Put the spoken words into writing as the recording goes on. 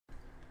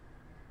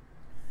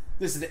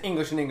This is the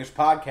English and English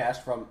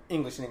podcast from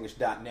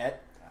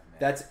englishandenglish.net.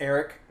 That's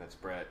Eric. That's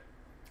Brett.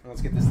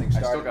 Let's get this thing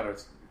started. I still got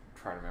to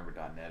try to remember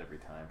 .net every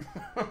time.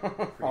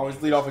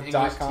 Always lead off with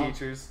English .com.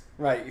 teachers.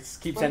 Right. It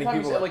keeps sending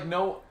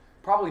people...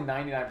 Probably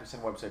 99% of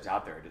websites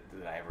out there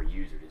that I ever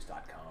use are just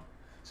 .com.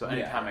 So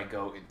anytime I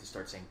go to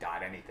start saying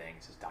 .anything,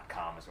 it says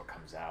 .com is what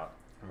comes out.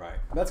 Right.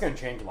 That's going to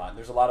change a lot.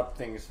 There's a lot of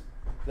things...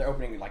 They're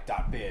opening like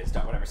 .biz,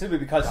 .whatever. Simply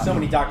because so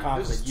many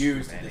 .coms are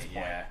used at this point.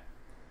 Yeah.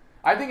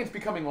 I think it's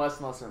becoming less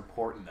and less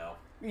important, though.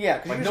 Yeah,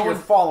 because you're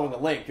following the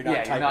link. You're not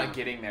typing. You're not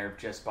getting there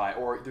just by...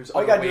 Or there's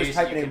all other ways you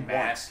can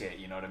mask it,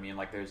 you know what I mean?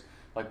 Like there's...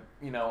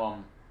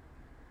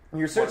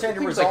 Your search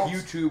engine results... Like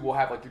YouTube will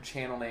have like your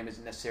channel name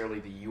isn't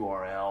necessarily the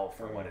URL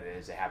for what it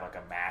is. They have like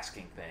a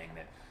masking thing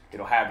that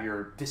it'll have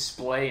your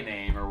display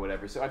name or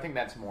whatever. So I think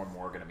that's more and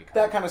more going to be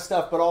that kind of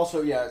stuff. But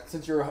also,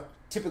 since you're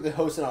typically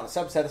hosted on a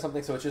subset of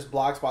something, so it's just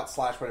blogspot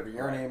 / whatever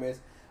your name is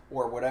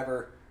or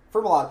whatever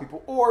from a lot of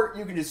people. Or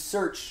you can just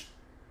search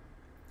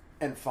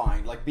and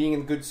find. Like being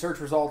in good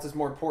search results is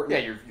more important.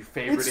 Yeah, your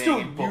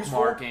favoriting and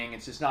bookmarking.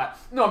 It's just not...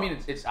 No, I mean,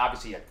 it's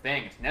obviously a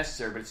thing. It's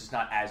necessary, but it's just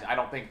not as... I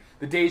don't think...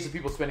 The days of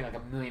people spending like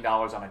 $1 million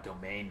on a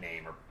domain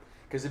name, or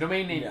because the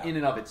domain name in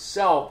and of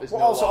itself is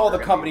also all the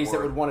companies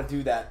that would want to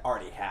do that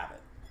already have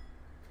it.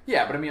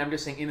 Yeah, but I mean, I'm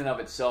just saying in and of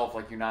itself,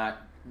 like you're not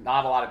a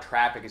lot of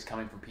traffic is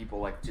coming from people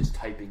like just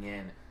typing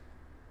in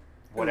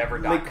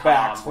whatever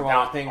 .com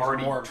without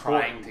already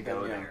trying to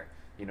go there.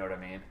 You know what I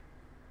mean?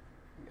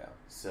 Yeah.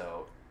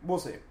 So... We'll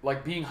see.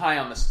 Like being high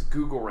on the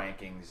Google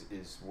rankings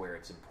is where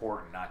it's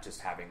important, not just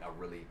having a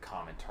really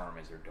common term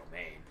as their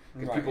domain.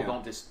 Because people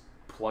don't just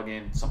plug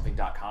in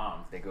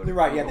something.com. They go to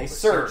Google they to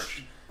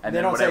search. And they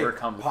then don't whatever say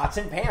comes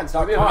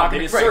potsandpans.com. They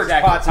just search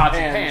pots and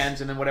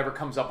pans, and then whatever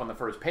comes up on the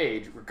first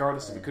page,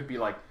 regardless if it could be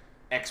like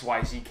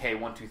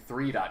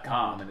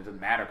xyzk123.com, and it doesn't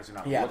matter because they're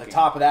not looking. The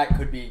top of that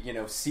could be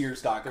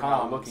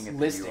Sears.com looking at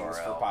listings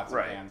for pots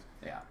and pans.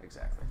 Yeah,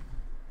 exactly.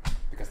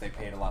 Because they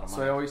paid a lot of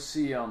money. So I always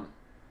see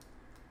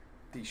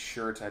these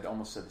shirts. I'd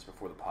almost said this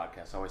before the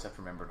podcast. I always have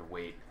to remember to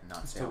wait and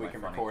not say all my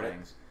funny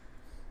things.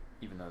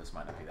 Even though this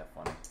might not be that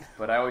funny.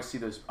 But I always see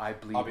those I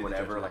bleed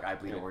whatever, like I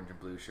bleed orange and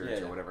blue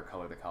shirts or whatever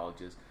color the college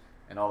is.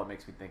 And all it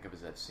makes me think of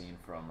is that scene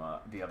from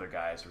The Other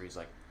Guys where he's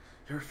like,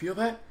 you ever feel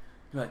that?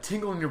 You know, that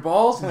tingle in your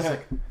balls? And he's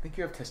like, I think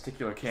you have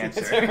testicular cancer.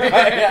 It's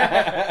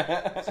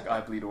like, I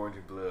bleed orange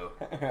and blue.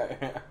 I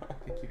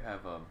think you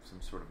have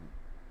some sort of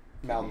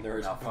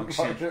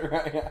malfunction.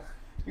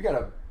 You got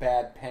a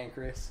bad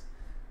pancreas.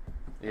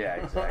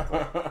 Yeah, exactly.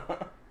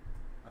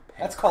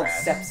 That's called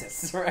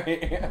sepsis,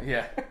 right?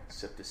 Yeah,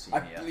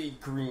 septicemia. I bleed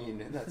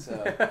green. That's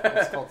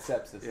called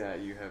sepsis. Yeah,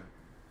 you have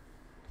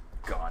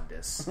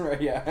jaundice.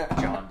 Right? Yeah,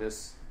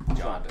 jaundice.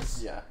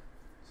 Yeah,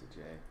 it's a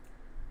J.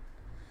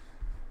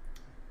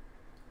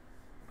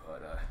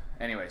 But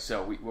anyway,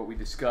 so what we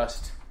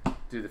discussed.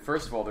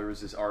 First of all, there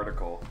was this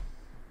article.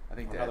 I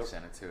think Dad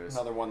sent it to us.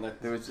 Another one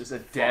that... There was just a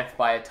death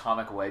by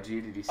atomic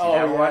wedgie. Did you see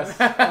that one?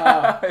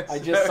 I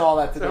just saw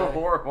that today. So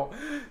horrible.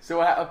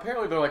 So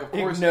apparently they're like, of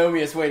course...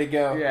 Ignominious way to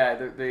go. Yeah,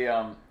 what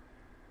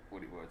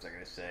was I going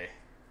to say?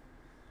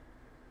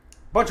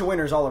 Bunch of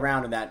winners all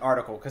around in that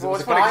article. Because it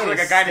was funny, a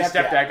guy and his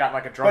stepdad got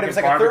like a drunken barbecue brawl. But it was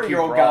like a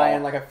 30-year-old guy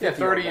and like a 50-year-old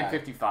 30 and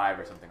 55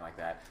 or something like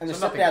that. And the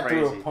stepdad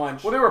threw a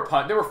punch. Well, they were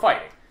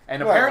fighting.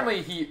 And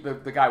apparently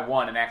the guy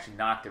won and actually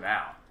knocked him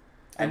out.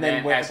 And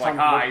then as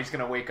like, he's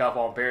going to wake up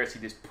all embarrassed, he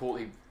gave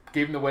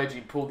him the wedgie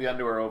and pulled the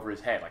underwear over his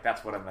head. Like,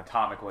 that's what an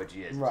atomic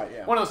wedgie is. Right,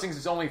 yeah. One of those things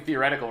that's only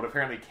theoretical, but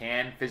apparently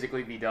can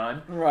phically be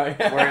done. Right.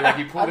 Where, like,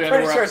 you pull the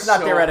underwear up it's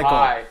not so theoretical.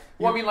 high.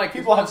 Well, I mean, like,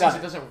 people have done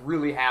it doesn't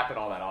really happen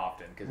all that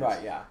often.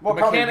 Right, yeah. Well,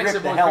 the mechanics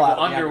of most people's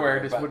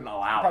underwear just wouldn't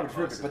allow it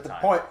most of but the the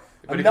time. point...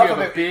 But if you have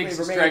a big,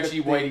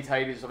 stretchy, whitey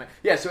tighty or something...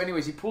 Yeah, so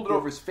anyways, he pulled it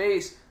over his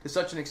face to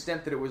such an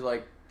extent that it was,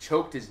 like,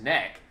 choked his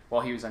neck.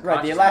 While he was unconscious.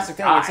 Right, the elastic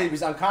thing would say he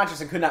was unconscious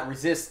and could not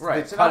resist.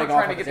 Right, so now I'm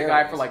trying to get the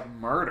guy for like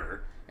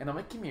murder, and I'm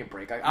like, give me a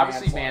break.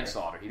 Obviously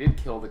manslaughter. He didn't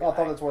kill the guy. Well, I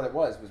thought that's what it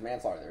was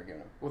manslaughter they were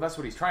giving him. Well, that's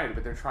what he's trying to do,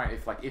 but they're trying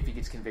if he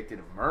gets convicted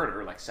of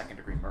murder, like second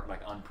degree murder,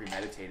 like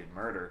unpremeditated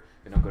murder,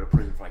 then he'll go to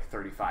prison for like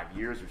 35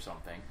 years or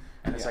something.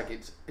 And it's like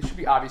it should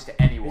be obvious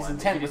to anyone. His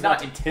intent was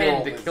not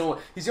intend to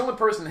kill. He's the only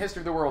person in the history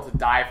of the world to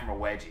die from a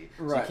wedgie.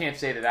 So you can't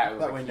say that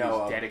was like he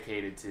was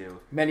dedicated to.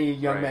 Many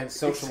young men's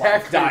social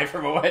life died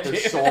from a wedgie. The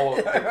soul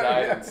that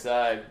died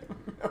inside.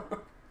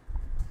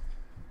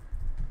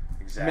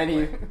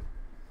 Exactly.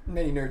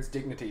 Many nerds'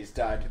 dignities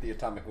died to the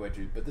atomic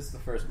wedgie, but this is the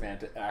first man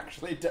to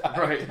actually die.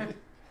 Right.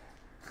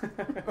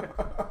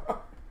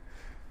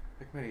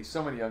 Like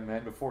so many young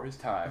men before his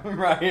time.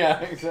 Right.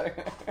 Yeah.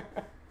 Exactly.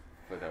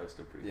 But that was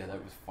still pretty. Yeah,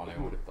 that was funny.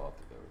 Who would have thought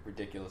that was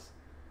ridiculous?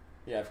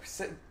 Yeah,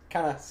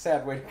 kind of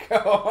sad way to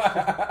go.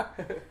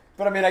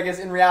 But I mean, I guess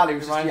in reality, it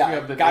was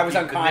just the guy was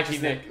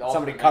unconscious and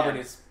somebody covered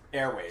his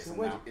airways.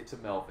 It's a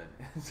Melvin.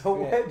 It's a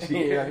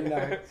wedgie.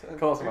 Yeah,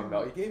 calls him a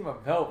Melvin. He gave him a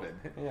Melvin.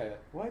 Yeah.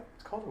 What?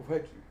 It's called a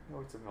wedgie.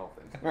 No, it's a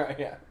Melvin. Right.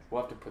 Yeah.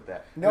 We'll have to put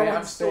that. No,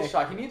 I'm still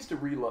shocked. He needs to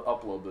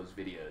upload those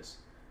videos.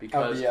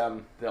 Because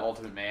the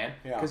Ultimate Man,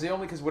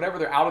 because whatever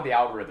they're out of the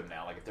algorithm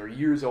now. Like if they're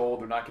years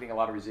old, they're not getting a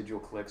lot of residual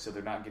clicks, so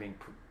they're not getting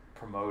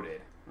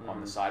promoted on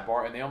the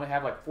sidebar, and they only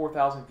have like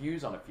 4,000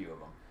 views on a few of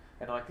them.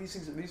 And like these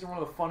are one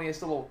of the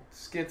funniest little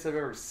skits I've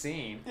ever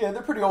seen. Yeah,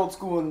 they're pretty old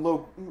school and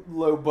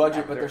low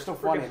budget, but they're still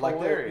funny. Like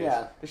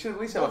hilarious. They should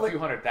at least have a few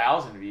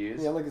 100,000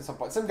 views. Yeah, look at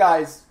some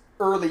guys,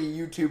 early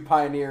YouTube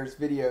pioneers,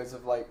 videos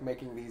of like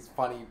making these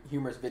funny,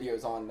 humorous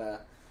videos on.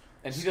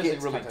 And he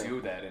doesn't really do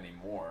that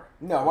anymore.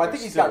 No, I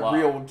think he's got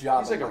real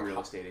jobs. He's like a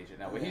real estate agent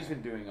now, but he's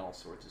been doing all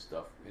sorts of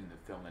stuff in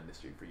the film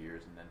industry for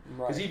years. And then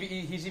because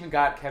he's even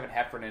got Kevin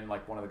Heffernan,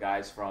 like one of the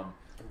guys from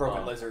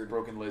Broken Lizard.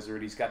 Broken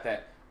Lizard. He's got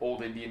that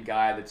old Indian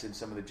guy that's in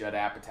some of the Judd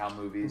Apatow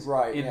movies.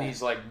 Right. In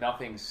these like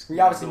nothing. He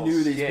obviously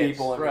knew these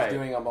people and was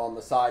doing them on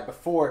the side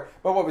before.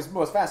 But what was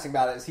most fascinating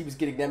about it is he was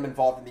getting them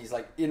involved in these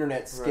like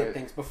internet skit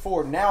things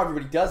before. Now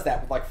everybody does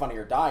that with like Funny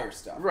or Die or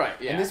stuff. Right.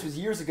 Yeah. And this was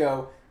years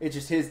ago. It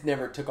just his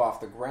never took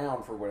off the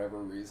ground for whatever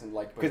reason,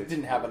 like because it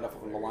didn't have enough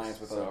of an alliance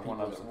with other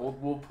people.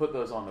 We'll put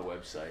those on the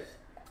website.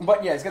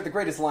 But yeah, he's got the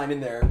greatest line in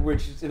there,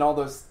 which is in all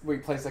those where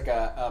he plays like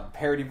a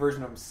parody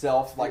version of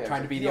himself, like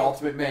trying to be the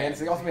ultimate man. It's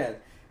the ultimate man.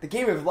 The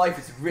game of life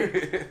is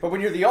rigged, but when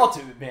you're the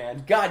ultimate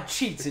man, God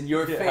cheats in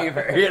your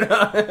favor. You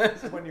know,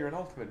 when you're an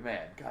ultimate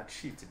man, God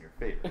cheats in your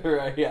favor.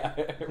 Right? Yeah.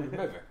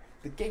 Remember,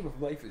 the game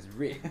of life is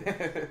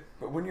rigged,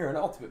 but when you're an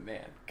ultimate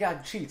man,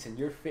 God cheats in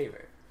your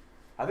favor.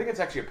 I think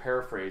it's actually a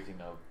paraphrasing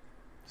of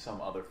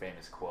some other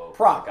famous quote.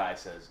 The guy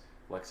says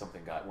like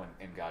something God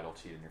will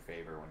cheat in your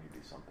favor when you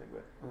do something.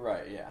 But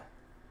right, yeah.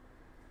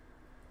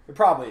 It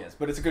probably is,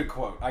 but it's a good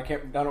quote. I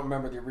don't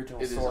remember the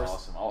original source. It is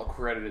awesome. I'll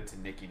credit it to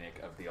Nicky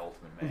Nick of The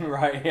Ultimate Man.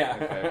 Right,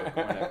 yeah.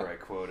 Whenever I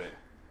quote it.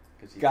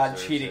 God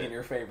cheating in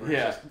your favor.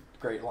 Yeah. Just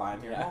great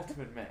line. You're an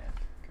ultimate man.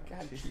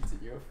 God cheats in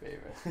your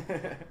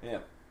favor. Yeah.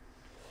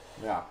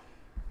 Yeah.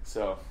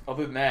 So,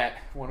 other than that,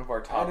 one of our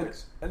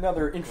topics.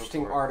 Another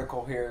interesting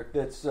article here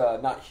that's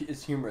not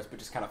as humorous, but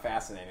just kind of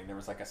fascinating. There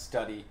was like a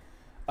study,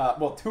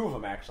 two of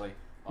them actually.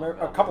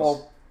 A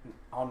couple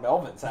on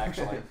Melvin's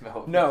actually.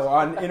 No,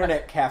 on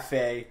Internet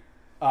Cafe.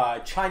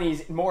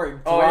 Chinese, more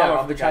drama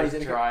of the Chinese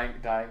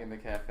dying in the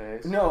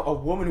cafes. No, a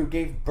woman who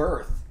gave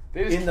birth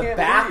in the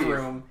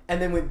bathroom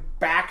and then went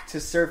back to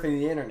surfing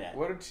the internet.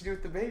 What did she do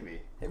with the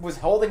baby? It was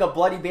holding a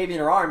bloody baby in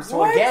her arms.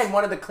 So again,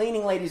 one of the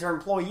cleaning ladies or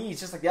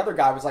employees, just like the other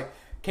guy, was like,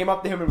 came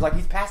up to him and was like,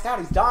 he's passed out,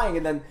 he's dying,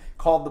 and then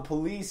called the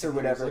police or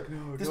whatever. Like,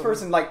 no, this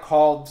person like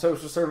called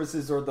social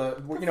services or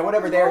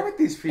whatever their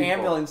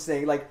ambulance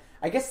thing. Like,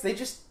 I guess they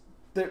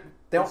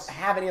don't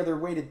have any other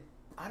way to.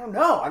 I don't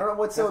know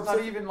what's so. It's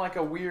not even like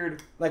a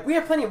weird. Like, we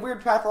have plenty of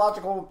weird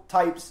pathological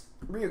types,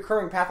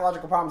 reoccurring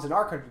pathological problems in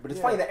our country, but it's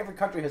funny that every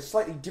country has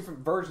slightly different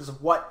versions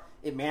of what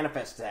it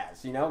manifests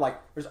as. You know,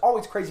 like there's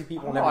always crazy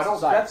people in every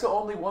society. That's the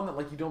only one that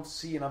like you don't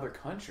see in other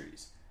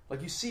countries.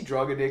 Like you see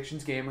drug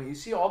addictions, gambling, you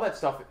see all that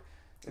stuff.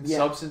 And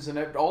substance and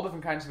all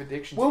different kinds of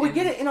addictions. Well, we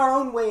get it in our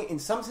own way in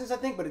some sense, I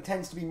think, but it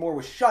tends to be more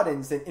with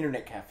shut-ins than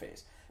internet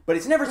cafes. But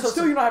it's never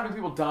still, you're not having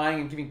people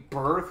dying and giving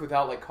birth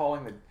without like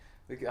calling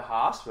the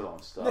hospital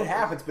and stuff. It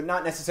happens, but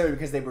not necessarily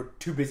because they were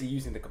too busy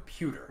using the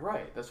computer.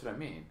 Right, that's what I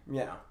mean.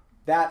 Yeah,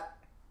 that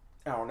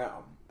I don't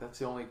know. That's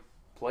the only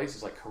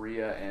places like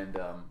Korea and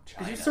China.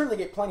 Because you certainly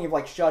get plenty of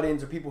like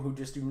shut-ins or people who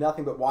just do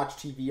nothing but watch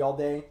TV all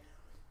day,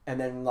 and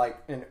then like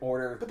an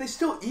order. But they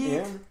still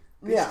eat.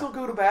 They still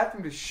go to the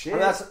bathroom to shit.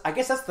 Well, I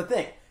guess that's the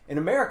thing. In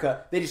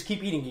America, they just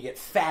keep eating. You get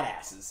fat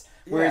asses.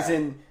 Whereas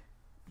in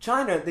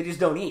China, they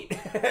just don't eat.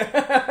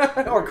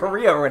 Or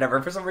Korea or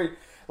whatever. For some reason,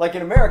 like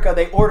in America,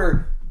 they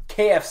order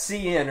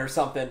KFC in or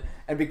something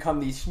and become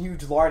these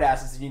huge lard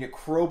asses and you need a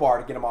crowbar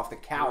to get them off the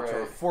couch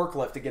or a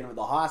forklift to get them to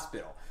the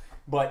hospital.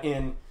 But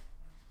in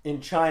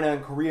China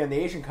and Korea and the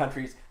Asian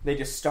countries, they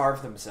just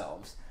starve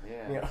themselves.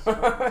 Yeah. You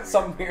know?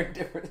 Some weird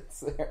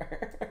difference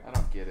there. I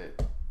don't get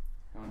it.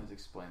 No one has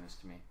explained this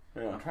to me.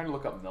 Yeah. I'm trying to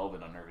look up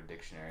Melvin on Urban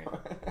Dictionary.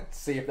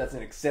 See if that's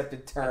an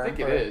accepted term. I think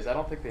it is. I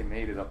don't think they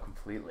made it up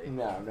completely.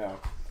 No.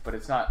 But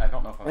it's not. I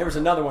don't know if there was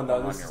another one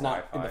though. This is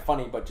not in the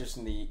funny, but just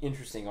in the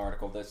interesting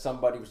article that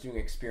somebody was doing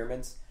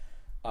experiments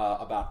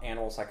about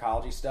animal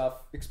psychology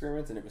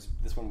experiments, and it was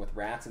this one with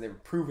rats, and they were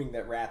proving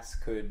that rats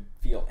could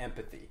feel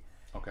empathy.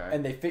 Okay.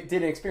 And they did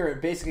an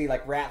experiment. Basically,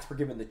 like rats were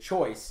given the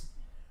choice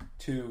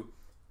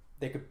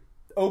they could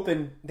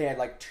open. They had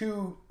like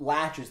two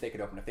latches they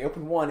could open. If they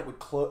opened one, it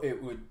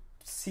would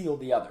seal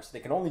the other, so they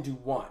can only do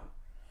one.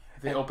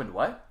 If they opened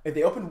what? If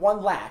they opened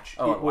one latch,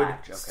 it would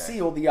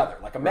seal the other,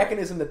 like a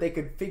mechanism that they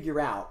could figure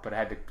out. But it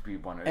had to be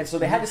one. And so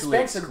they had to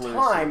spend some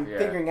time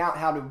figuring out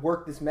how to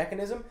work this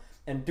mechanism,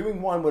 and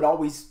doing one would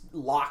always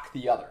lock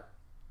the other.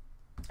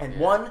 And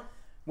one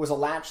was a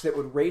latch that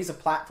would raise a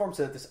platform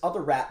so that this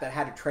other rat that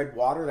had to tread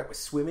water, that was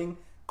swimming,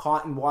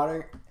 caught in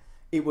water,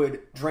 it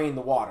would drain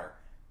the water.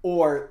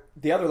 Or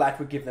the other latch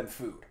would give them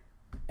food.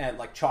 And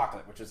like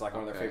chocolate, which is like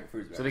one of their favorite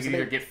foods. So they could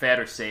either get fed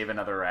or save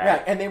another rat.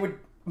 Right, and they would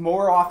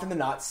more often than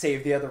not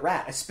save the other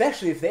rat,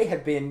 especially if they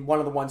had been one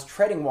of the ones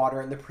treading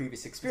water in the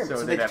previous experiment.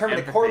 So they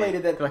determined they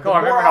correlated that. Like, I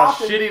remember how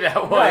shitty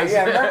that was.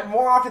 Right,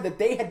 more often that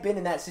they had been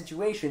in that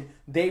situation,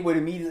 they would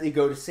immediately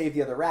go to save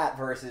the other rat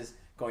versus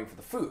going for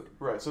the food.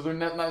 Right. So they're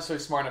not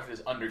necessarily smart enough to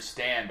just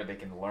understand, but they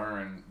can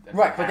learn.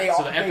 Right. But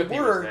so the empathy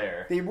was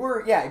there. They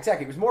were. Yeah.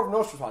 Exactly. It was more of an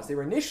emotional response. They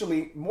were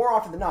initially, more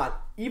often than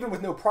not, even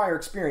with no prior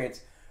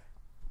experience,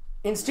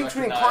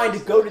 instinctually inclined to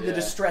go to the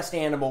distressed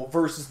animal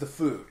versus the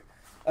food.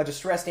 A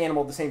distressed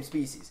animal of the same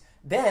species.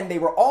 Then they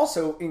were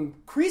also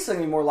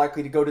increasingly more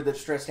likely to go to the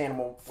distressed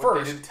animal first.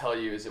 What they didn't tell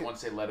you is that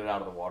once they let it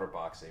out of the water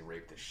box, they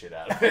raped the shit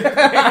out of it.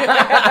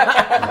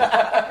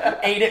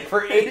 Ate it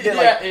for ate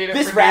it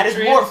this for rat is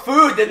more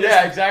food than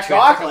this exactly.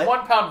 chocolate. It's like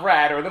a 1 pound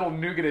rat or a little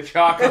nougat of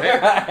chocolate.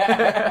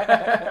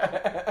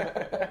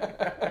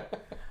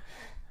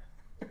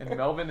 And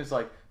Melvin is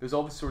like, there's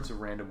all these sorts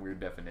of random weird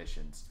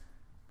definitions,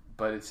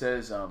 but it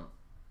says, what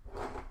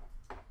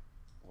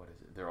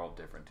is it? They're all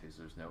different too.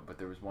 So but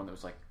there was one that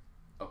was like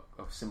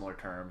of similar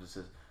terms. It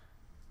says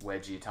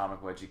wedgie,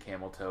 atomic wedgie,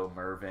 camel toe,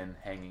 Mervyn,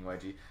 hanging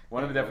wedgie.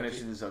 One of the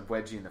definitions is a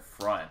wedgie in the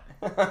front.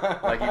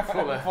 Like you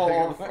pull a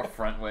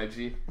front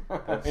wedgie.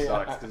 That sucks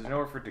because there's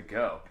nowhere for it to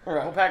go.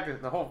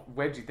 Right. The whole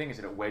wedgie thing is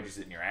that it wedges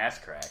it in your ass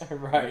crack.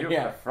 Right. When you do it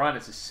in the front,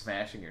 it's just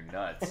smashing your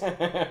nuts.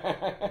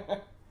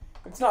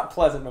 It's not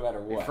pleasant no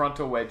matter what. A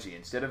frontal wedgie.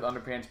 Instead of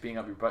underpants being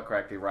up your butt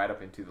crack, they ride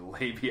up into the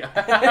labia.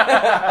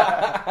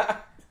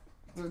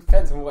 It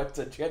depends on what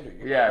gender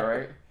you're Yeah,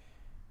 right?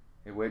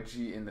 A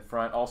wedgie in the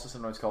front, also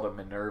sometimes called a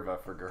Minerva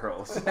for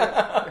girls. Front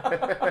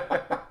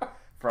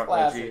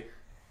classy.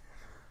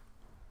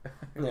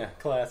 Wedgie. Yeah,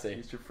 classy.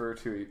 Used to refer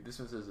to this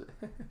one says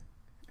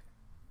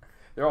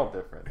they're all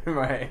different.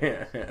 Right.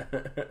 Yeah.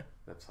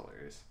 That's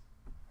hilarious.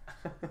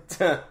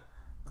 It's a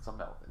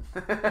Melvin.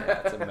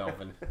 Yeah, it's a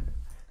Melvin.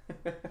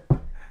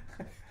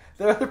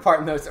 The other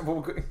part in those,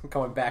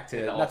 going back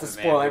to not to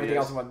spoil everything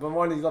else, but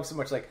one you love so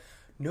much, like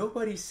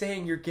nobody's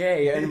saying you're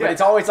gay, but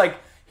it's always like,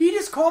 he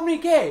just called me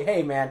gay.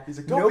 Hey, man. He's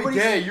like, don't be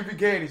gay. You be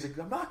gay. And he's like,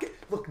 I'm not gay.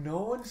 Look, no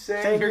one's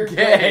saying you're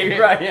gay.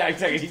 Right, yeah,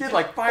 exactly. He did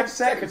like 5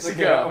 seconds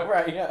ago.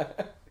 Right, yeah.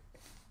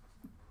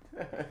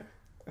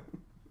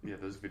 Yeah,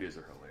 those videos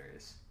are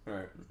hilarious.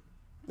 Right.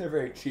 They're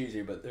very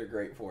cheesy, but they're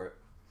great for it.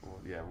 Well,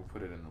 yeah, we'll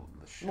put it in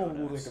the show notes.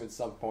 We'll link them at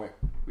some point.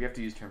 We have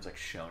to use terms like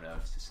show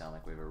notes to sound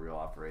like we have a real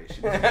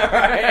operation.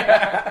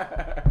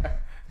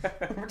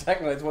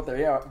 Technically, it's what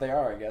they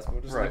are, I guess.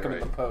 We'll just link them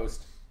in the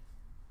post.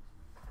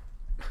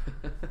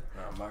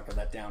 I'm marking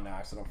that down now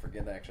so don't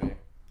forget actually.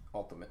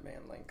 Ultimate Man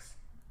links.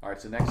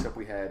 Alright, so next up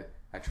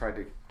I tried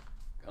to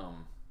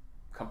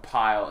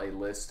compile a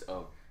list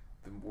of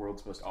the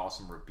world's most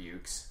awesome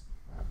rebukes,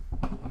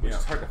 which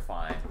is hard to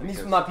find. And these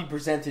will not be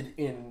presented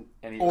in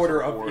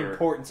order of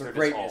importance or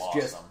greatness,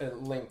 just a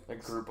link. A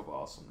group of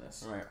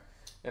awesomeness. Right.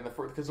 And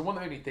because the one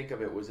that made me think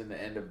of it was in the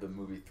end of the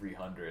movie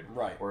 300.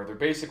 Right. Where they're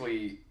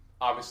basically,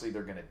 obviously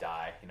they're going to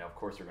die. Of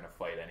course they're going to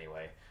fight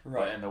anyway.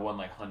 Right. And the one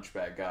like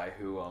hunchback guy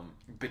who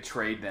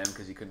betrayed them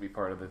because he couldn't be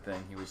part of the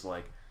thing, he was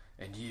like,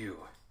 and you,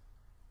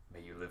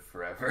 may you live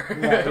forever.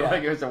 Right, yeah.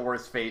 Like it was the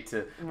worst fate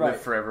to live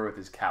forever with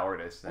his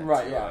cowardice than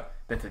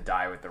to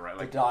die with the rest.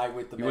 Like, to die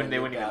with the they wouldn't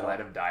even let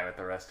him die with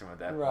the rest of them at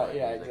that point. Right,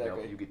 yeah, exactly.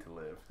 Like, no, you get to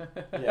live.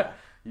 Yeah.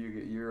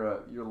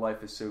 Your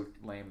life is so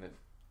lame that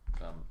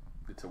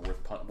it's a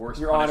worse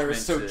your honor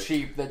is so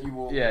cheap that you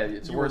will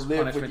it's a worse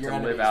punishment to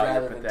live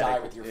out your pathetic, die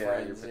with your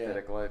friends. Your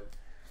pathetic life.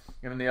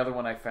 And then the other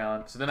one I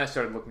found, so then I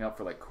started looking up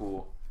for like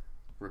cool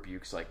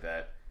rebukes like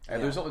that.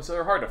 And so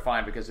they're hard to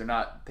find because they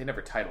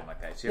never title them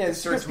like that. So you have to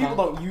search people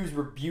don't use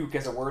rebuke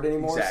as a word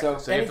anymore. Exactly.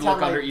 So you have to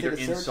look under either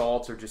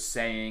insults or just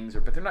sayings,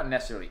 but they're not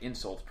necessarily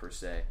insults per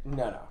se.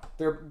 No.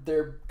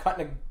 They're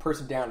cutting a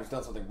person down who's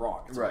done something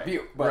wrong. It's a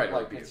rebuke. But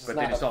rebuke. But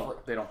they just don't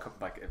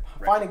like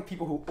finding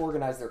people who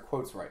organize their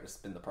quotes right has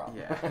been the problem.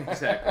 Yeah,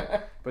 exactly.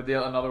 But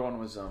another one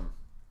was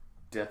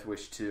Death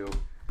Wish 2.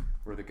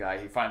 Where the guy,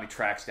 he finally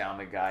tracks down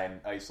the guy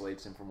and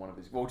isolates him from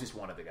just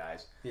one of the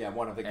guys. Yeah,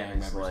 one of the gang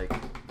members. Like,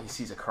 he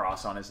sees a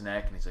cross on his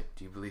neck and he's like,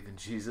 do you believe in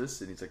Jesus?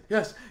 And he's like,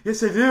 yes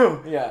I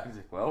do. Yeah. He's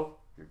like, well,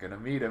 you're going to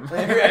meet him.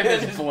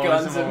 And just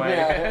blows him away.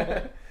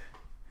 Yeah.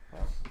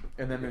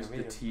 And then there's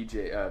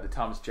the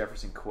Thomas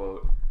Jefferson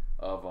quote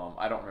of,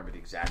 I don't remember the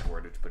exact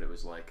wordage, but it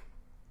was like,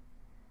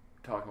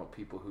 talking about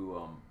people who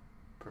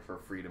prefer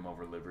freedom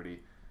over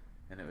liberty.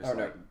 And it was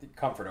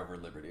comfort over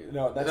liberty.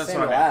 No, that's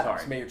Samuel Adams.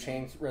 Sorry. May your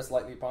chains rest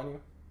lightly upon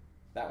you.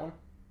 That one?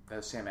 That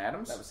was Sam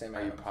Adams? That was Sam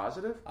Adams. Are you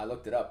positive? I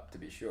looked it up to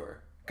be sure.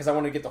 Because I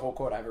wanted to get the whole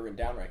quote. I have it written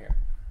down right here.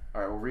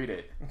 All right, we'll read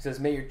it. It says,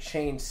 may your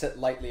chains set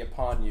lightly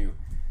upon you,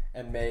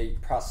 and may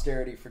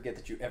posterity forget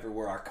that you ever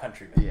were our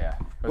countrymen. Yeah.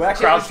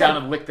 Crouch down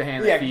and lick the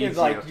hand that feeds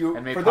you.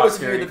 And may for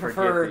those of you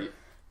that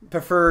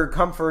prefer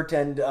comfort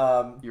and...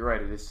 You're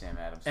right, it is Sam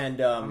Adams.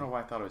 And I don't know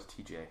why I thought it was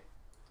TJ.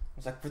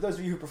 It's like, for those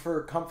of you who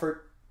prefer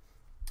comfort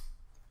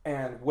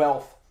and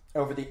wealth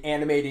over the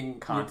animating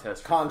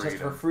contest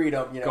for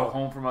freedom. Go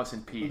home from us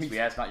in peace. We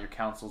ask not your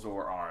counsels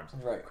or arms.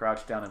 Right.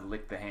 Crouch down and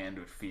lick the hand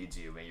which feeds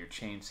you. May your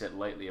chain set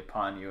lightly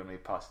upon you, and may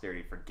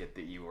posterity forget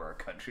that you are our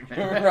countrymen.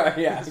 Right,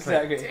 yeah,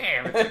 exactly. Like,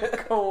 damn, it's a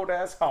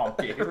cold-ass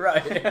honky.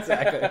 Right,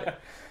 exactly.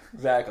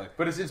 Exactly.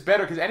 But it's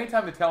better, because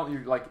anytime they tell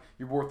you, like,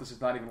 you're worthless,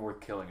 it's not even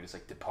worth killing. You're just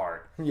like,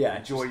 depart. Yeah.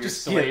 Enjoy your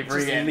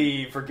slavery and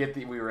leave. Forget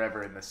that we were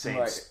ever in the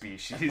same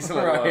species,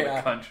 let alone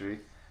the country.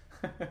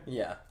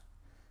 Yeah.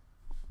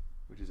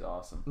 Which is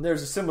awesome. And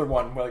there's a similar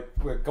one where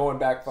we're going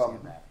back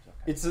from...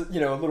 It's a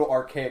little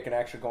archaic and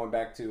actually going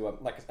back to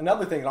like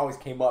another thing that always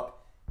came up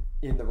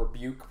in the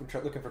rebuke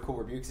when looking for cool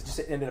rebukes.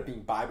 It ended up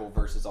being Bible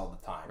verses all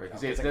the time. Right,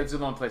 because that's the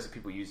only place that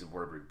people use the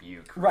word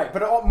rebuke. Right,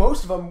 but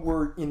most of them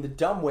were in the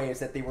dumb ways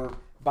that they were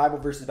Bible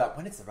verses about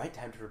when it's the right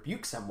time to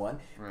rebuke someone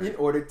in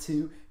order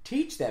to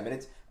teach them. And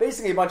it's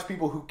basically a bunch of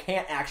people who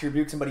can't actually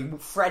rebuke somebody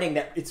fretting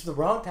that it's the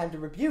wrong time to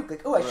rebuke.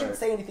 Like, I shouldn't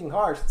say anything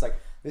harsh. It's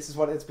like, this is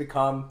what it's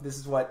become. This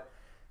is what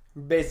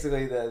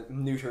basically the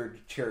neutered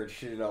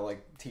church,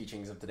 like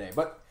teachings of today.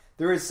 But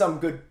there is some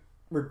good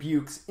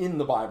rebukes in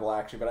the Bible,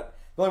 actually. But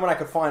the only one I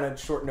could find on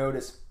short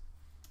notice,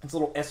 it's a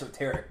little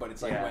esoteric, but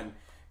it's like when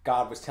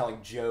God was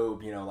telling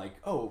Job, like,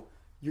 oh,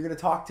 you're going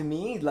to talk to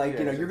me? Like,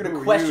 you're going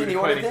to question the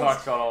order of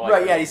things?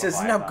 Right, yeah, he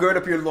says, now gird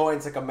up your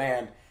loins like a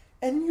man.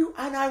 And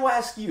I will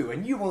ask you,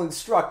 and you will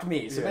instruct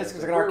me. So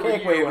basically, it's like an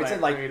archaic way. It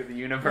said like the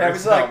universe. Yeah, it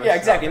was like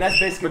exactly, and that's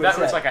basically. But that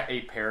was like an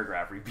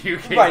 8-paragraph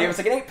rebuke. Right, it was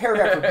like an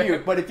 8-paragraph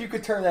rebuke. But if you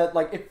could turn that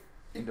like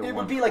it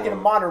would be like in a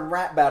modern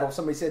rap battle. If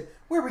somebody said,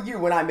 "Where were you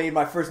when I made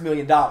my first $1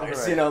 million?"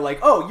 Right. Like,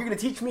 "Oh, you're going to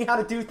teach me how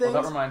to do things."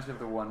 Well, that reminds me of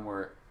the one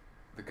where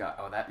the guy.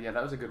 Oh, that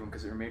was a good one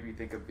because it made me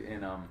think of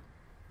in what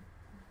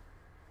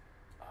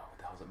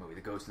the hell's that movie? The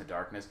Ghost in the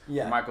Darkness.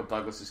 Yeah. Michael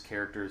Douglas's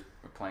characters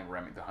playing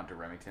the Hunter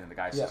Remington, and the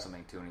guy says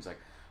something too, and he's like,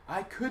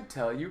 I could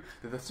tell you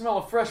that the smell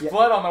of fresh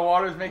blood on the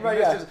water is making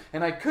this,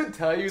 and I could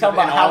tell you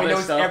about how he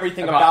knows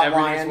everything about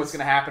lions, what's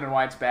going to happen and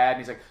why it's bad. And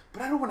he's like,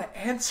 but I don't want to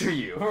answer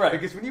you, right?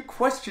 Because when you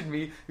question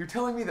me, you're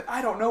telling me that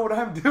I don't know what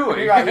I'm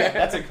doing. Right, yeah,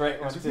 that's a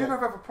great one. So if you ever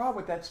have a problem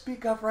with that,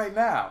 speak up right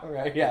now.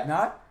 Right, yeah. If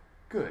not,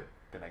 good.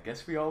 Then I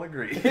guess we all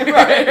agree.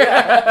 Right,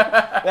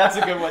 yeah. That's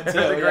a good one too.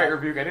 That's a great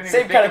rebuke. I didn't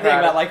Same even kind of thing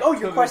about like, oh,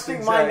 you're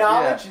questioning my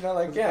knowledge.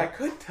 I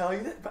could tell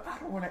you that, but I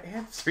don't want to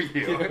answer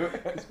you.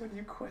 Because when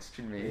you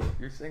question me,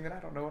 you're saying that I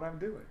don't know what I'm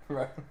doing.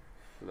 Right.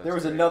 So there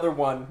was another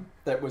one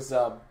that was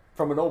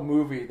from an old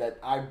movie that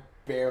I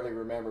barely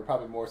remember.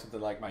 Probably more something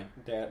like my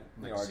dad,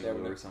 our dad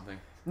or something.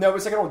 No, it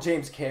was like an old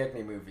James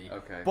Cagney movie.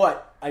 Okay.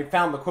 But I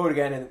found the quote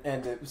again,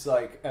 and it was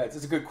like,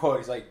 it's a good quote.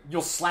 He's like,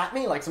 "You'll slap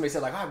me?" Like somebody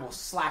said, like, "I will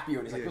slap you,"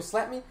 and he's like, "You'll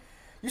slap me?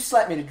 You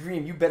slapped me in a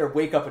dream. You better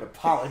wake up and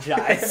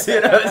apologize."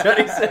 That's what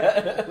he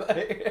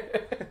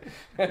said.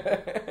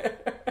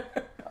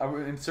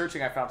 In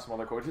searching, I found some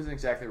other quotes. It isn't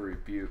exactly a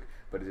rebuke,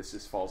 but it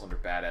just falls under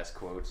badass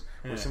quotes.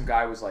 Where some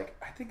guy was like,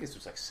 I think this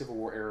was like Civil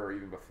War era or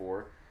even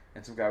before,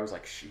 and some guy was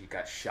like, he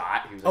got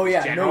shot. He was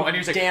like, general, and he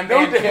was like, damn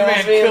no man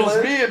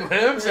kills me and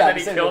lives, and then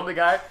he killed the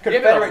guy.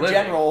 Confederate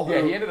general who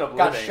he ended up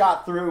got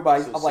shot through by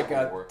like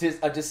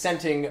a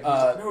dissenting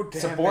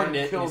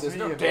subordinate. No he says,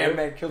 no damn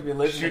man kills me and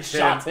lives, and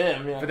shot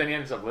him. Yeah. But then he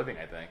ends up living,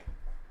 I think.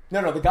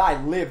 No, the guy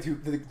lived.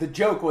 The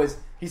joke was,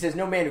 he says,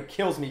 no man who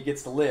kills me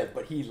gets to live,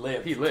 but he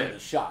lived. He lived. Until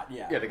he shot,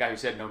 yeah. Yeah, the guy who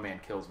said no man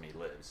kills me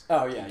lives.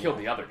 Oh, yeah. He killed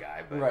the other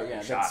guy, but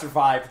that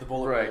survived the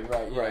bullet.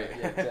 Right,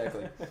 yeah,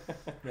 exactly.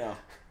 Yeah.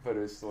 But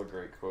it was still a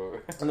great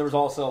quote. And there was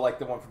also like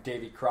the one from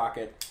Davy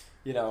Crockett,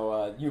 you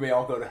may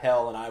all go to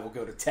hell and I will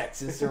go to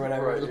Texas or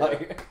whatever.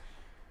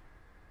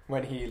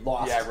 When he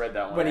lost. Yeah, I read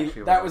that one.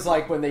 That was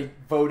like when they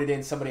voted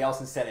in somebody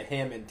else instead of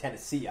him in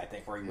Tennessee, I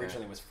think, where he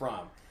originally was from.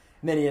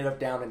 And then he ended up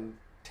down in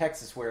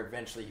Texas, where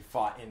eventually he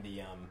fought in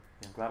the I'm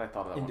glad I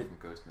thought of that one from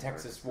Ghost in the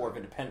Texas Darkness, War of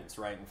Independence,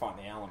 right, and fought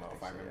in the Alamo,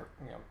 if I remember.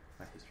 Yeah.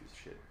 My history's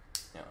shit.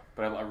 Yeah,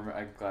 but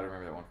I'm glad I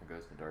remember that one from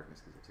Ghost in the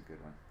Darkness because it's a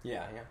good one.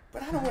 Yeah.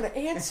 But I don't want to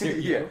answer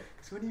you. Yeah,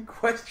 because when you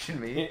question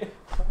me,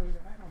 I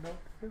don't know what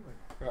I'm doing.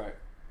 Right.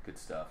 Good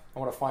stuff. I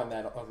want to find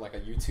that on like a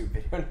YouTube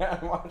video now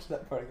and watch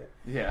that part again.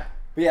 Yeah.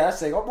 But yeah, that's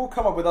the thing. We'll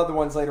come up with other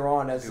ones later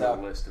on as a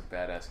list of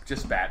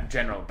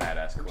general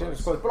badass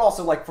quotes. But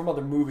also like from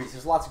other movies.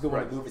 There's lots of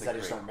good movies I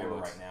just don't remember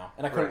right now,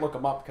 and I couldn't look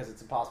them up because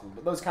it's impossible.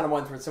 But those kind of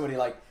ones where somebody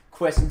like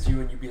questions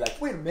you and you'd be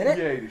like, "Wait a minute,"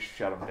 yeah, you just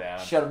shut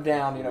them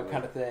down,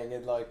 kind of thing.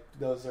 And like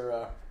those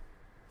are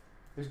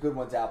there's good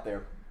ones out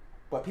there,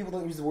 but people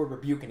don't use the word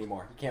rebuke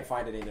anymore. You can't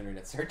find it in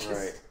internet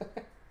searches.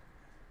 Right.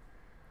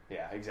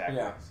 Yeah, exactly.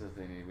 Yeah. So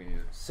we need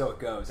to it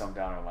goes. Dumb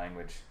down our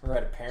language.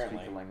 Right, apparently.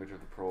 Speak the language of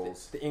the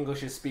proles. The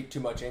Englishes speak too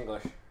much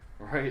English.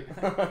 Right.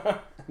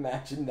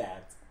 Imagine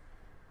that.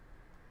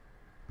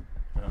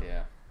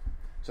 Yeah.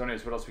 So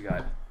anyways, what else we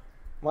got?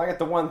 Well, I got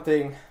the one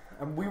thing.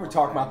 We were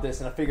talking about this,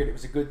 and I figured it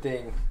was a good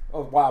thing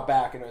a while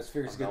back, and it was a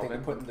good thing to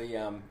put in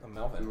the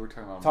Melvin. We were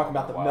talking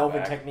about the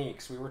Melvin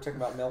techniques. We were talking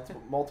about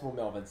multiple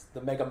Melvins. The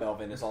Mega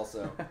Melvin is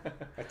also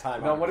a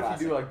time. Now, what if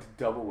you do like the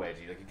double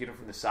wedgie? Like you get them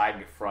from the side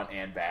and get front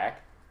and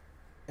back.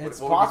 It's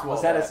possible.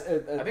 I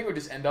think it would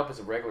just end up as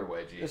a regular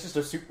wedgie. It's just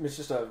a super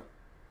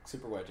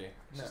wedgie.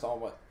 It's just all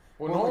what.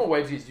 Well, normal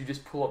wedgies, you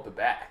just pull up the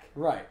back.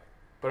 Right.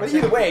 But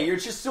either way, you're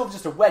still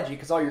just a wedgie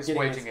because all you're getting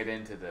wedging it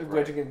into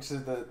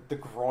the the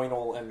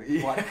groinal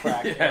and butt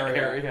crack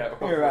area.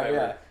 Right.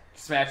 Yeah.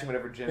 Smashing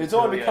whatever gym. It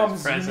only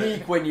becomes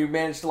unique when you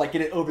manage to like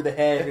get it over the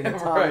head in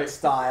atomic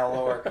style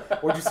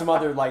or do some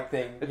other like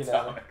thing.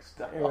 Atomic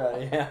style.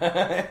 Right.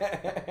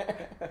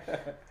 Yeah.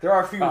 There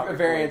are a few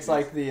variants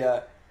like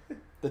the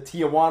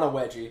Tijuana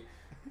wedgie,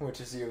 Which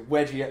is you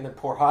wedgie it and then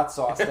pour hot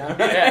sauce down.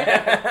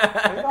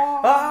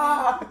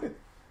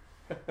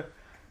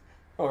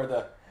 Or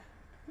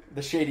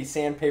the shady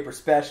sandpaper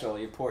special.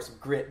 You pour some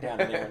grit down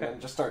in there and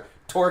then just start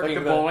torquing like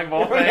the bowling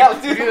ball thing.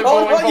 Do the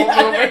bowling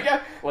ball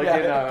movement. Like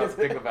in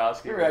Big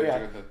Lebowski. Right,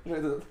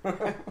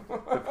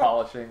 the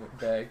polishing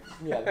bag.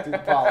 Yeah, do the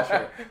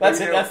polishing.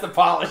 That's it. That's the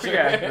polishing.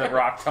 Yeah, the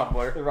rock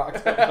tumbler. The rock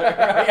tumbler. Right,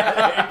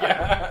 there you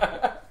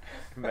go.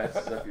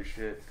 Messes up your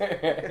shit. They're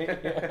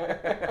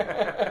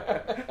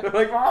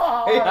like,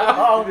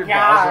 oh your balls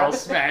are all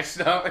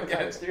smashed up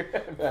against your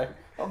head.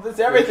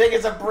 Everything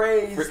is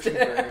abrased.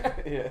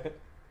 Yeah.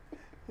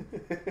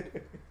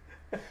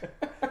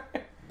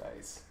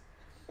 Nice.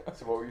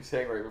 So what were you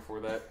saying right before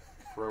that?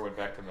 Before I went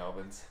back to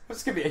Melvin's. This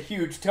is gonna be a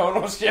huge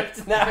tonal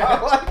shift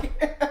now.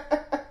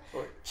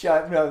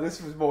 No,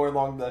 this was more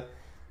along the.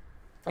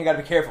 I gotta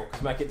be careful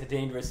because we might get to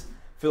dangerous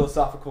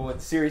philosophical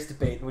and serious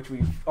debate in which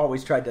we've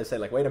always tried to say,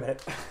 like, wait a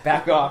minute,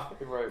 back off.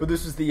 Right. But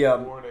this was the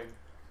warning.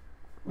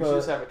 We should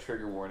just have a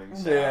trigger warning.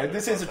 Yeah,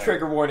 this is a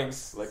trigger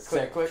warnings. Like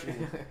click, click.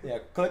 Yeah,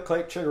 click,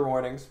 click, trigger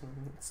warnings.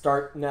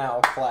 Start now,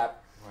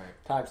 clap. Right.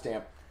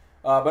 Timestamp.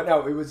 But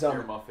no, it was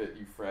Here, Muffet,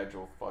 you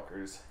fragile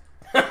fuckers.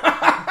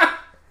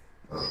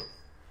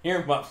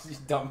 Here, Muffs, you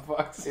dumb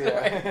fucks.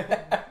 Yeah.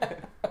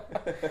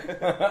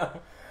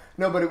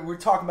 No, but we're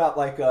talking about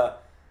like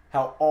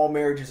how all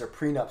marriages are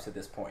prenups at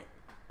this point.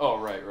 Oh,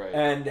 right.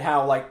 And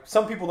how, like,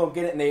 some people don't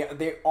get it, and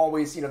they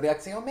always, they like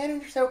say, oh, man,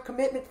 you're so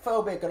commitment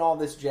phobic and all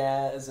this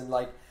jazz and,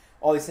 like,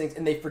 all these things.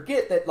 And they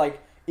forget that,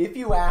 like, if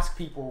you ask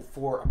people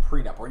for a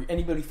prenup or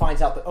anybody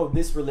finds out that, oh,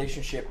 this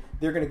relationship,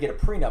 they're going to get a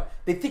prenup,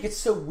 they think it's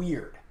so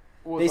weird.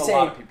 Well, they say, a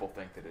lot of people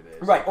think that it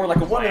is. Right, or, like,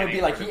 a woman would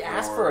be like, he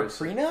asked for a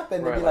prenup?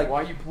 And they'd be like,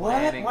 why are you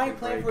planning Why are you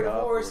planning for a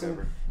divorce?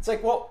 And it's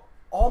like, well,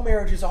 all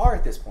marriages are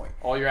at this point.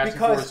 All you're asking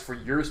for is for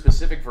your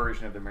specific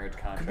version of the marriage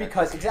contract.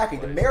 Because, exactly,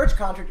 the marriage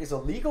contract is a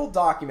legal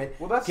document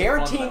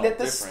guaranteeing that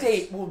the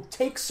state will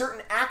take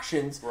certain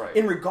actions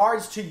in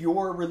regards to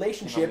your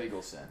relationship in a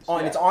legal sense.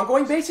 On its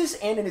ongoing basis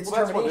and in its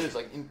termination. That's what it is.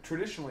 Like,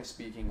 traditionally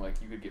speaking, like,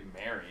 you could get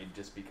married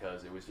just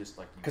because it was just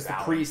like... Because the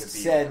priest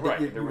said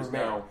that you were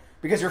married.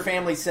 Because your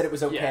family said it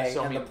was okay,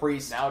 so, and the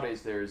priest...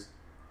 Nowadays, there's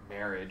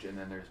marriage, and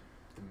then there's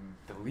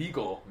the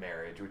legal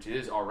marriage, which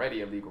is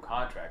already a legal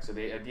contract. So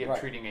the idea of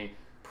treating a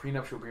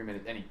prenuptial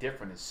agreement any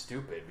different is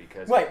stupid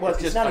because well,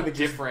 it's just not even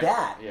just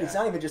that. Yeah. It's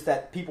not even just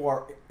that people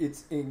are.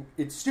 It's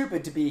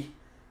stupid to be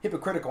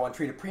hypocritical and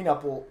treat a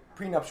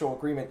prenuptial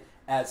agreement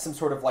as some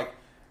sort of like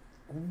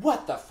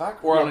what the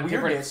fuck or on a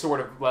different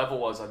sort of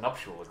level as a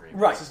nuptial agreement.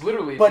 Right. This is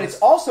literally. But it's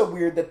also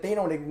weird that they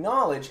don't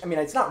acknowledge. I mean,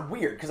 it's not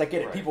weird because I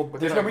get it. People,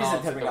 but there's no reason to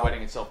acknowledge the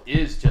wedding itself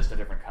is just a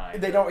different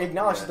kind. They don't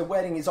acknowledge that the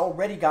wedding has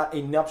already got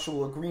a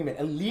nuptial agreement,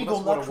 a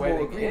legal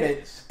nuptial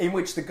agreement in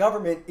which the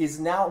government is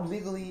now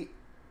legally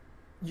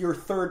your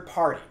third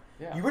party.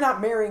 Yeah. You were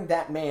not marrying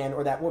that man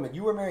or that woman.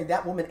 You were marrying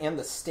that woman and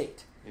the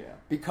state. Yeah.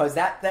 Because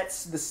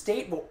that's the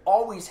state will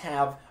always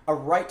have a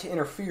right to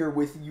interfere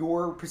with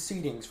your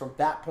proceedings from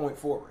that point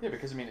forward. Yeah,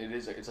 because I mean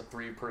it's a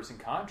 3-person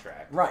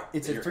contract. Right.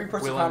 It's a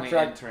 3-person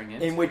contract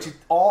in which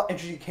all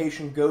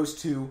education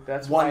goes to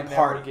that's one party.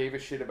 party. I never gave a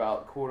shit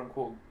about quote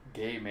unquote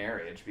gay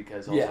marriage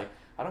because I was like,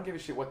 I don't give a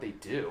shit what they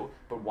do,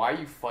 but why are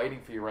you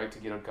fighting for your right to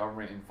get a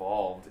government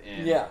involved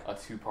in a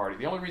 2-party?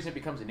 The only reason it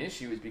becomes an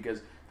issue is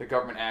because the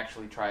government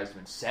actually tries to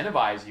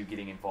incentivize you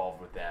getting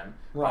involved with them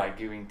by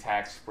giving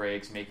tax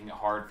breaks, making it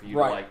hard for you to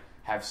like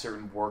have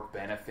certain work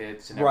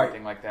benefits and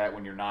everything like that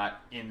when you're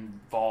not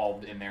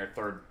involved in their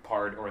third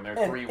part or in their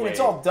three-way. And it's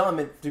all dumb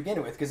to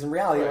begin with because in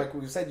reality, like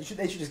we said,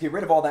 they should just get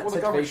rid of all that. Well,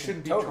 the government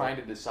shouldn't be trying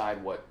to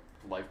decide what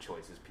life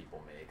choices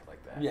people make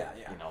like that. Yeah.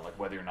 You know, like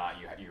whether or not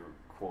you're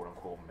quote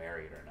unquote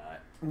married or not.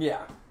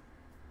 Yeah.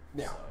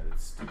 Yeah. So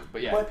it's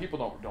stupid. But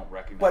people don't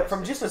recognize. But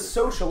from just a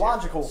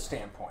sociological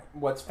standpoint,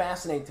 what's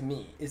fascinating to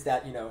me is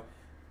that,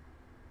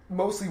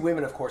 mostly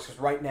women, of course, because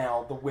right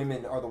now the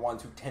women are the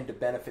ones who tend to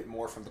benefit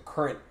more from the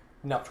current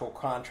nuptial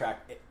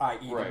contract,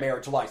 i.e. the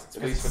marriage license.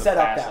 At least it's for set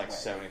the up past, that way.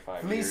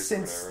 75 At least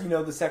years since,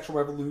 the sexual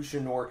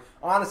revolution, or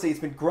honestly, it's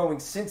been growing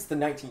since the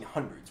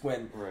 1900s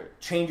when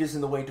changes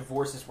in the way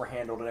divorces were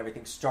handled and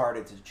everything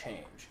started to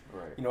change.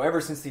 Right.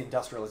 Ever since the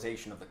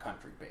industrialization of the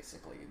country,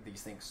 basically,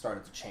 these things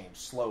started to change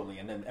slowly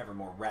and then ever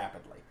more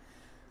rapidly.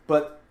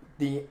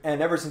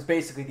 And ever since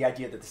basically the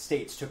idea that the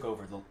states took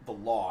over the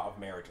law of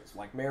marriages.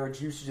 Like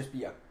marriage used to just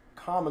be a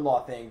common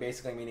law thing,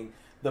 basically meaning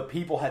the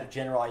people had a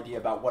general idea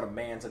about what a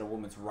man's and a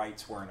woman's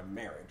rights were in a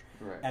marriage.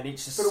 Right. And each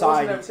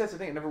society... But that's the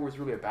thing, it never was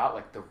really about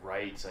like the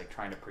rights, like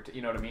trying to protect,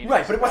 you know what I mean?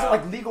 Right, but it wasn't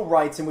like legal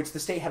rights in which the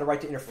state had a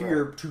right to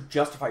interfere to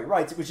justify your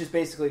rights. It was just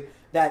basically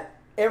that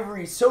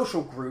every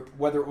social group,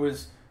 whether it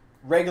was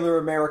regular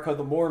America,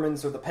 the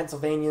Mormons, or the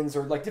Pennsylvanians,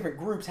 or like different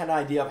groups had an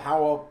idea of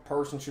how a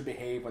person should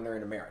behave when they're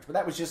in a marriage. But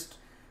that was just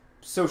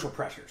social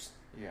pressures.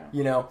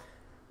 Yeah.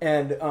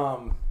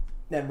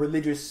 And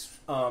religious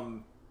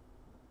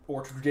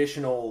or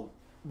traditional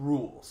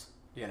rules,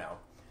 Yeah,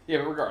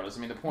 but regardless,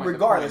 I mean, the point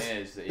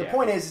is that... The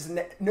point is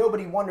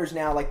nobody wonders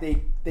now, like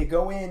they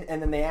go in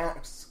and then they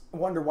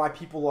wonder why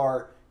people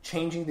are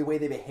changing the way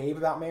they behave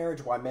about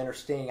marriage, why men are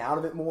staying out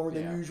of it more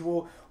than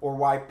usual, or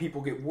why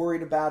people get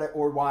worried about it,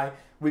 or why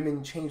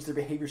women change their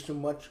behaviors too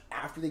much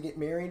after they get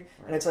married.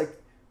 Right. And it's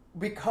like,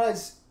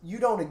 because you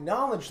don't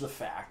acknowledge the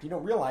fact, you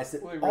don't realize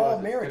that all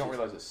marriages... They don't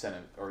realize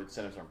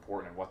incentives are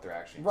important and what they're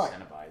actually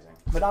incentivizing.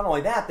 But not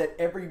only that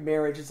every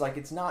marriage is like,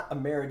 it's not a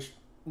marriage,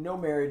 no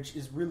marriage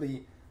is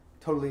really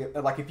totally...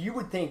 Like, if you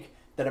would think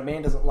that a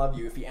man doesn't love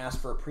you if he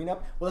asks for a prenup,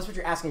 well, that's what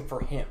you're asking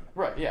for him.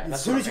 Right, yeah.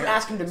 As soon as you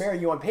ask him to marry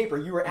you on paper,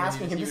 you were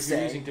asking him to say,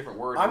 you're using different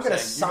words. I'm going to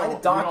sign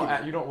a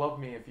document. You don't love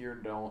me if you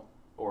don't...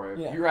 Or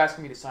if you're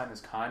asking me to sign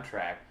this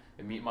contract...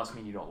 It must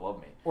mean you don't love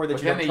me. Or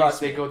that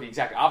they go the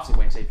exact opposite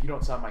way and say, if you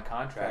don't sign my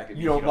contract,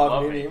 you don't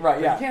love me.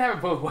 Right, yeah. You can't have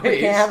it both ways. You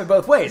can't have it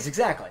both ways,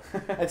 exactly.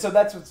 And so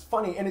that's what's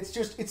funny. And it's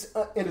just, it's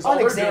an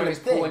unexamined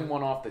thing. Pulling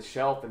one off the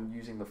shelf and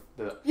using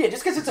the yeah,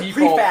 just because it's a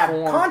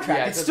prefab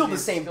contract, it's still the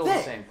same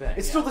thing.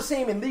 It's still the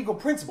same in legal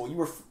principle.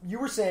 You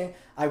were saying,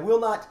 I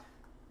will not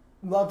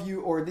love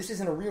you, or this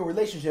isn't a real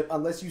relationship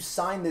unless you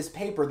sign this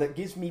paper that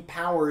gives me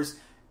powers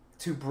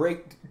to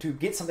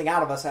get something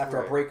out of us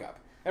after a breakup.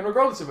 And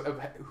regardless of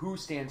who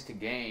stands to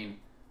gain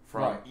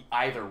from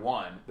either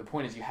one, the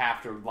point is you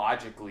have to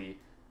logically,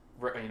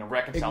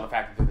 reconcile the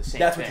fact that they're the same thing.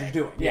 That's what you're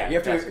doing. Yeah, you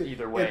have to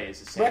either way is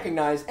the same.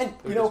 Recognize, and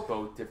they're just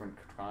both different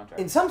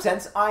contracts. In some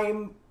sense,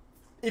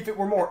 if it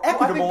were more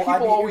equitable,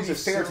 it would be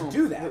fair to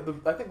do that.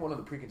 I think one of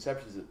the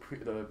preconceptions is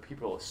that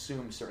people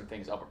assume certain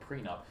things of a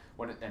prenup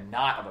and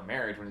not of a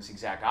marriage when it's the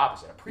exact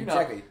opposite. A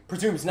prenup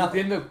presumes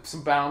nothing. Within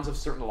some bounds of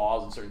certain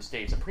laws in certain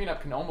states, a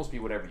prenup can almost be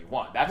whatever you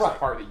want. That's the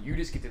part that you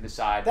just get to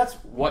decide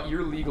what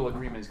your legal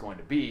agreement is going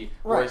to be,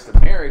 whereas the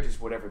marriage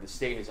is whatever the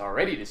state has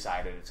already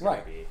decided it's going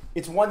to be.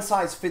 It's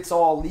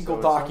one-size-fits-all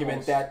legal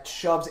document that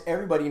shoves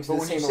everybody into the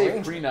same arrangement.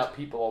 But when you say prenup,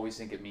 people always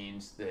think it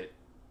means that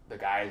the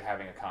guy is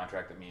having a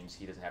contract that means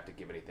he doesn't have to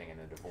give anything in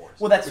a divorce.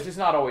 Which is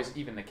not always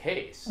even the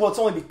case. Well, it's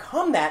only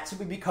become that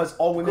simply because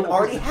all women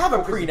already have a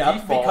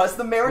prenup because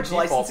the marriage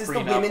license is the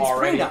women's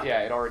prenup.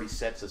 Yeah, it already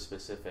sets a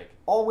specific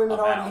all women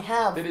already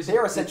have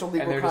their essential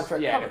legal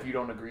contract and if you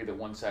don't agree that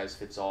one size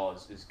fits all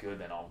is good,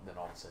 then all of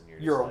a sudden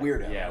you're a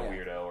weirdo. Yeah,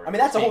 weirdo. Or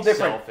that's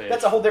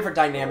a whole different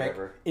dynamic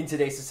in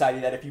today's society,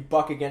 that if you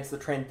buck against the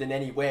trend in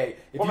any way,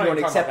 if you don't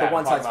accept the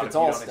one size fits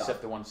all stuff. You don't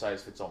accept the one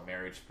size fits all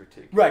marriage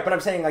particularly. Right, but I'm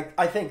saying, like,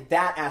 I think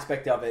that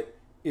aspect of it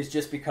is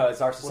just because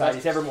our society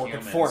is ever more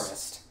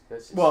conformist.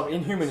 Well,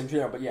 inhuman in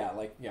general, but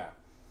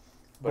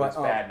But it's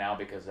bad now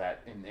because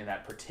that in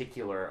that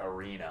particular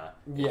arena,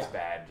 it's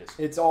bad.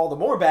 It's all the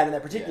more bad in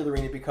that particular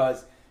arena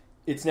because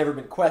it's never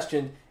been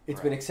questioned.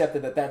 It's been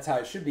accepted that that's how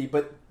it should be.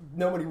 But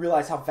nobody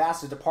realized how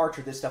vast a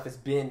departure this stuff has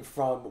been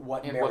from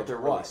what marriage what they're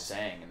really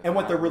saying, and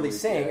what they're really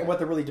saying, and what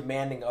they're really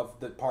demanding of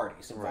the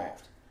parties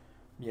involved.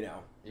 You know.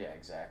 Yeah,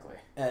 exactly.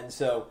 And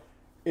so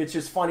it's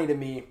just funny to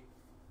me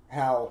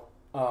how.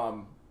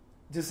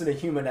 Just in a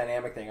human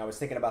dynamic thing, I was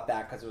thinking about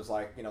that because it was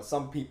like,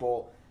 some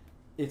people,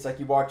 it's like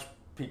you watch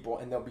people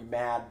and they'll be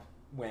mad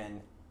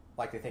when,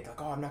 like, they think,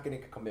 like, oh, I'm not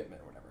getting a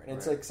commitment or whatever. And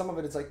it's like, some of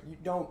it, it's like, you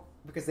don't,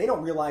 because they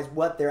don't realize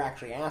what they're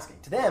actually asking.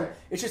 To them,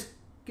 it's just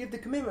give the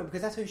commitment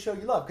because that's how you show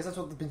you love, because that's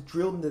what's been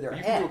drilled into their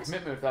heads. You can do a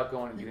commitment without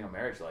going and getting a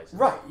marriage license.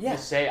 Right, yeah.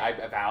 Just say,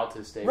 I vow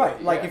to stay with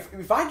you. Like,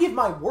 if I give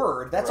my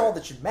word, that's all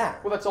that should matter.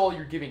 Well, that's all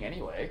you're giving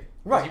anyway.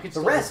 Right. You can the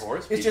rest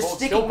divorce is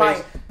people.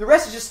 just the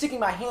rest is just sticking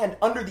my hand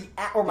under the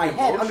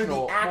head under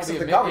the axe of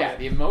the government. Yeah,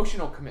 the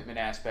emotional commitment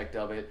aspect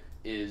of it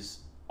is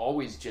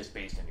always just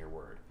based on your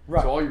word.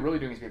 Right. So all you're really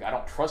doing is being, I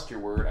don't trust your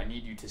word. I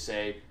need you to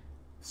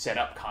set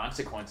up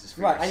consequences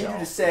for yourself. I need you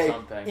to say,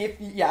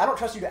 I don't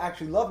trust you to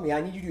actually love me.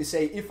 I need you to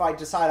say, if I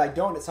decide I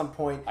don't at some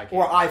point,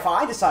 or if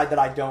I decide that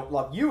I don't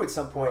love you at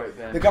some point,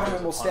 the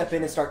government will step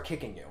in and start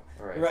kicking you.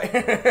 Right?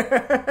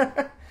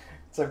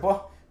 It's like,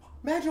 well,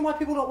 imagine why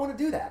people don't want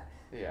to do that.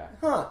 Yeah.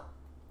 Huh.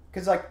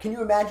 Because, like, can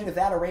you imagine if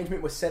that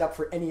arrangement was set up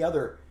for any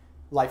other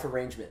life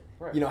arrangement?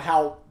 Right.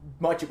 How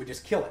much it would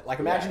just kill it. Like,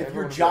 imagine if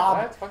your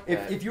job,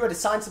 if you had to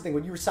sign something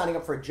when you were signing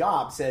up for a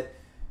job, said,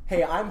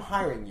 hey, I'm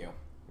hiring you.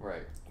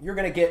 Right. You're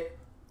going to get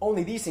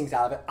only these things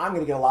out of it. I'm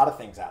going to get a lot of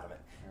things out of it.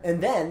 Right.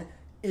 And then,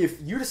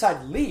 if you decide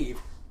to leave,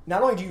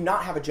 not only do you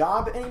not have a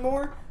job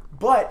anymore,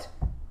 but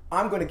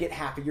I'm going to get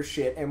half of your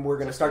shit, and we're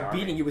going to start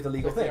beating you with a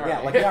legal thing. Yeah,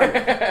 like the Army.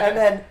 And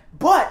then,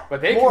 but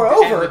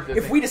moreover,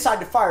 if we decide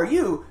to fire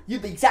you,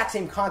 the exact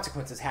same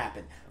consequences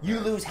happen. You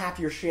lose half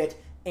your shit,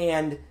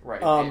 and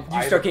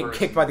you start getting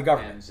kicked by the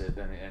government.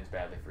 Then it ends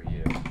badly for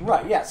you.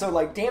 Right, yeah. So,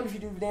 like, damned if you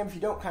do, damned if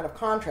you don't kind of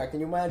contract,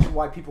 and you imagine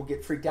why people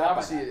get freaked out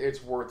by that. Obviously,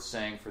 it's worth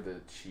saying for the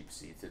cheap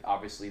seats that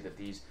obviously that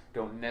these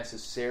don't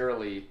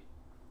necessarily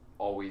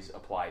always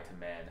apply to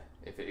men.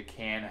 If it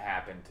can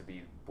happen to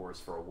be worse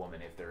for a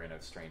woman if they're in a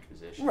strange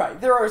position.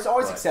 Right. There are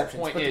always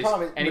exceptions. But the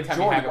problem is,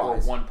 anytime you have it where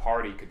one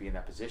party could be in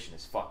that position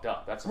is fucked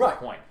up. That's the whole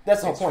point.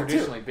 That's the whole point, too.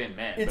 It's traditionally been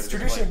men. It's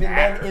traditionally been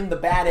men in the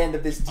bad end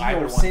of this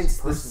deal since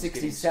the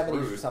 60s,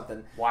 70s or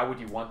something. Why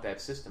would you want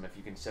that system if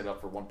you can set up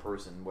for one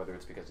person, whether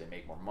it's because they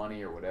make more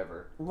money or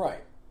whatever?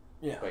 Right.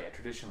 Yeah. But yeah,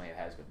 traditionally it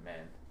has been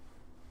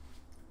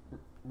men.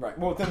 Right.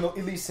 Well, then at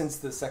least since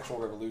the sexual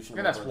revolution.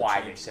 And that's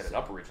why they set it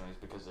up originally, is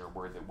because they're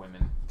worried that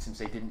women, since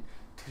they didn't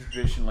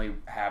traditionally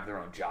have their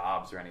own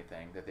jobs or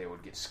anything, that they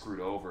would get screwed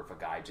over if a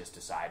guy just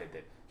decided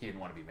that he didn't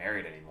want to be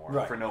married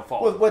anymore for no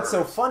fault. Well, what's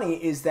so funny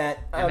is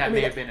that that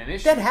may have been an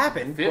issue. That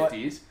happened in the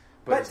 50s.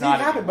 But it's not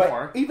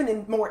anymore. But even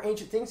in more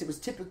ancient things, it was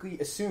typically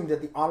assumed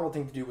that the honorable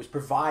thing to do was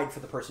provide for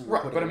the person you were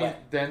putting away. But I mean,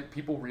 then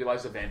people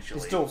realize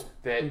eventually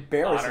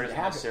that honor isn't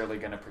necessarily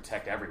going to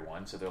protect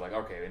everyone. So they're like,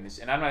 okay,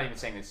 and I'm not even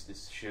saying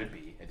this should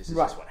be. This is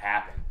just what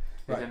happened.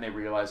 And then they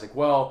realize, like,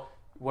 well,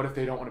 what if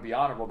they don't want to be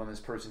honorable? Then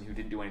this person who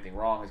didn't do anything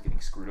wrong is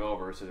getting screwed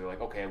over. So they're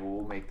like, okay, well,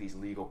 we'll make these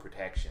legal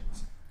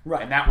protections.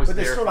 Right. And that was but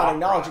they're still not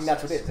acknowledging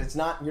process. That's what it is. It's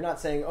not. You're not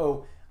saying,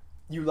 oh,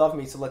 you love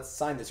me, so let's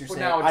sign this. You're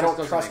saying, I don't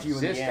trust you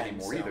in the end.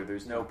 Anymore either.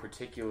 There's no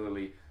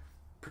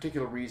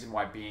particular reason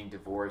why being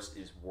divorced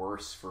is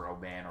worse for a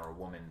man or a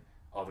woman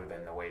other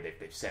than the way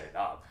they've set it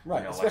up. Right,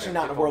 you know, especially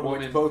not in a world in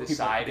which both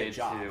people get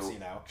jobs.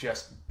 To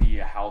just be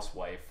a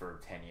housewife for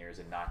 10 years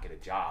and not get a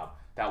job.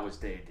 That was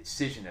the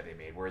decision that they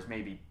made. Whereas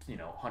maybe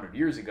 100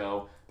 years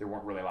ago, there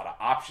weren't really a lot of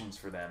options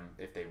for them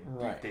if they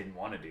didn't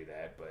want to do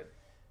that. But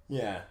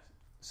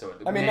so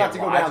I mean, not to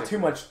go down too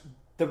much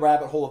the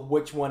rabbit hole of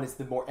which one is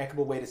the more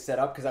equitable way to set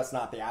up, because that's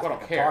not the aspect I'm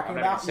talking about. I'm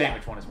not saying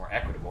which one is more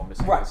equitable. I'm just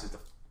saying this is the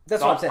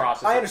that's what I'm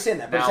saying. I understand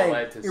that, but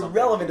I'm saying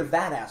irrelevant of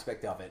that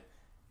aspect of it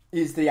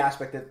is the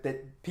aspect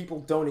that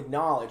people don't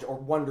acknowledge or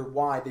wonder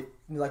why they're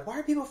like, why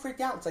are people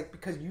freaked out? It's like,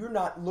 because you're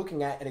not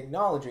looking at and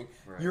acknowledging.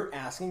 You're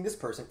asking this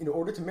person, in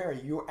order to marry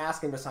you, you're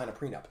asking them to sign a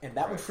prenup, and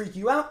that would freak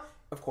you out.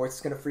 Of course,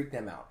 it's going to freak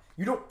them out.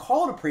 You don't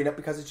call it a prenup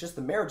because it's just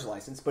the marriage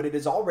license, but it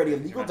is already a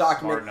legal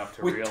document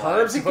with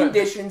terms and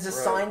conditions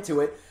assigned to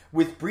it,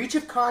 with breach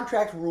of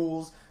contract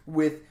rules,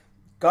 with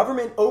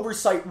government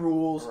oversight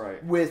rules,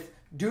 with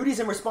duties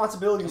and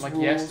responsibilities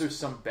rules. Yes, there's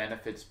some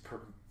benefits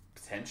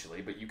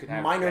potentially, but you can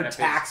have minor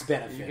tax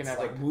benefits. You can have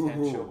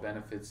potential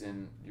benefits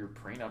in your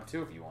prenup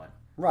too if you want.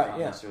 Not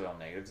necessarily all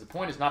negatives. The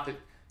point is not that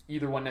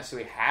either one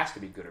necessarily has to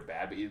be good or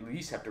bad, but you at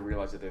least have to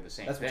realize that they're the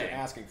same thing. That's what you're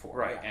asking for.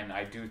 Right, and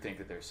I do think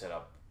that they're set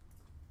up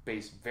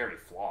very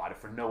flawed. If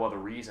for no other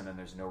reason, then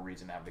there's no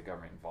reason to have the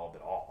government involved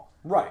at all.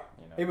 Right.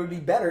 It would be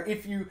better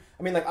if you...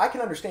 I mean, I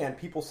can understand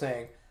people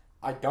saying,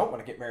 I don't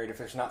want to get married if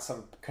there's not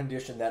some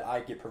condition that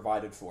I get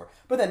provided for.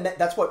 But then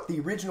that's what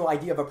the original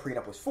idea of a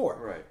prenup was for.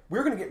 Right.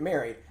 We're going to get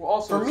married. Well,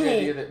 also, for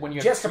me, that when you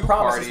have just a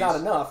promise is not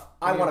enough.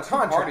 I want a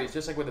contract. Parties,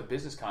 just like with a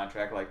business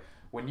contract, like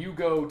when you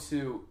go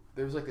to...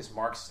 There's like this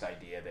Marxist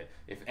idea that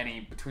if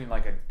between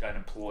like an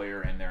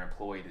employer and their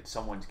employee, that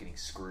someone's getting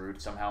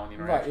screwed somehow in the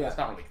interaction. That's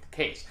not really the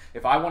case.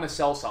 If I want to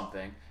sell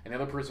something and the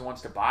other person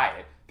wants to buy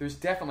it, there's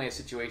definitely a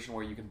situation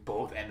where you can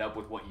both end up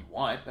with what you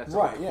want. That's the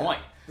whole point.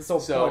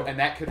 And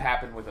that could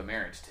happen with a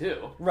marriage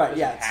too. Right,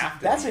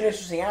 that's an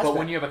interesting aspect. But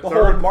when you have a the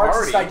third whole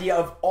Marxist party, idea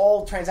of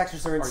all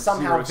transactions are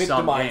somehow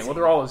victimizing. Well,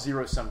 they're all a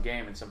zero-sum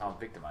game and somehow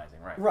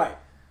victimizing, right? Right.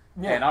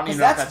 Yeah, and I don't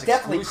even know if that's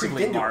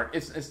exclusively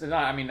Marxist. It's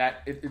not. I mean,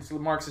 it's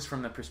Marxist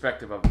from the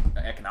perspective of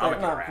economic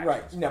interactions.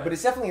 Right. No, but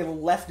it's definitely a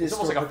leftist. It's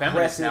almost like a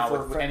feminist now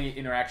with any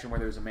interaction where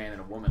there's a man and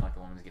a woman, like the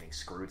woman's getting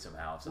screwed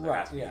somehow, so there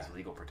has to be these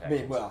legal protections.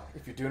 I mean, well,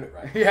 if you're doing it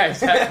right. Yeah,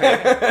 exactly.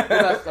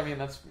 That's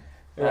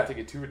not to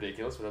get too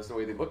ridiculous, but that's the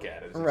way they look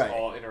at it.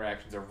 All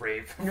interactions are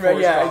rape.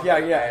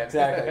 Yeah,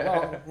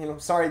 exactly. Well,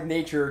 sorry,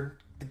 nature,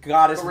 the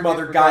goddess,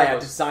 Mother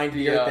Gaia designed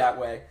the earth that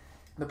way.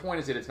 The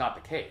point is that it's not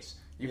the case.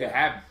 You can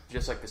have,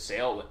 just like the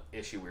sale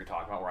issue we were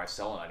talking about, where I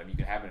sell an item, you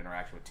can have an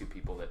interaction with two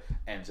people that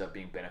ends up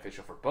being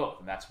beneficial for both.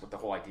 And that's what the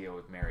whole idea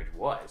with marriage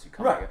was.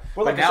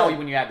 But now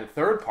when you add the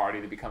third party,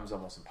 it becomes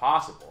almost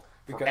impossible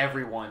for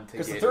everyone to get...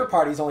 Because the third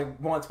party only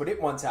wants what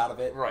it wants out of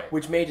it,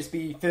 which may just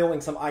be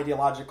filling some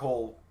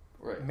ideological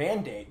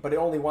mandate, but it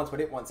only wants what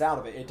it wants out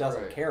of it. It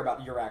doesn't care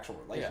about your actual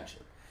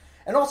relationship.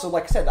 And also,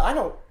 like I said, I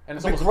don't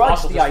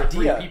begrudge the idea... for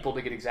three people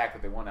to get exactly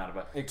what they want out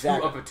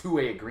of a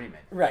two-way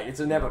agreement. Right,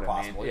 it's never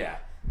possible. Yeah.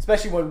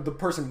 Especially when the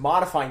person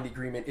modifying the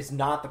agreement is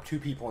not the two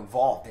people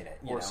involved in it.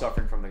 Or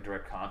suffering from the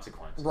direct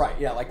consequences. Right,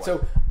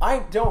 so I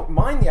don't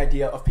mind the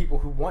idea of people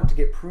who want to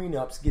get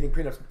prenups, getting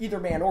prenups, either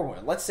man or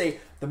woman. Let's say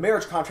the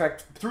marriage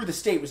contract through the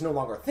state was no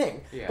longer a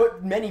thing,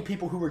 but many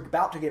people who were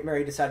about to get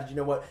married decided, you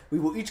know what, we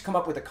will each come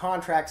up with a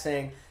contract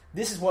saying,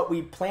 this is what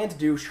we plan to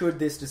do should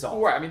this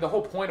dissolve. Right, I mean, the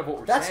whole point of what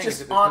we're saying is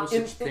that there's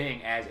no such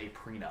thing as a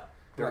prenup.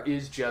 There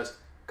is just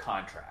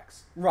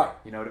contracts. Right.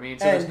 You know what I mean?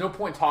 So there's no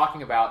point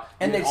talking about...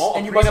 And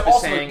you bring up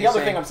the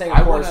other thing I'm saying,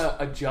 of course... I want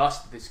to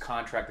adjust this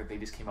contract that they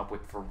just came up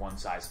with for one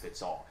size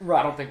fits all. Right.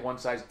 I don't think one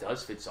size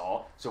does fits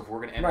all. So if we're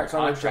going to enter a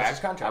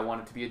contract, I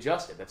want it to be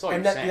adjusted. That's all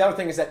you're saying. The other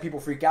thing is that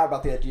people freak out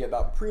about the idea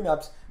about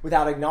prenups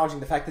without acknowledging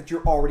the fact that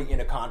you're already in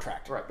a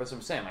contract. Right, that's what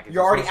I'm saying.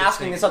 You're already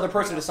asking this other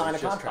person to sign a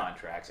contract.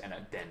 Contracts and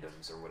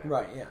addendums or whatever.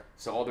 Right, yeah.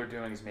 So all they're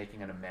doing is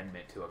making an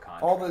amendment to a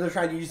contract. All they're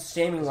trying to use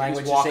shaming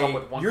language to say,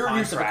 your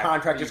use of a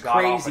contract is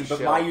crazy,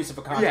 but my use of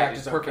a contract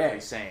is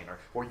perfectly sane.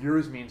 Or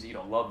yours means that you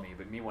don't love me,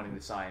 but me wanting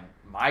to sign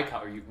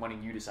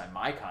wanting you to sign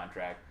my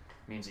contract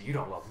means that you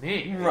don't love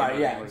me. Right,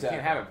 exactly. You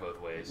can't have it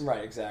both ways.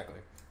 Right, exactly.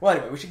 Well,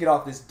 anyway, we should get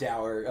off this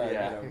dour,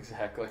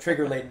 exactly.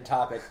 trigger-laden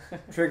topic.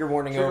 Trigger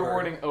warning trigger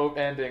over. Trigger warning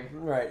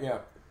ending. Right, yeah.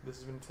 This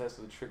has been a test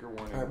of the trigger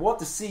warning. All right, we'll have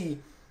to see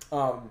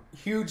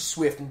huge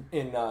Swift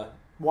in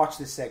watch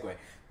this segue.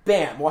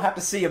 Bam! We'll have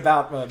to see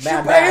about Mad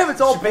Max. Bam!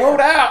 It's all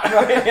blown out.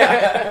 Right,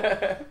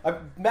 yeah.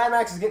 Mad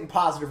Max is getting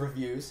positive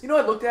reviews. You know,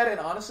 I looked at it and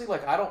honestly,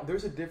 like,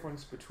 there's a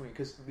difference between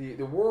because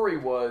the worry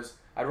was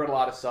I read a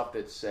lot of stuff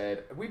that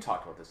said we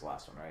talked about this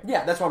last one, right?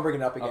 Yeah, that's why I'm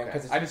bringing it up again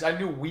because I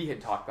knew we had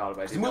talked about it,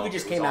 but I didn't the know movie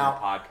just it was came on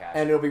out the podcast,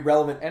 and it'll be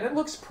relevant, and it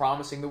looks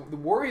promising. The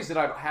worries that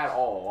I've had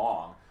all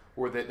along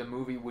were that the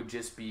movie would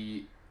just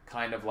be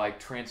kind of like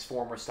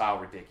Transformer style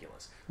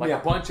ridiculous, like a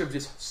bunch of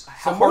just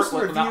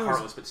heartless, not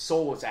heartless, but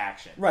soulless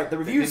action. Right. The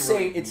reviews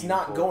say really it's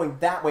not going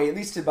that way, at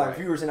least by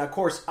reviewers, and of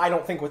course I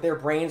don't think with their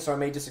brains, so I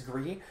may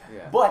disagree.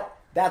 Yeah. But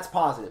that's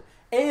positive.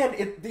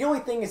 And the only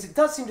thing is, it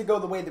does seem to go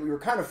the way that we were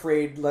kind of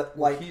afraid.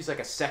 Like he's like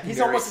a secondary.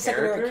 He's almost a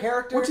secondary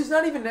character, which is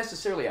not even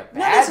necessarily a bad thing.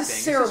 Not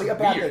necessarily a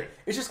bad thing.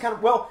 It's just kind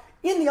of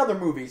in the other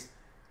movies,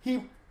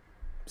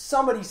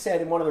 somebody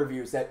said in one of the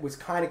reviews that was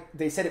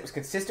they said it was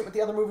consistent with the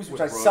other movies, which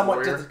I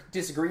somewhat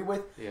disagree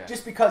with. Yeah.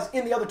 Just because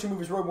in the other two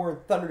movies, Road Warrior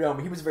and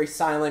Thunderdome, he was a very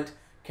silent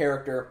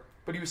character.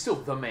 But he was still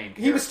the main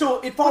character. He was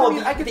still... It followed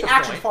the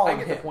action followed him.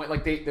 I get the point.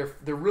 Like,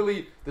 they're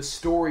really... The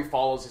story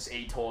follows this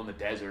atoll in the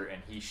desert,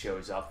 and he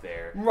shows up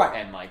there. Right.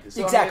 And, like...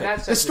 So, exactly. I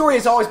mean, the story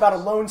is always about a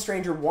lone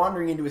stranger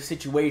wandering into a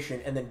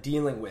situation and then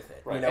dealing with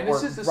it. Right. You know, and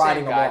this is the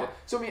same guy.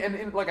 So, I mean,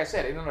 and like I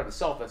said, in and of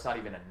itself, that's not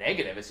even a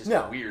negative. It's just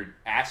a weird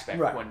aspect.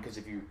 Right. Because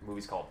if your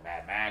movie's called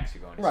Mad Max,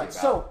 you're going to see about...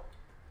 So,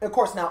 of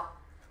course, now,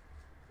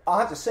 I'll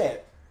have to say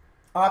it.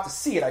 I'll have to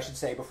see it, I should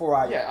say, before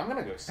I... Yeah, I'm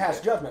going to go see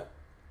pass judgment.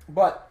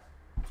 But...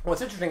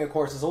 What's interesting, of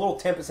course, is a little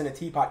tempest in a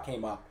teapot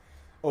came up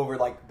over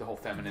like the whole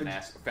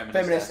feminist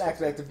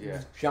aspect of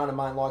John and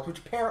Mine Logs, which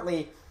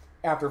apparently,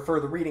 after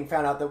further reading,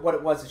 found out that what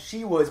it was is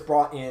she was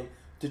brought in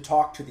to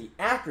talk to the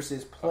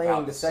actresses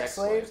playing the sex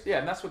slaves. Yeah,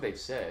 and that's what they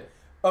said.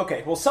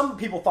 Okay, well, some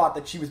people thought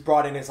that she was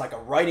brought in as like a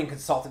writing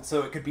consultant,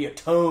 so it could be a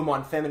tome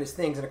on feminist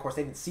things, and of course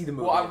they didn't see the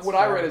movie. Well, what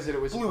I read is that it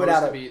was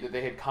supposed to be that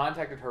they had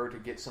contacted her to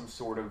get some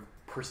sort of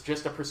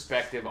just a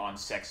perspective on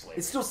sex slaves.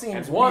 It still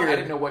seems weird. I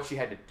didn't know what she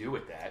had to do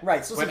with that.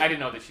 Right. But I didn't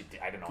know that she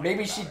did. I didn't know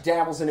maybe she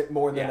dabbles in it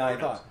more than I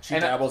thought. She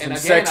dabbles in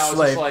sex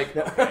slave. I was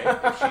just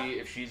like, okay,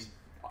 if she's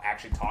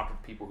actually talking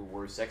to people who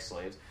were sex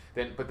slaves,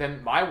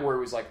 then my worry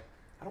was like,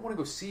 I don't want to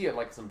go see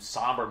some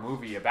somber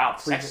movie about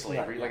sex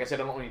slavery. Like I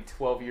said, I don't need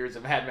 12 years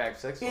of Mad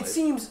Max sex slaves. It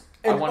seems...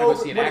 I want to go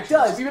see an action.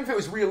 So even if it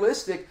was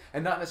realistic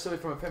and not necessarily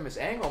from a feminist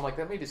angle, I'm like,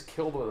 that may just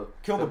kill the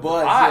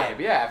buzz. Vibe.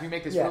 Yeah, if you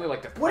make this really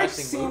like depressing what it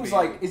seems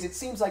movie. It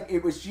seems like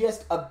it was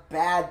just a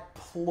bad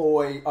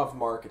ploy of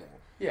marketing.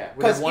 Yeah,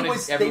 because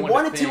they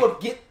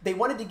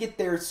wanted to get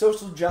their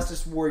social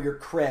justice warrior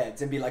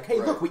creds and be like, hey,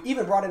 look, we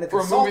even brought in a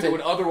consultant for a movie that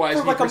would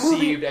otherwise be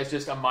perceived as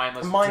just a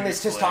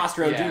mindless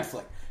testosterone dude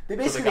flick. They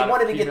basically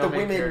wanted to get the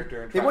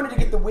women. They wanted to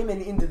get the women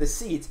into the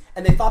seats,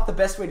 and they thought the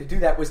best way to do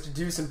that was to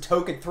do some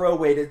token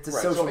throwaway to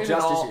social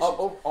justice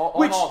issues.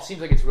 Which it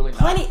seems like it's really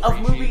not plenty of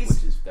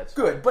movies. That's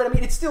good, but I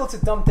mean, it's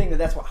a dumb thing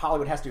that's what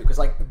Hollywood has to do because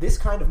like this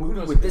kind of movie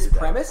with this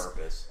premise.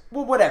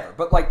 Well, whatever.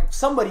 But like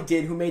somebody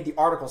did who made the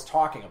articles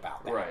talking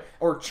about that,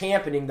 or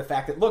championing the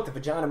fact that look, the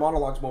vagina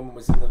monologues woman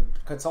was in the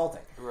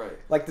consulting. Right.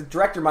 Like the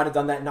director might have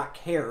done that and not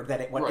cared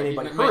that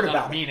anybody heard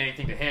about it. Mean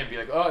anything to him? Be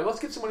like, oh, let's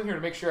get someone in here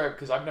to make sure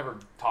because I've never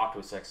talked to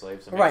a sex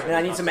slave. So right, and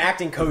I need some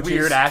acting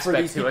coaches for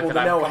these people to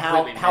know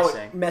how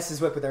it messes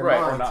with their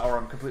minds. Or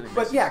I'm completely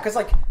missing. But yeah, because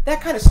like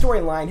that kind of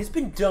storyline has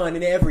been done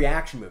in every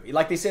action movie.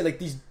 Like they say, like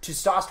these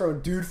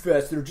testosterone dude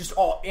fests that are just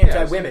all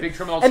anti-women,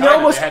 and they're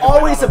almost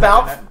always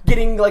about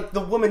getting like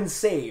the woman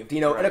saved. You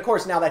know, and of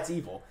course now that's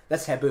evil.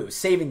 That's taboo.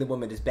 Saving the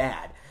woman is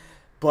bad,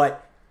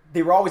 but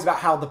they were always about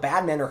how the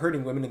bad men are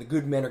hurting women and the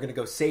good men are going to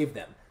go save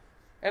them.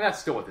 And that's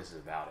still what this is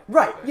about.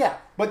 Right, yeah.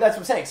 But that's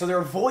what I'm saying. So they're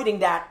avoiding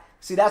that.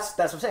 See, that's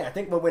what I'm saying. I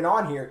think what went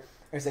on here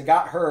is they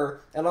got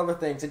her and other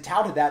things and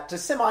touted that to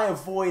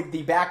semi-avoid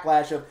the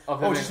backlash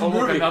of just a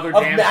movie of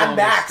Mad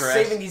Max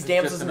saving these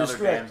damsels in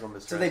distress.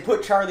 So they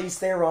put Charlize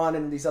Theron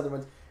and these other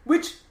ones.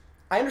 Which,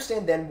 I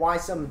understand then why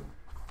some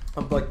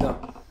of like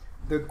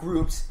the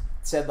groups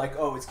said like,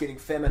 oh, it's getting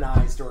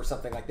feminized or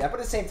something like that.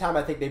 But at the same time,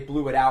 I think they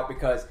blew it out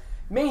because...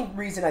 Main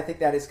reason I think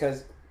that is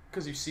because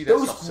you see that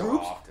stuff so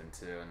often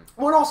too.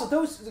 Well, and also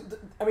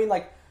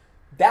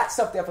that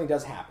stuff definitely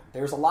does happen.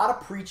 There's a lot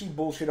of preachy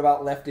bullshit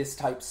about leftist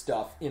type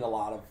stuff in a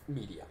lot of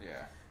media.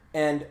 Yeah,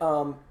 and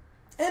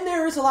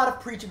there is a lot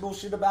of preachy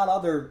bullshit about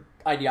other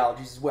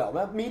ideologies as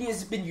well. Media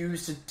has been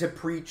used to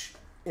preach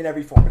in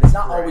every form, but it's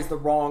not always the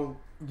wrong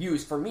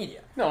use for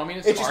media. No, I mean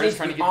it's just needs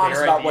trying to to be get honest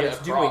their about idea what it's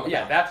doing.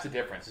 Yeah, that's the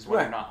difference. Is when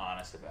you're not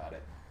honest about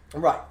it.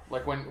 Right.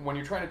 Like when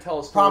you're trying to tell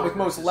a story. Problem with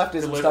most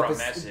leftism stuff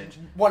is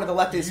one of the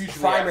leftist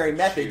primary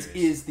methods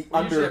is the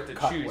undercut. You usually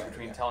have to choose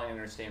between telling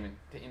an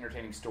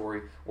entertaining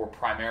story or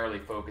primarily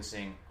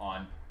focusing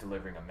on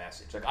delivering a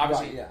message. Like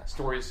obviously,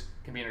 stories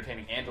can be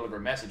entertaining and deliver a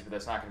message, but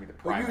that's not going to be the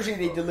primary. But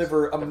usually they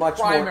deliver a much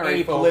more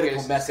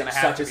apolitical message,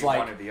 such as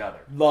like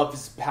love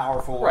is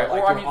powerful. Right.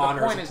 Like, or I mean,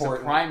 the point is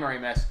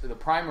the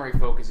primary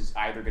focus is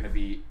either going to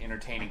be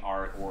entertaining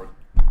art or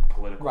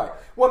political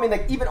art. Well, I mean,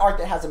 like even art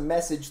that has a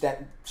message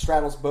that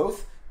straddles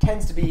both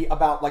tends to be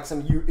about like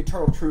some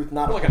eternal truth,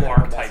 not like an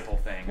archetypal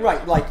thing,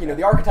 right? Like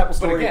the archetypal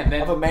story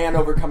of a man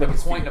overcoming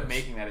his fears. The point of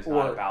making that is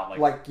not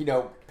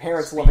about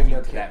parents loving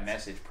their kids. That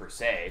message per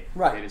se,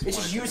 right? It's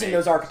just using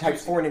those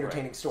archetypes for an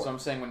entertaining story. So I'm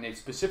saying when they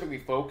specifically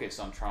focus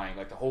on trying,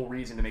 like the whole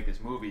reason to make this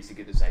movie is to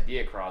get this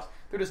idea across,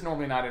 they're just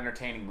normally not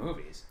entertaining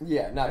movies.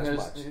 Yeah, not as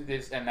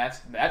much. And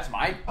that's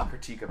my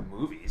critique of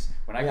movies.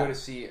 When I go to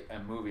see a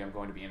movie, I'm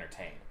going to be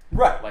entertained.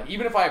 Right. Like,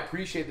 even if I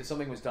appreciate that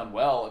something was done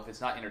well, if it's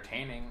not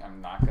entertaining,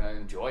 I'm not going to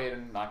enjoy it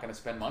and not going to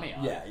spend money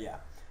on it. Yeah.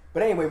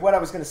 But anyway, what I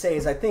was going to say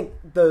is I think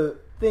the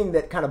thing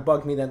that kind of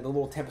bugged me then, the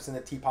little tempest in the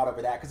teapot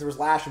over that, because there was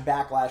lash and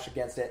backlash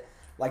against it,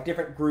 like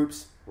different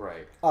groups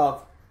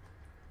of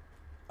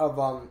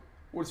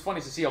What's funny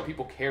is to see how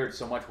people cared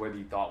so much whether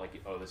you thought, like,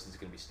 oh, this is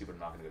going to be stupid,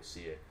 I'm not going to go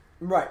see it.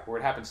 Right. Where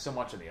it happens so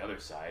much on the other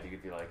side, you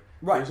could be like,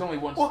 there's only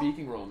one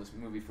speaking role in this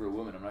movie for a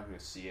woman, I'm not going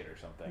to see it or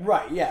something.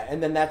 Right, yeah,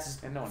 and then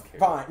that's and no one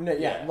cares. Fine,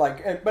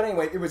 but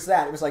anyway, it was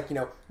that. It was like,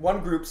 one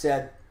group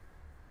said,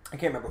 I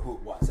can't remember who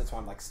it was, that's why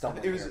I'm like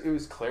stumbling It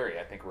was Clary,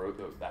 I think,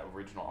 wrote that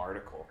original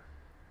article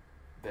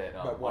that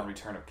on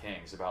Return of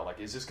Kings about like,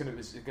 is it going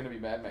to be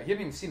Mad Max? He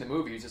hadn't even seen the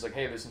movie. He was just like,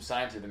 hey, there's some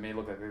signs here that may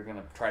look like they're going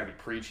to try to be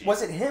preachy.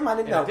 Was it him? I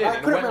didn't know. It did.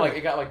 And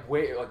it got like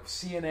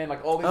CNN,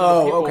 like all these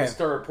people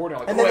started reporting.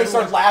 Like, and then they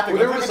started laughing.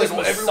 They were just like,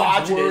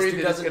 everyone's worried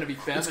that it's going to be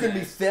feminine. It's going to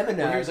be feminine.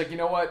 And he was like, you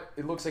know what?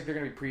 It looks like they're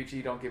going to be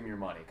preachy. Don't give them your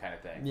money, kind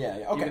of thing. Yeah.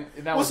 Okay.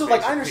 So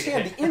like, I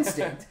understand the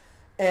instinct,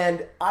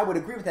 and I would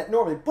agree with that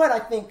normally, but I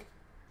think,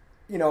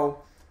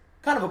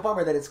 kind of a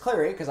bummer that it's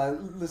Clary, because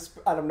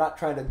I'm not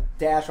trying to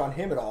dash on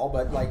him at all,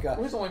 but like...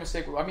 Well, his only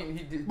mistake... I mean,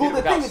 he did it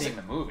without seeing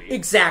the movie.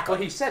 Exactly.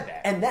 But he said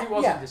that. And that, he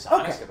wasn't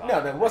dishonest about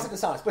it. No, it wasn't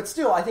dishonest. But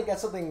still, I think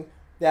that's something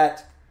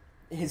that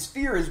his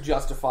fear is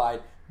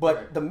justified,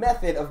 but the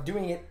method of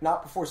doing it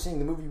not before seeing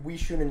the movie, we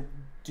shouldn't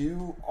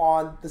do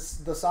on the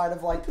side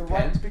of like the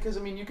right... because, I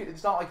mean,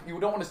 it's not like... You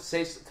don't want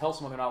to tell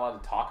someone they're not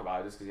allowed to talk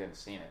about it just because you haven't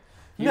seen it.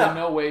 He in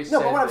no way said...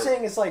 No, but what I'm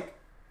saying is like...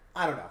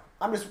 I don't know.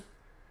 I'm just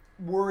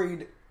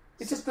worried...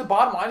 It's just the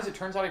bottom line is it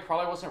turns out he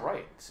probably wasn't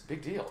right. It's a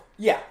big deal.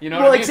 Yeah. You know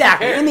what I mean?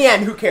 Exactly. In the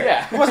end, who cares?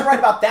 Yeah. He wasn't right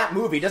about that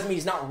movie. Doesn't mean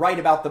he's not right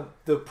about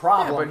the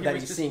problem that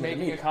he's seeing in the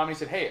movie. He was just making a comment. He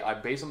said,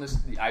 hey, based on this,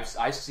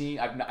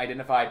 I've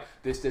identified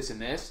this, and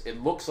this.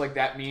 It looks like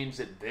that means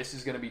that this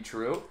is going to be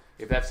true.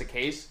 If that's the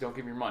case, don't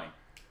give me your money.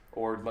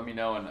 Or let me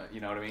know, and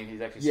you know what I mean?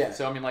 He's actually said.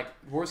 So, I mean, like,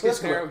 worst case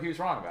scenario, he was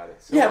wrong about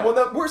it. So, well,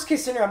 the worst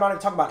case scenario, I'm not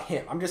even talking about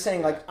him. I'm just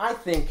saying, like, I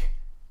think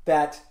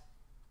that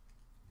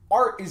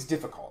art is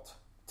difficult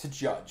to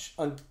judge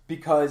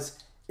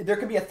because... There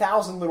can be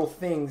 1,000 little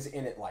things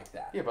in it like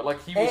that. Yeah, but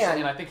like he was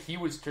saying, I think he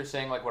was just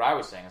saying like what I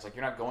was saying. It's like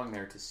you're not going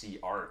there to see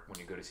art when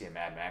you go to see a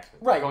Mad Max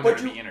movie. Right, you're going there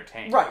to be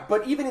entertained. Right,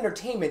 but even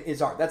entertainment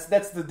is art. That's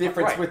the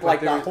difference with like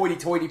the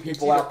hoity-toity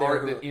people out there.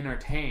 Art that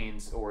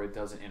entertains or it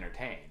doesn't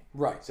entertain.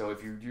 Right. So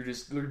if you're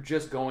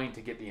just going to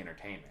get the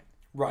entertainment.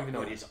 Right. Even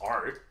though it is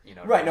art,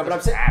 Right, no, but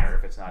I'm saying matter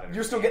if it's not.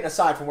 You're still getting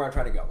aside from where I'm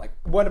trying to go. Like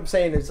what I'm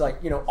saying is like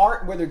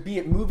art, whether it be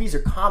it movies or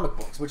comic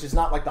books, which is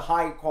not like the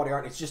high quality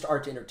art. It's just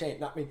art to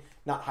entertain.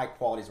 Not high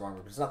quality is the wrong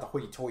word, but it's not the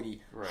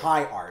hoity-toity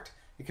high art.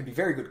 It can be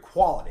very good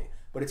quality,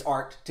 but it's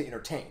art to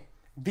entertain.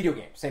 Video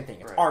games, same thing.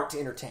 It's art to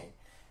entertain,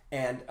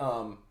 and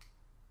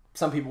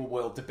some people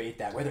will debate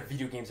that whether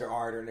video games are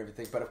art or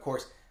everything. But of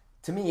course,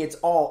 to me, it's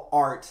all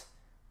art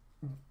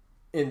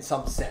in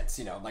some sense.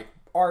 Like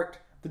art.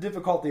 The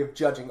difficulty of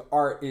judging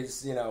art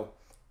is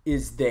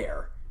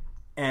there.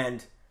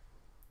 And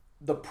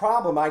the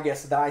problem, I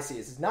guess, that I see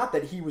is not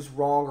that he was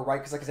wrong or right,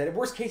 because like I said, in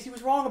worst case, he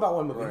was wrong about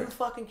one movie. Right. Who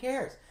fucking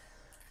cares?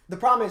 The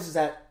problem is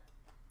that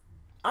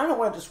I don't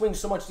want it to swing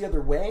so much the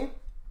other way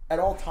at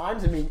all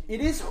times. I mean,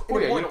 it is you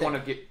don't want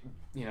to get,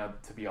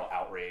 to be all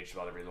outraged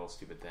about every little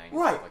stupid thing.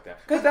 Right. Like that.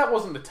 Because that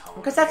wasn't the tone.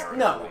 Because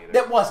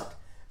that wasn't.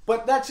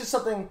 But that's just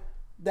something...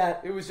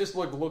 That it was just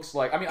what looks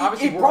like. I mean,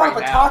 obviously, it brought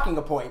up a talking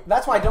point.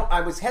 That's why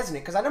I was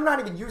hesitant because I'm not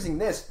even using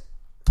this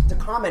to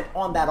comment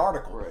on that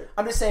article. Right.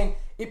 I'm just saying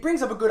it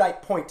brings up a good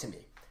point to me.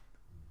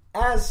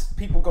 As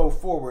people go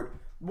forward,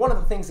 one of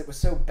the things that was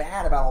so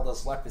bad about all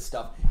this leftist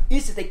stuff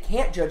is that they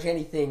can't judge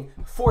anything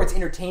for its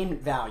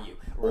entertainment value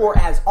or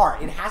as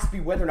art. It has to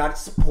be whether or not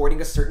it's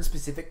supporting a certain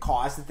specific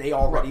cause that they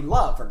already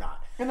love or not.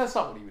 And that's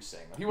not what he was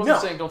saying. He wasn't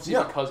saying don't see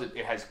it because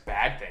it has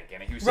bad thing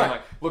in it. He was saying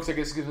looks like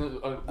this is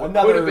what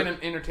could have been an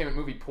entertainment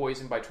movie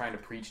poisoned by trying to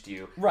preach to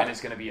you, and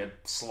it's going to be a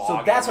slog.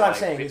 So that's what I'm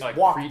saying is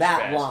walk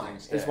that line.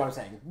 Is what I'm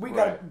saying.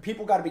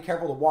 People got to be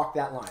careful to walk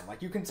that line.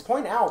 Like you can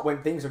point out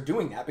when things are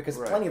doing that because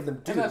plenty of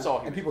them do, and that's all.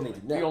 And people need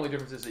to know. The only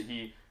difference is that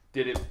he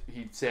did it.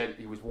 He said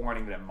he was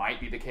warning that it might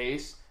be the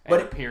case. And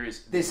But it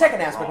appears the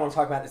second aspect I want to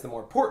talk about is the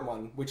more important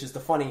one, which is the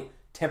funny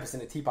tempest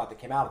in a teapot that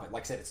came out of it.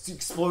 Like I said, it's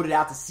exploded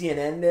out to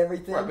CNN and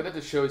everything. Right, but that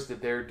just shows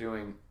that they're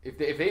doing...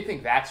 If they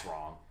think that's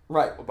wrong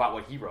about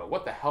what he wrote,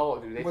 what the hell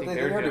do they think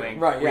they're doing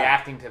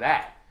reacting to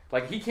that?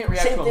 Like, he can't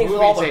react to a movie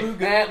and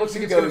say, it looks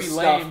like it's going to be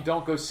lame,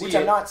 don't go see it.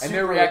 And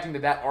they're reacting to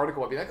that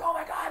article and be like, oh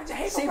my god, it's a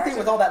hateful person. Same thing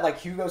with all that, like,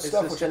 Hugo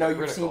stuff, which I know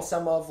you've seen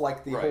some of,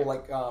 like, the whole,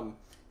 like,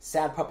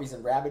 sad puppies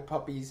and rabid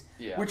puppies.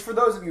 Yeah. Which, for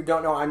those of you who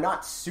don't know, I'm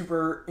not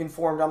super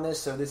informed on this,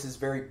 so this is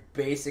very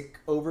basic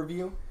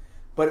overview.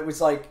 But it was,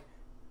 like,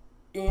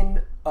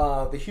 in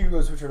the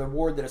Hugos, which are an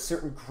award that a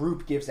certain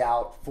group gives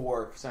out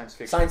for science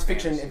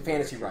fiction and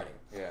fantasy writing.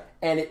 Yeah.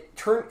 And it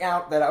turned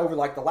out that over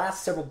like the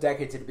last several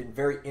decades, it had been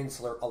very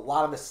insular. A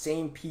lot of the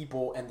same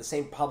people and the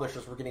same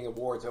publishers were getting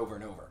awards over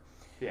and over.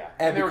 Yeah,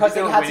 and because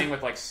they were winning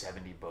with like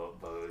 70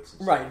 votes.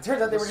 And right. It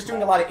turns out they were just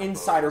doing a lot of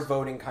insider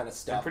voting kind of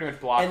stuff. And pretty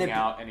much blocking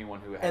out anyone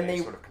who had any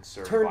sort of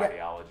conservative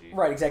ideology.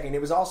 Right, exactly. And it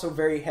was also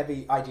very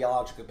heavy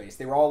ideologically based.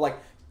 They were all like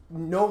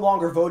no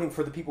longer voting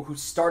for the people who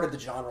started the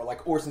genre,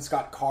 like Orson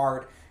Scott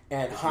Card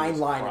and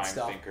Heinlein and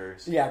stuff.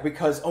 Thinkers. Yeah,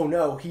 because, oh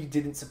no, he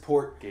didn't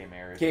support gay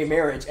marriage.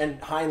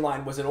 And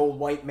Heinlein was an old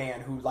white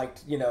man who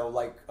liked,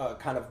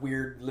 kind of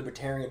weird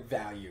libertarian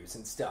values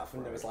and stuff.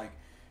 And it was like,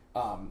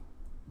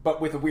 but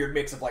with a weird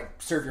mix of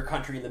like serve your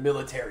country and the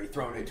military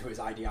thrown into his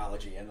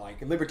ideology. And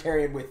like a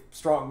libertarian with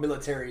strong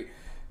military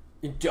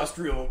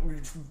industrial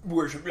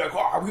worship, like,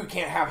 oh, we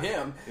can't have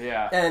him.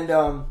 Yeah.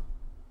 And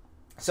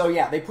so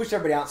yeah, they pushed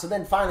everybody out. So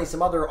then finally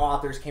some other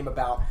authors came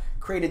about,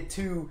 created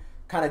two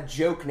kind of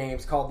joke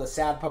names called the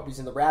Sad Puppies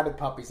and the Rabid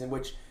Puppies, in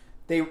which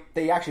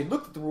they actually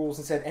looked at the rules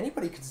and said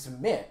anybody can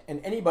submit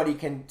and anybody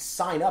can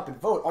sign up and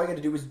vote. All you got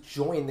to do is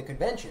join the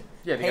convention.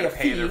 Yeah, they got to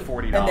pay their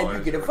 $40 and then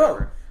you get a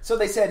vote. So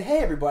they said, hey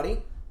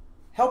everybody,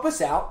 help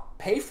us out,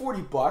 pay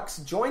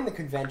 $40, join the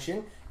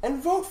convention, and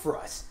vote for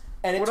us.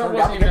 And it turned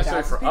out to get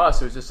thousands of people. For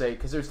us, it was just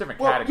because there's different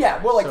categories.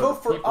 Yeah, well, like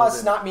vote for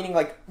us, not meaning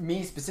like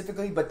me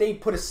specifically, but they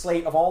put a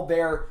slate of all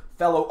their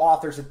fellow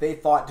authors that they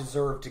thought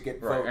deserved to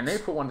get votes. And they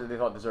put ones that they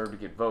thought deserved to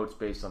get votes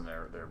based on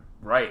their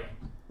writing.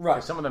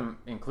 Right. Some of them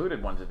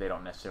included ones that they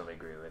don't necessarily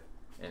agree with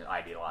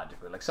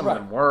ideologically. Like some of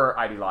them were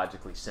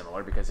ideologically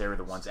similar because they were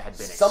the ones that had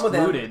been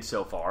excluded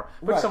so far.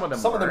 But some of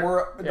them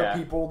were the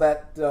people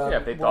that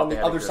were on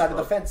the other side of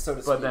the fence, so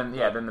to speak. But then,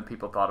 then the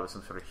people thought it was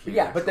some sort of huge...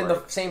 Yeah, but then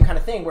the same kind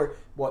of thing where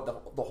the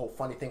whole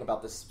funny thing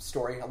about this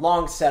story, a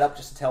long setup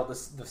just to tell the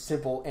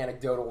simple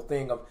anecdotal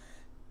thing of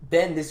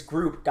then this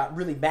group got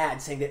really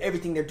mad saying that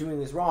everything they're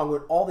doing is wrong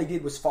when all they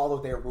did was follow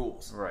their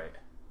rules. Right.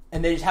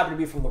 And they just happened to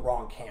be from the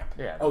wrong camp.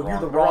 Yeah. You're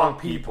the wrong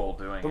people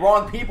doing it. The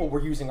wrong people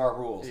were using our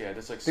rules. Yeah,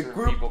 just like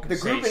people can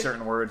say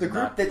certain words. The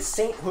group that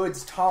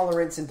sainthood's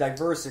tolerance and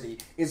diversity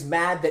is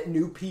mad that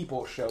new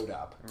people showed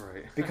up.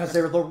 Right. Because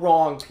they're the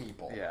wrong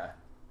people. Yeah.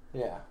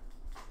 Yeah.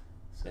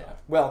 So. Yeah.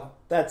 Well,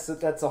 that's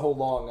a whole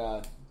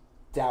long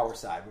dour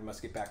side. We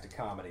must get back to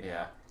comedy. Yeah.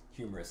 Now.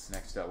 Humorous.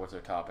 Next up, what's our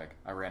topic?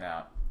 I ran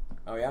out.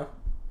 Oh, yeah?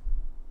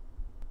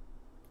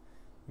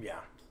 Yeah.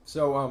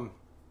 So,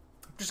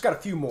 just got a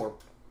few more.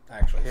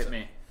 Actually, hit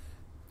me.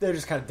 They're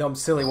just kind of dumb,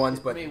 silly ones,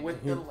 but me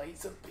with the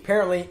laser beam.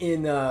 Apparently,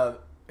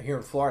 here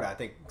in Florida, I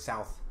think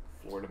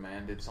Florida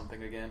man did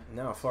something again.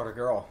 No, Florida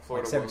girl,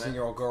 like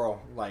 17-year-old girl,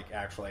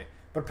 actually.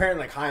 But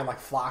apparently, high on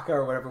Flocka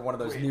or whatever, one of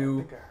those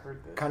new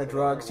kind of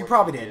drugs. You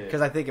probably did,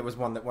 because I think it was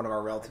one of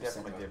our relatives. I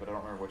definitely did, but I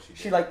don't remember what she did.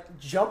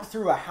 She jumped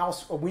through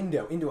a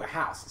window into a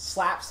house,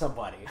 slapped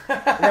somebody,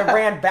 and then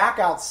ran back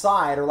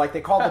outside, or they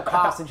called the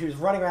cops, and she was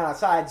running around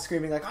outside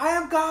screaming I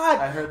am God,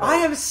 I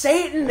am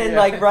Satan,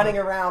 and running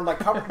around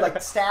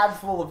covered stabbed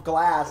full of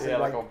glass, and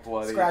all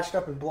bloody, scratched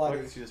up and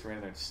bloody. She just ran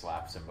in there and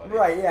slapped somebody.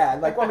 Right?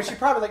 Yeah. She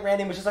probably ran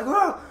in, was just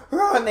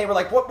and they were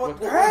what?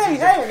 Hey,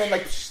 and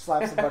then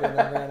slapped somebody and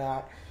then ran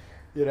out.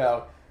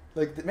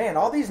 Man,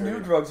 all these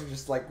new drugs are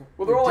just well,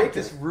 they're all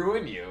ridiculous. Just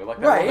ruin you.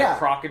 That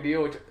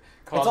crocodile, which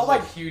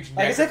causes huge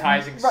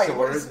necrotizing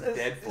sores and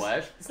dead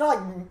flesh. It's not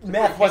like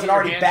meth wasn't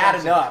already bad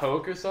enough.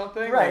 Coke or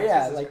something, right?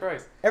 Jesus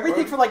Christ.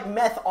 Everything from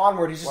meth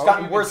onward has just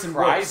gotten worse and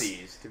worse.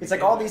 It's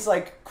all these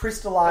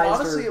crystallized.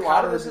 And honestly, a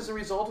lot of this is a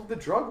result of the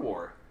drug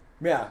war.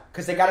 Yeah,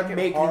 because they got to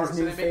make these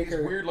new fakers.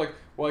 It's weird,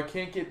 I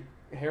can't get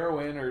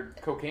heroin or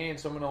cocaine,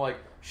 so I'm gonna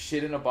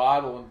shit in a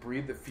bottle and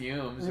breathe the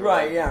fumes,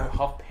 or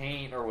huff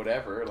paint or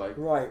whatever.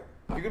 Right.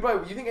 If you could buy,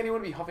 you think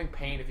anyone would be huffing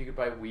paint if you could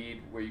buy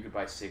weed where you could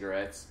buy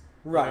cigarettes?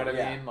 Right. You know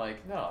what I mean?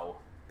 No.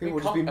 People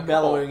would just be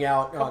mellowing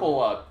out. A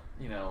couple,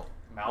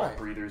 mouth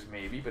breathers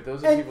maybe, but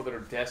those are people that are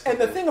destined.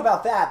 And the thing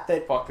about that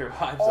fuck their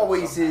lives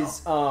always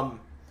is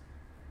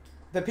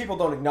that people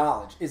don't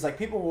acknowledge is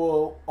people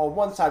will on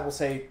one side will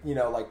say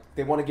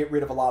they want to get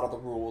rid of a lot of the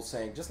rules,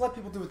 saying just let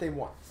people do what they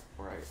want.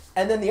 Right.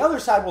 And then the other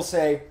side will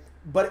say,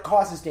 but it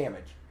causes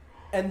damage.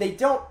 And they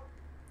don't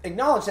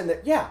acknowledge then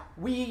that,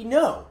 we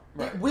know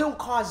it will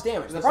cause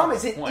damage. The problem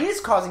is it is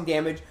causing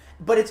damage,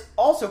 but it's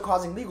also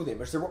causing legal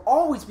damage. There will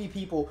always be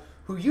people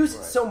who use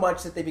it so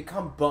much that they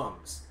become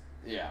bums.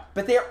 Yeah.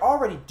 But they're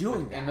already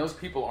doing that. And those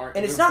people aren't...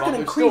 And it's not going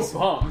to increase... Still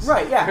bums.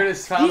 Right, yeah.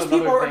 These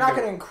people are not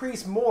going to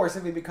increase more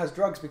simply because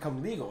drugs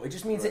become legal. It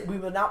just means that we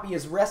will not be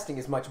arresting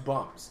as much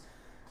bums.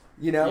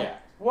 You know? Yeah.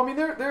 Well, I mean,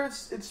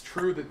 it's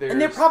true that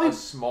there's a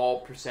small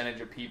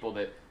percentage of people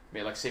that,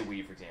 like, say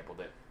weed, for example,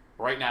 that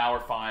right now are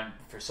fine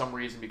for some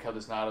reason because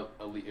it's not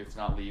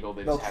legal.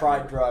 They'll try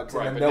drugs,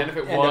 right? And then if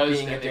it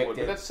was, then they would.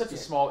 But that's such a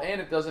small, and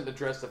it doesn't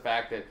address the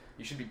fact that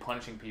you should be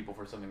punishing people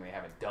for something they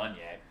haven't done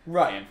yet,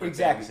 right? And for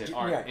exactly. things that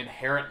aren't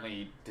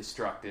inherently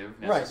destructive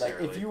necessarily.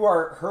 Right, like if you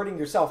are hurting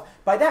yourself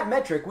by that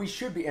metric, we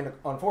should be. And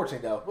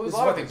unfortunately, though, well, there's a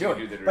lot of things you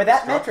do that are by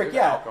that metric,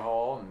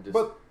 alcohol and just.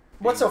 But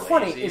what's so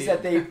funny is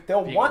that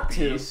they'll want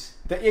to.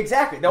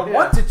 Exactly, they'll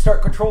want to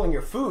start controlling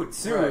your food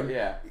soon. Right,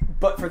 yeah.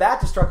 But for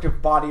that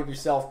destructive body of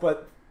yourself,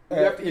 but. You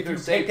have to either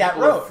say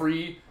people are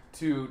free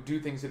to do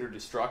things that are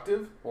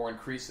destructive or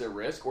increase their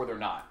risk, or they're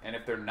not. And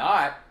if they're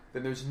not,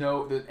 then there's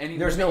no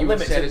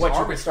limit to what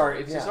you can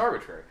start. It's just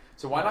arbitrary.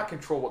 So why not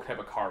control what type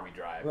of car we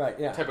drive? Right.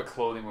 Yeah. What type of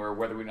clothing we wear,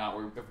 whether or not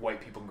if white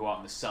people can go out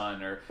in the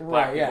sun or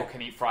black people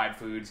can eat fried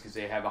foods because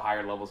they have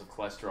higher levels of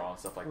cholesterol and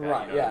stuff like that.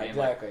 Right. You know what I mean?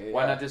 Exactly. Like,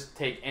 why not just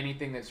take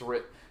anything that's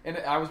And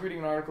I was reading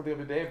an article the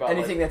other day about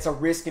anything that's a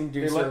risk inducer.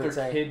 They let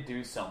their kid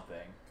do something.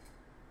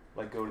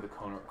 Like go to the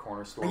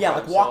corner store. Yeah,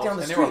 like walk down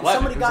the street.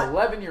 Somebody got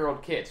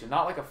 11-year-old kids, so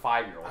not like a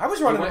 5-year-old. I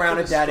was running around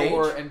at that age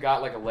and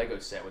got like a Lego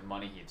set with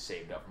money he had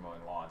saved up from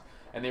mowing lawns.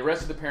 And they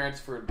arrested the parents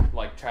for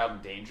like child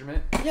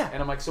endangerment. Yeah,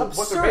 and I'm like, so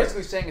what they're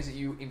basically saying is that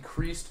you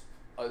increased,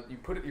 you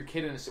put your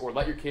kid or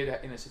let your kid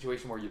in a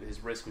situation where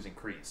his risk was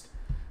increased.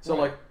 So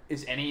like,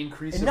 is any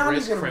increase of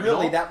risk criminal?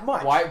 Really that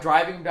much. Why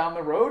driving him down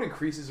the road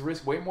increases the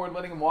risk way more than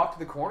letting him walk to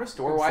the corner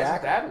store? Exactly. Why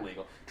isn't that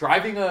illegal?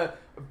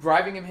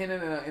 Driving him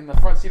in the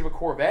front seat of a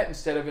Corvette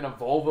instead of in a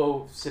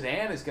Volvo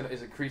sedan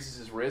increases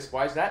his risk.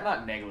 Why is that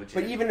not negligent?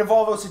 But even a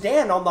Volvo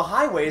sedan on the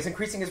highway is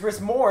increasing his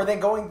risk more than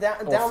going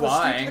down the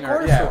street to the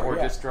corner store.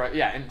 Just drive.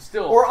 Yeah, and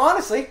still. Or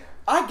honestly,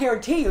 I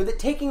guarantee you that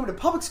taking him to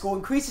public school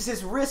increases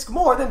his risk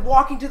more than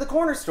walking to the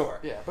corner store.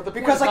 Yeah, but the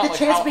because like the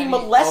chance of being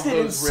molested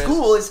in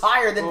school is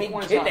higher than being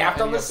kidnapped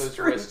on the street. Those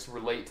risks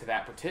relate to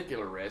that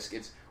particular risk.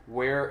 It's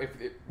where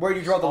do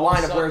you draw the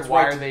line of where it's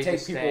right to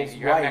take people's rights?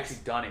 You haven't actually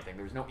done anything.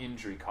 There was no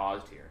injury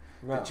caused here.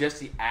 No. But just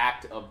the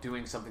act of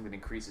doing something that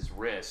increases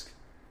risk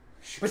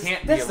can't be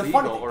illegal. That's the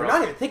funny thing. They're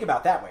not even thinking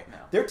about it that way. No.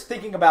 They're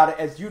thinking about it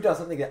as you've done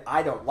something that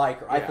I don't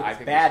like or I think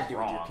it's bad to do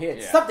with your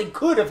kids. Yeah. Something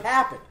could have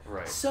happened.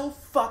 Right. So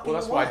fucking Well,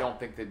 that's why I don't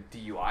think that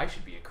DUI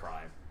should be a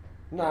crime.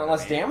 Not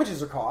unless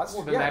damages are caused.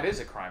 Well, then that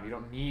is a crime. You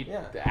don't need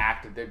the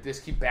act. They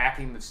just keep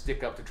backing the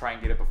stick up to try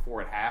and get it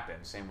before it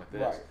happens. Same with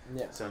this. Right.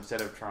 Yeah. So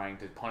instead of trying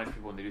to punish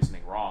people when they do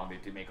something wrong, they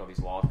do make all these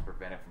laws to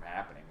prevent it from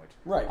happening, which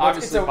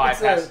obviously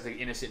bypasses the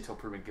innocent until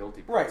proven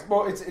guilty. Right.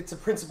 Well, it's a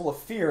principle of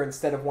fear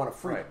instead of one of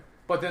freedom. Right.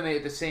 But then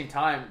at the same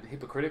time,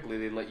 hypocritically,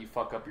 they let you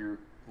fuck up your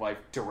life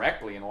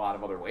directly in a lot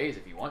of other ways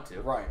if you want to.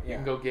 Right. You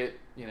can go get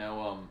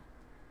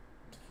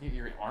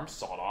your arm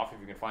sawed off if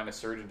you can find a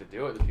surgeon to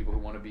do it. There's people who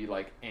want to be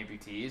like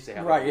amputees. They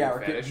have a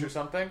fetish or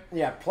something.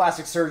 Yeah,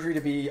 plastic surgery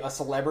to be a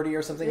celebrity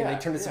or something, and they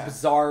turn this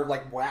bizarre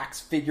like wax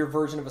figure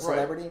version of a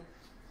celebrity. Right.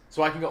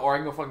 So I can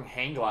go fucking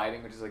hang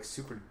gliding, which is like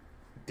super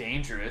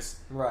dangerous,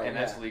 and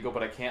that's legal.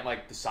 But I can't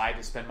like decide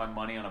to spend my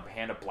money on a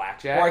hand of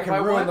blackjack. Or I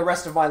can ruin the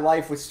rest of my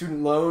life with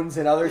student loans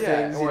and other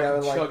things. Or I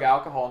can chug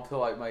alcohol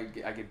until I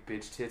get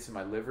bitch tits and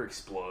my liver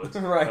explodes.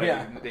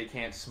 They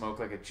can't smoke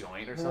like a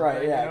joint or something.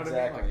 Right. Yeah. You know exactly.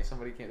 what I mean? Like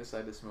somebody can't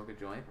decide to smoke a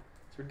joint.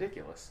 It's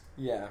ridiculous.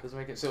 Yeah. It doesn't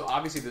make it. So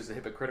obviously there's the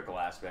hypocritical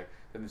aspect.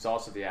 Then there's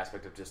also the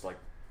aspect of just like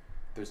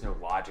there's no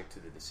logic to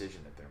the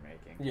decision that they're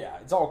making. Yeah.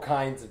 It's all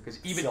kinds of because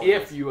even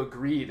if you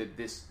agree that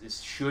this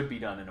should be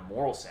done in a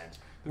moral sense.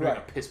 They're doing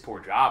a piss poor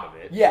job of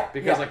it. Yeah,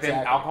 because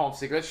then alcohol and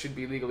cigarettes shouldn't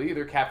be legal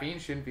either. Caffeine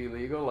shouldn't be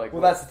legal.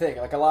 That's the thing.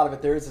 Like a lot of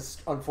it, there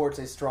is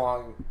unfortunately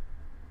strong,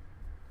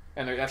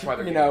 and that's why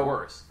they're getting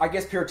worse. I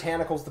guess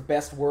puritanical is the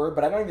best word,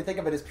 but I don't even think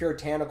of it as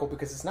puritanical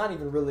because it's not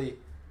even really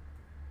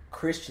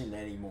Christian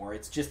anymore.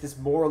 It's just this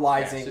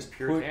moralizing. Yeah, it's just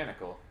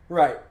puritanical.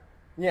 Right.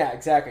 Yeah.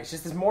 Exactly. It's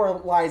just this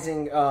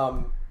moralizing.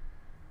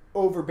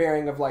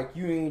 Overbearing of like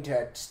you need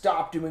to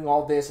stop doing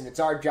all this and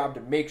it's our job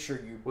to make sure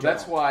you don't.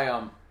 That's why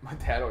my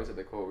dad always had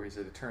the quote where he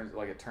said it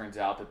turns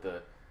out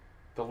that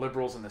the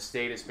liberals and the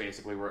statists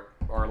basically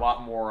are a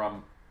lot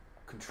more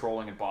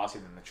controlling and bossy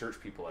than the church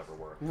people ever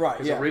were. Right.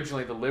 Because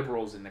originally the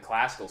liberals in the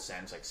classical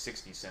sense, like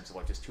 60s sense of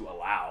like just to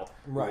allow,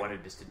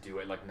 wanted just to do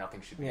it like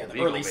nothing should be illegal.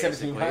 The early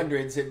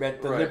 1700s, it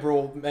meant the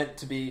liberal meant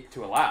to be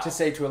to allow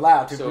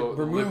to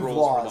remove liberals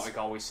laws. Were like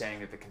always saying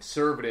that the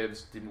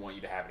conservatives didn't want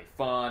you to have any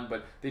fun,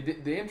 but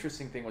the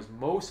interesting thing was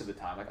most of the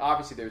time, like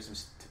obviously there were some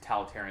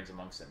totalitarians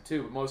amongst them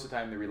too, but most of the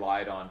time they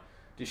relied on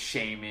just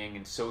shaming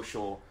and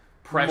social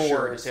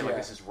pressure to say like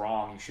this is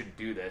wrong, you shouldn't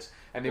do this,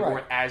 and they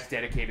weren't as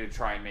dedicated to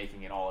try and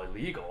making it all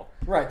illegal.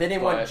 Right, they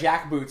didn't want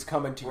jackboots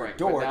coming to your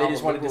door. They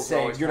just wanted to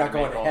say you're not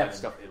going to heaven. That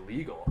stuff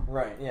illegal.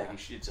 Right, yeah.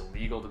 Like it's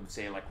illegal to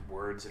say like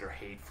words that are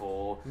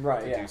hateful.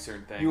 Right, to do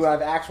certain things. You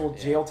have actual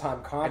jail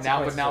time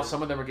consequences. But now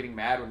some of them are getting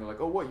mad when they're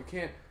like, oh, what you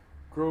can't.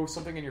 grow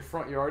something in your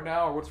front yard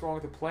now, or what's wrong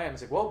with the plant?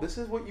 It's like, well, this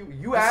is what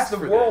you asked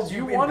for. World this.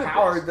 You wanted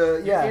empowered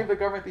this. You gave the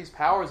government these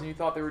powers, and you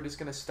thought they were just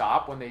going to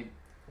stop when they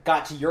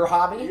got to your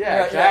hobby.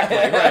 Yeah, exactly.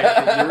 Right.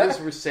 That yours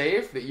were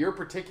safe. That your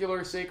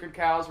particular sacred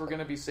cows were going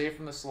to be safe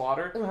from the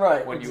slaughter.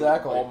 Right. When you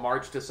all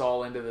marched us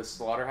all into the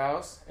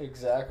slaughterhouse.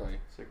 Exactly.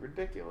 It's like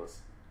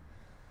ridiculous.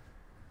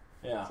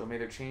 Yeah. So may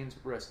their chains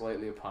rest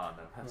lightly upon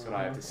them. That's what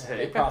I have to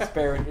say.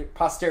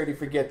 Posterity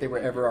forget they were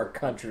ever our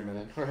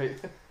countrymen. Right.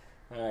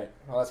 All right.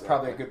 Well, that's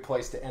probably a good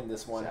place to end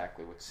this one.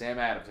 Exactly. With Sam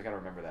Adams, I got to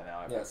remember that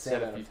now. I've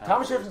said it a few times.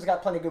 Thomas Jefferson's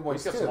got plenty of good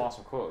ones too. He's got some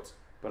awesome quotes,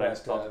 but I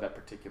just thought that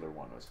particular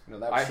one was. No,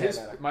 that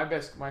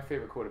was my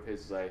favorite quote of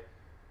his is I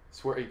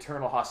swear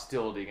eternal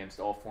hostility against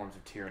all forms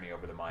of tyranny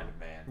over the mind of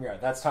man. Yeah,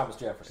 that's Thomas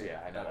Jefferson.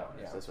 Yeah, I know that one.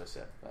 Yeah. That's what I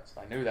said.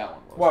 I knew that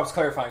one was. Well, I was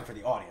clarifying for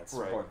the audience,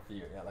 right? For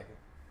you, yeah, like.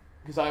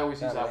 Because I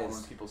always use that one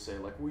when people say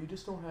like, "Well, you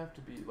just don't have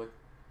to be like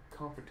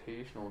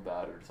confrontational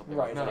about it or something."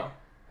 Right. No. I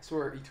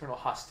swear, eternal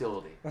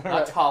hostility,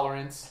 not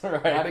tolerance,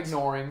 not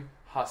ignoring,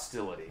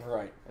 hostility,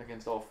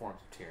 against all forms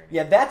of tyranny.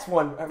 Yeah, that's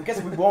one. I guess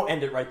we won't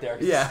end it right there.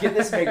 Yeah,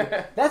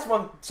 that's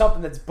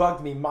something that's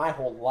bugged me my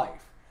whole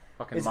life.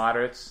 Fucking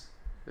moderates.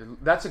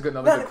 That's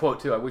another good quote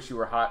too. I wish you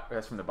were hot.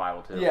 That's from the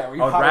Bible too. Yeah, I would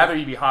rather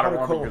you be hot or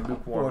warm than you're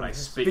lukewarm when I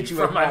spit you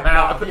from my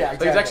mouth. Yeah,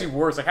 exactly. Like, it's actually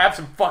worse. Like, have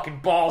some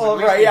fucking balls. Oh,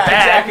 right, yeah,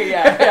 exactly.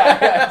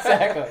 Yeah,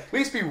 exactly. At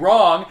least be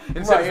wrong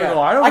instead of going,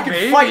 I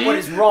can fight what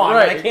is wrong.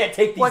 Right. I can't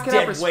take these dead weights. I can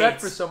have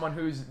respect for someone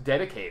who's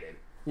dedicated.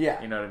 Yeah,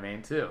 you know what I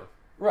mean too.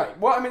 Right.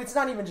 Well, I mean, it's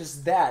not even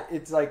just that.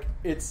 It's like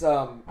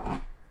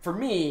for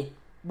me,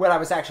 what I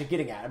was actually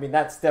getting at. I mean,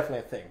 that's definitely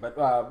a thing. But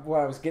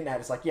what I was getting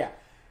at is like, yeah.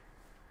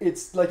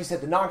 It's, like you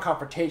said, the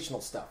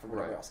non-confrontational stuff or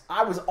whatever else.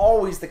 I was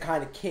always the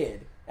kind of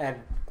kid, and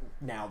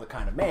now the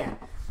kind of man,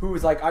 who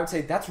was like, I would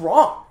say, that's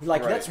wrong.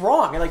 Like, that's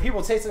wrong. And like people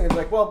would say something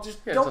like, well,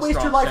 just don't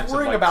waste your life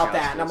worrying about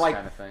that. And I'm like,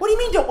 what do you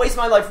mean don't waste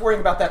my life worrying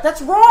about that?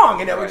 That's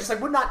wrong. And it was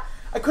just like,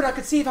 I could not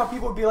conceive how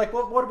people would be like,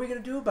 well, what are we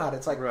going to do about it?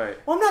 It's like, well,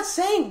 I'm not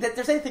saying that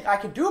there's anything I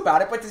can do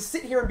about it, but to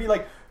sit here and be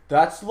like,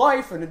 that's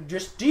life, and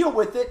just deal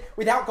with it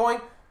without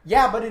going,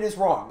 yeah, but it is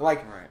wrong.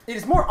 Like, it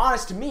is more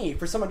honest to me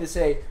for someone to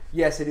say,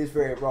 yes, it is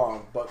very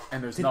wrong, but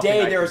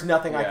today there is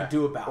nothing I can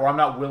do about it. Or I'm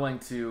not willing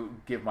to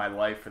give my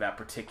life for that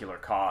particular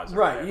cause.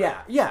 Right,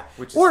 yeah.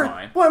 Which is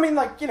fine. Well, I mean,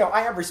 like,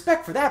 I have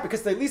respect for that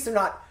because at least they're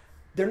not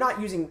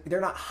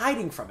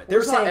hiding from it.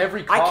 They're saying, not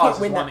every cause I can't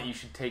win one that you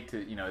should take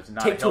to, it's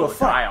not a hill to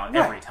die on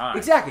every time.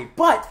 Exactly.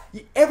 But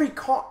every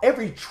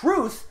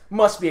truth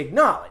must be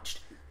acknowledged.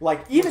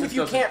 Like, even if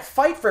you can't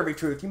fight for every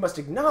truth, you must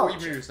acknowledge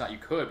it. Even if you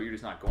could, but you're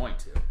just not going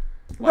to.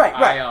 Right.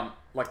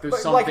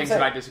 There's some things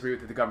that I disagree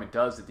with that the government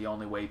does, that the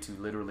only way to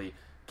literally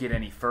get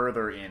any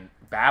further in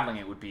battling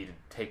it would be to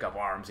take up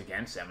arms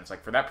against them. It's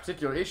like, for that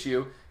particular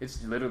issue,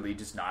 it's literally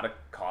just not a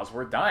cause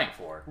worth dying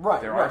for.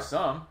 Right. There are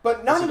some.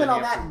 But not even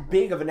on that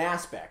big of an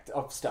aspect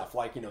of stuff,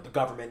 like, the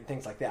government and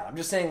things like that. I'm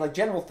just saying, like,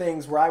 general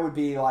things where I would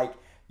be like,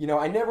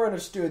 I never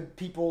understood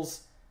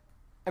people's...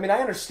 I mean, I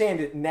understand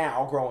it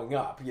now growing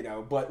up,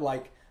 but,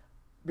 like...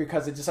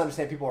 Because I just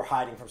understand people are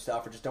hiding from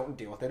stuff or just don't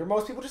deal with it. Or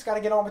most people just got to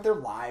get on with their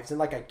lives. And,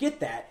 like, I get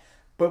that.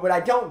 But what I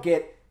don't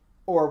get,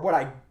 or what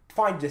I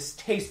find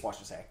distasteful, I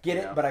should say. I get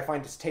it, but I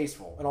find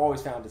distasteful, and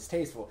always found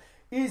distasteful,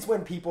 is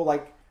when people,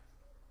 like,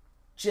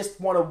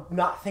 just want to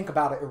not think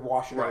about it or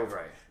wash it over.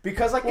 Right.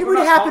 Because, like, it would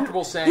happen.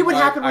 It would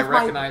happen with I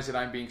recognize that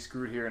I'm being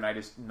screwed here, and I'm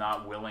just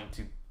not willing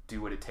to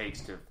do what it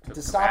takes to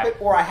stop it,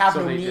 or I have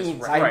no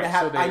means.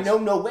 I know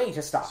no way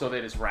to stop it. So they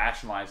just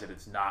rationalize that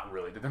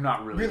they're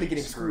not really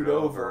getting screwed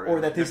over, or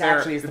that this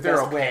actually is the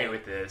best way. They're okay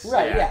with this.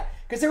 Right, yeah.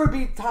 Because there would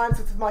be times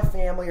with my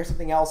family or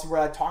something else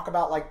where I'd talk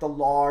about, like, the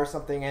law or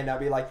something, and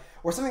I'd be like,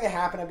 or something that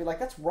happened, I'd be like,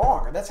 that's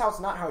wrong, or that's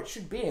not how it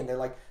should be. And they're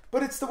like,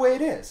 but it's the way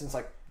it is. And it's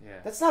like,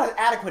 that's not an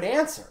adequate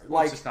answer.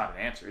 Well, it's just not an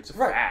answer. It's a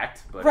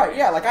fact. But like,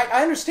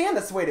 I understand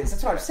that's the way it is.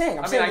 That's what I'm saying.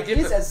 I'm saying it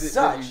is as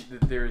such.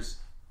 There's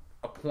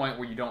a point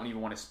where you don't even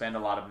want to spend a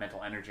lot of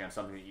mental energy on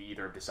something that you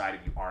either have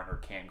decided you aren't or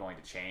can't going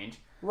to change.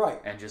 Right.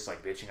 And just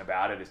like bitching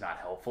about it is not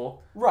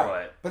helpful.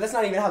 Right. But that's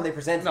not even how they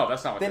present it. No,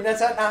 that's not what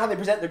that's not how they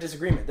present their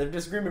disagreement. Their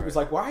disagreement was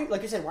like, why,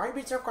 like you said, why are you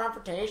being so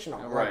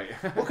confrontational? Right.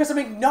 Like, well, because I'm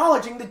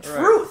acknowledging the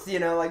truth,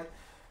 like,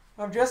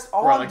 I'm just,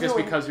 all I'm doing. Just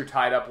because you're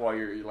tied up while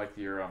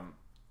your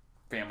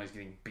family's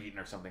getting beaten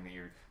or something, that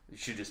you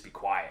should just be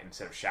quiet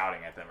instead of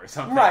shouting at them or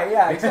something. Right,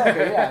 yeah,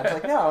 exactly, yeah. It's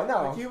like, no.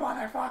 Like, you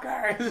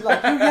motherfucker!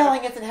 Like, you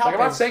yelling isn't helping. Like, I'm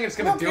not saying it's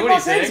going to do anything. I'm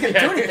not saying it's going to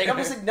do anything. I'm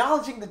just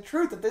acknowledging the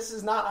truth that this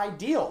is not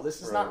ideal.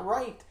 This is not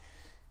right.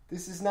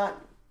 This is not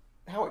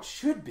how it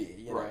should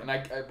be. Right, and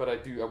I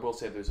will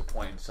say there's a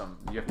point in some...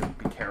 You have to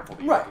be careful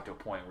that you don't get to a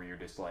point where you're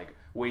just, like,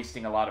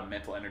 wasting a lot of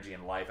mental energy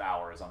and life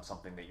hours on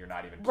something that you're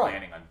not even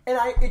planning on. And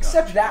I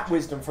accept that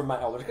wisdom from my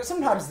elders, because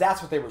sometimes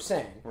that's what they were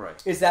saying. Right.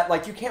 Is that,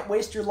 like, you can't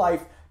waste your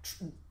life...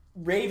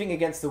 raving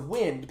against the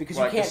wind because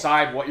you can't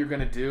decide what you're going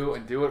to do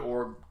and do it,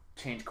 or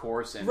change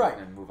course and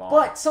move on.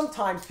 But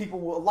sometimes a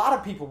lot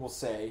of people will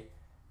say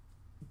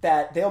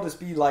that they'll just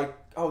be like,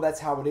 "Oh, that's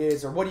how it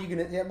is," or "What are you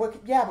going to?"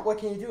 But what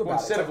can you do about it?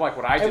 Instead of like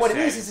what I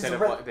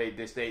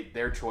just said,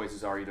 their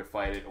choices are either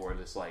fight it or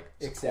just like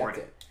support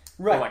it.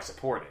 Right. But, like,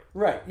 support it.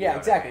 Right. Yeah,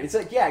 exactly. I mean? It's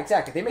like, yeah,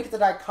 exactly. They make it the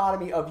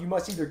dichotomy of you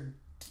must either,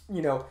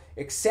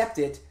 accept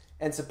it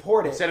and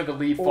support it. Instead of the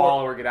lead,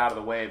 follow, or get out of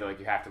the way, they're like,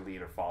 you have to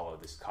lead or follow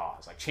this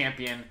cause. Like,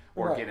 champion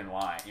or get in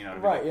line. You know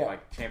what I mean? Yeah.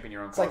 Like, champion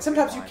your own cause. It's like,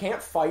 sometimes you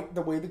can't fight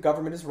the way the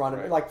government is run.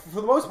 Right. Like,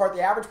 for the most part,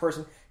 the average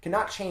person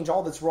cannot change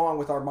all that's wrong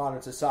with our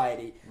modern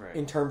society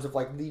in terms of,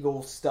 like,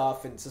 legal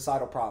stuff and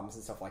societal problems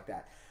and stuff like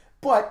that.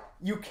 But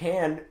you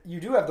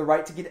do have the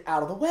right to get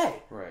out of the way.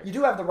 Right. You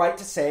do have the right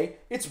to say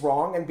it's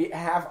wrong and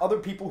have other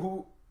people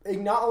who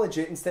acknowledge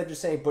it instead of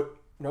just saying, but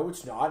no,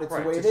 it's not. It's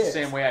the way it is. It's the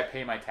same way I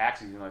pay my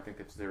taxes, even though I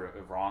think they're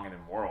wrong and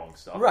immoral and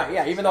stuff. Right,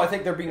 yeah, even though I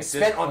think they're being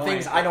spent on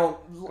things I don't...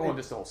 Going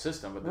just the whole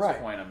system, but at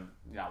this point I'm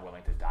not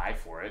willing to die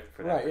for it,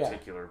 for that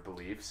particular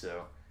belief,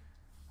 so...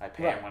 I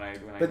pay them when I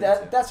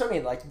But that's what I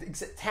mean. Like,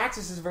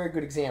 taxes is a very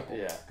good example.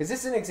 Yeah. Because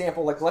this is an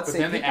example, like, let's say...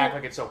 But then they act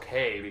like it's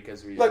okay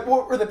because we... Like,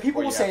 or the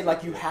people will say,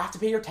 like, you have to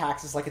pay your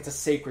taxes like it's a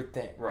sacred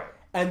thing. Right.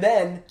 And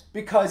then,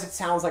 because it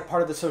sounds like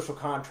part of the social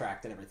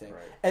contract and everything.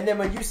 Right. And then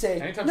when you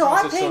say, anytime no,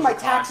 I'm paying my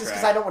taxes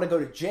because I don't want to go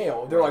to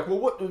jail. They're like, well,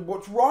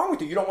 what's wrong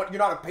with you? You're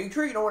not a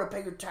patriot? You don't want to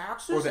pay your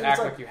taxes? Or they act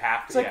like you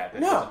have to. Yeah,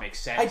 that doesn't make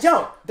sense. I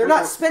don't. They're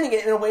not spending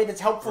it in a way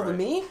that's helpful to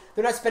me.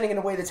 They're not spending it in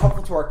a way that's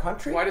helpful to our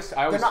country.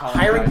 They're not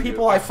hiring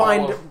people I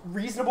find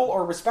reasonable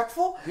or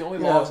respectful. The only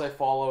laws I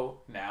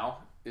follow now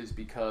is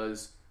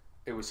because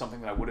it was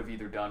something that I would have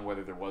either done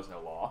whether there was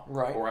no law.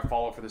 Right. Or I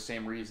follow it for the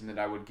same reason that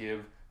I would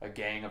give a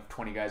gang of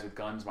 20 guys with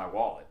guns my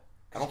wallet.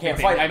 I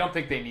don't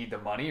think they need the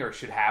money or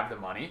should have the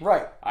money.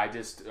 Right. I'm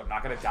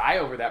not going to die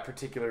over that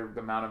particular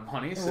amount of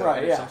money.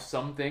 So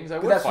some things I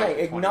would fight. That's right.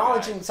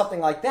 Acknowledging something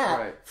like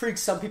that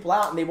freaks some people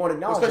out, and they won't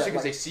acknowledge especially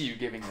because they see you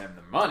giving them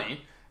the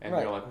money, and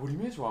they're like, "What do you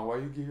mean it's wrong? Why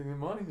are you giving them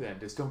money then?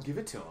 Just don't give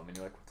it to them." And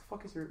you're like, "What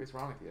the fuck is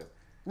wrong with you?"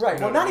 Right.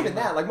 Well, not even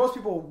that. Like, most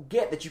people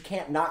get that you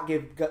can't not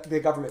give the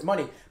government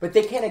money, but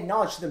they can't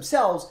acknowledge to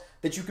themselves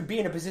that you could be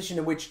in a position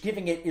in which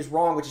giving it is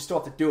wrong, but you still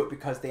have to do it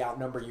because they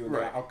outnumber you and they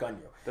outgun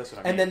you. That's what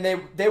I mean. And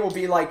then they will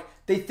be like,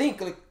 they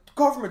think, like,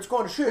 government's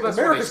going to shit.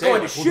 America's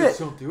going to shit. Well, just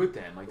don't do it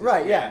then. Like,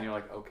 And you're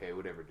like, okay,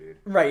 whatever, dude.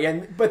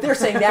 Right. But they're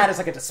saying that as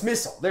like a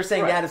dismissal. They're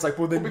saying that as like,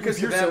 well, then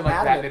because you're to them, so like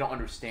mad that, they don't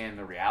understand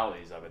the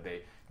realities of it.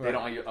 They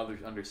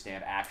don't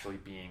understand actually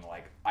being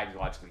like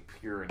ideologically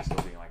pure and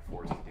still being like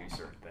forced to do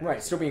certain things.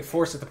 Right, still being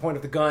forced at the point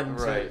of the gun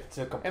to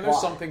comply. And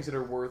there's some things that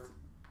are worth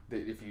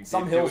that if you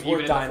some hills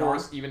worth dying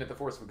on. Even at the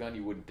force of a gun,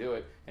 you wouldn't do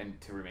it,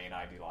 and to remain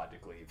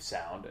ideologically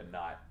sound and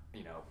not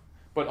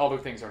But other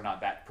things are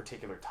not that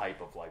particular type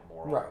of like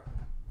moral. Right.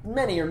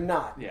 Many are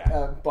not.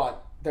 Yeah.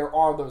 But there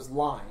are those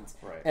lines.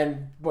 Right.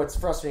 And what's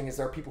frustrating is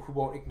there are people who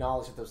won't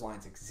acknowledge that those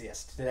lines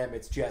exist. To them,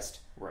 it's just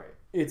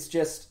It's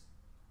just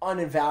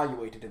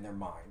unevaluated in their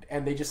mind,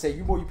 and they just say,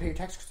 you pay your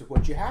taxes because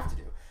what you have to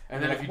do.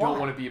 And then if you don't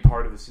want to be a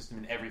part of the system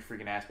in every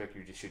freaking aspect,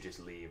 you should just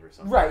leave or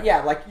something. Right,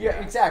 yeah,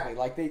 exactly.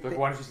 Like why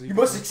don't you just leave? You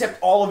must accept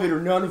all of it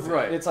or none of it.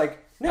 Right. It's like,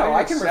 no,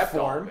 I can accept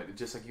reform. All of it. It's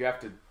just like you have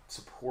to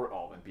support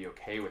all of it and be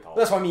okay with all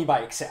That's of it. what I mean by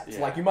accept.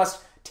 Yeah. Like, you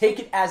must take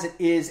it as it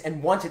is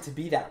and want it to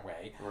be that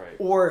way. Right.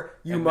 Or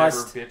you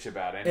must... never bitch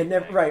about anything.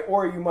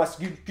 Or you must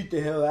get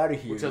the hell out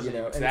of here. Which doesn't,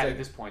 at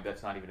this point,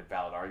 that's not even a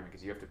valid argument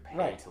because you have to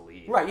pay to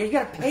leave. Right, you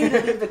got to pay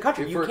to leave the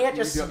country. You can't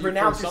just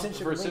renounce your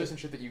citizenship. For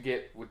citizenship that you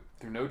get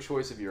through no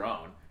choice of your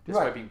own, just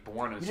by being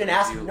born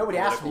in nobody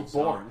asked to be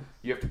born.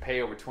 You have to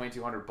pay over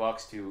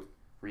 $2,200 to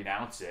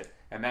renounce it,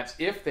 and that's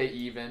if they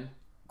even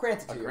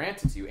grant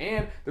it to you.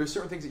 And there's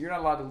certain things that you're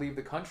not allowed to leave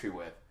the country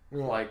with,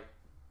 like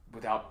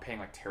without paying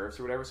like tariffs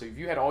or whatever. So if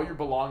you had all your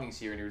belongings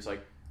here and you're just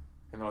like,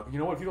 and they're like, you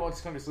know what, if you don't like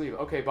this country, just leave.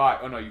 Okay, bye.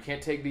 Oh no, you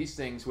can't take these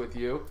things with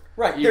you.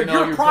 Right, even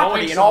though you're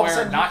property, going and all of a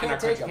somewhere sudden not you in our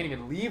can't take country. You them.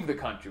 can't even leave the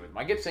country with them.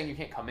 I get saying you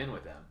can't come in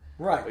with them.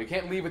 Right. But you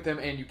can't leave with them,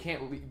 and you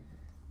can't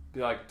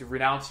to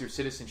renounce your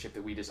citizenship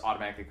that we just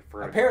automatically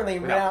confer apparently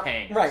without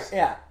paying us. Right,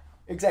 yeah.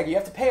 Exactly. You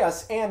have to pay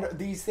us, and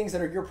these things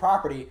that are your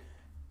property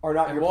are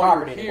not your while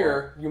property you're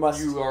here, anymore.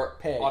 You are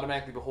pay.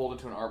 automatically beholden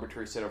to an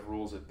arbitrary set of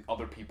rules that the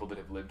other people that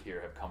have lived here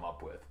have come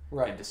up with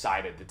and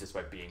decided that just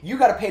by being you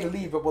got to pay to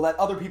leave, but we'll let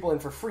other people in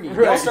for free.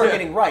 They'll start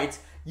getting rights.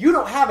 You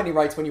don't have any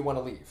rights when you want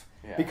to leave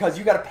because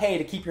you got to pay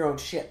to keep your own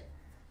shit.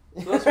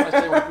 So that's what I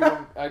say. When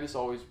people, I just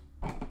always.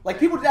 Like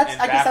people, I guess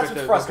that's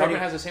what's frustrating. The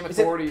government has the same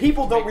authority.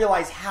 People don't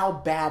realize how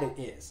bad it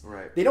is.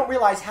 Right. They don't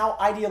realize how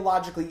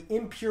ideologically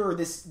impure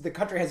the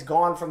country has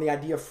gone from the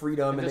idea of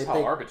freedom, and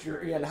how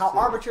arbitrary. And how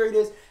arbitrary it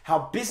is.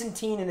 How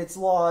Byzantine in its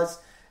laws.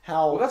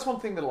 How that's one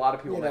thing that a lot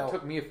of people. That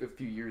took me a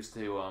few years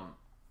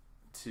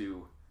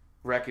to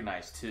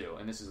recognize too.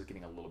 And this is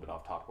getting a little bit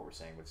off topic what we're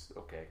saying, but it's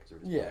okay because we're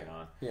just moving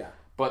on. Yeah.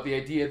 But the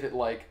idea that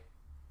like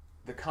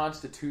the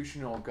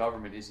constitutional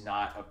government is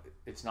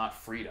not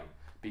freedom.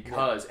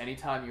 Because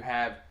anytime you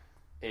have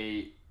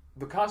the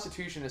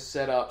Constitution is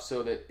set up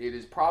so that it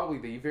is probably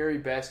the very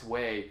best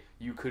way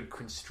you could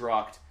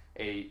construct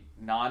a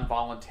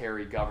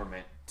non-voluntary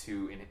government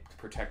to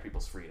protect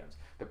people's freedoms.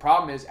 The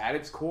problem is, at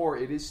its core,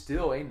 it is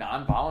still a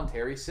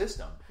non-voluntary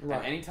system. Right.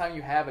 And anytime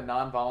you have a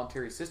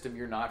non-voluntary system,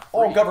 you're not free.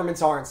 All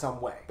governments are in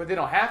some way. But they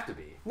don't have to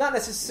be. Not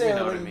necessarily,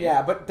 you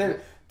know what I mean?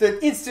 but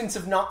the instance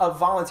of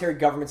voluntary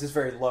governments is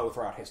very low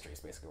throughout history. Is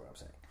basically what I'm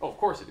saying. Oh, of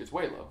course it is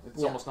way low.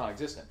 It's almost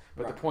non-existent.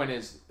 But the point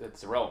is,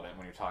 it's irrelevant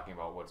when you're talking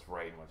about what's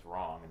right and what's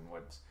wrong and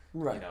what's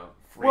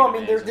Well, I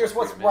mean, there's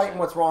what's right and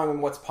what's wrong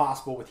and what's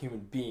possible with human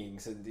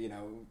beings, and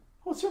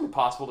Well, it's certainly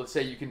possible to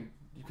say you can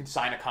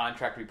sign a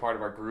contract to be part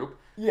of our group.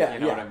 Yeah, you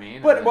know what I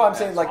mean. But I'm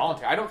saying like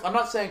voluntary. I'm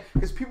not saying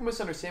because people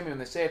misunderstand me when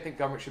they say I think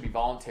government should be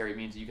voluntary. It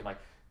means that you can like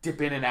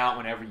dip in and out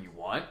whenever you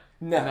want.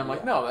 No, and I'm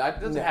like, no, that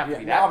doesn't have to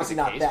be that. Obviously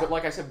not that. But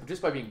like I said,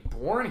 just by being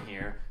born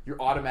here,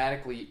 you're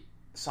automatically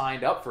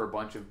signed up for a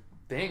bunch of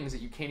things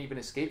that you can't even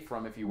escape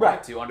from if you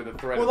want to under the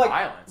threat of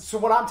violence. So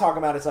what I'm talking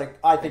about is like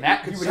I think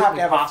you would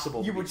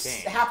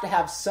have to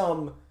have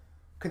some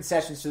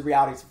concessions to the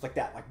realities of like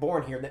that, like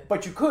born here.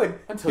 But you could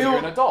until you're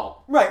an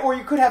adult, right? Or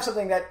you could have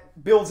something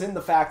that builds in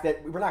the fact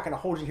that we're not going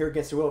to hold you here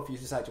against your will if you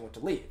decide you want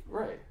to leave.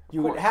 Right.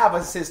 You would have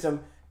a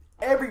system.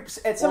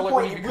 At some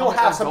point, we'll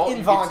have some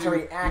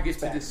involuntary aspect. You get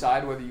to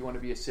decide whether you want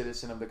to be a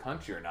citizen of the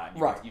country or not.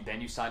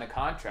 Then you sign a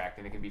contract,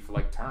 and it can be for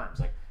like terms,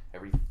 like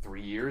every 3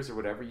 years or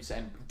whatever you say.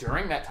 And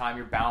during that time,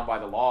 you're bound by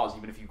the laws,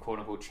 even if you quote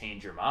unquote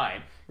change your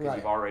mind, because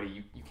you've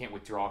already you can't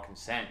withdraw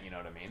consent. You know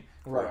what I mean?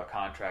 For a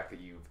contract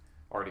that you've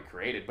already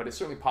created. But it's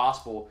certainly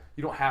possible.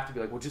 You don't have to be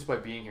like, well, just by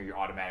being here, you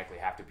automatically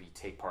have to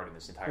take part in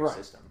this entire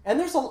system. And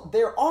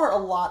there are a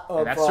lot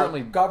of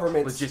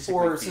governments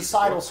or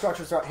societal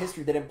structures throughout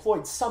history that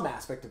employed some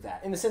aspect of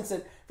that, in the sense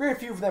that very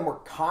few of them were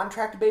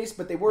contract based,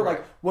 but they were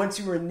like once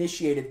you were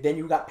initiated, then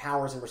you got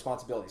powers and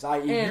responsibilities.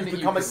 I.e., you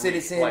become a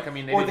citizen, like, I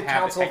mean, they or didn't the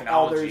have council the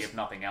technology, of elders. if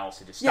nothing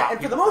else, it just stopped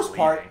and for the most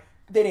part.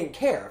 They didn't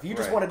care. If you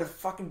just wanted to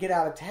fucking get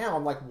out of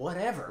town, like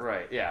whatever.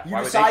 Right, yeah. You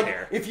decide, would they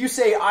care? If you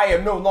say, I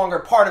am no longer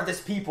part of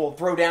this people,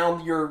 throw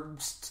down your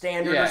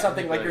standard or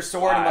something, like your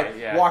sword,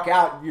 and walk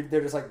out, they're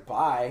just like,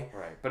 bye.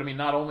 Right. But I mean,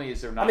 not only is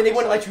there not... I mean, they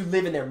wouldn't let you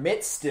live in their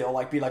midst still,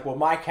 like be like, well,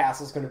 my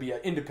castle's going to be an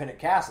independent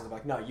castle. They're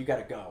like, no, you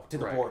got to go to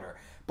the border.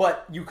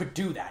 But you could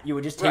do that. You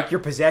would just take your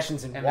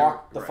possessions and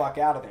walk the fuck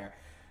out of there.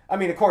 I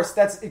mean, of course,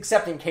 that's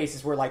excepting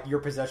cases where, like, your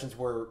possessions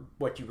were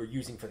what you were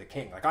using for the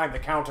king. Like, I'm the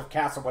count of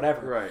castle,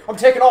 whatever. Right. I'm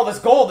taking all this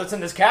gold that's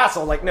in this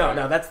castle. Like,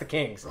 no, that's the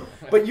king's.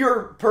 But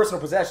your personal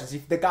possessions.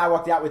 The guy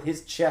walked out with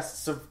his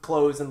chests of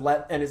clothes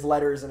and his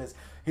letters and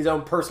his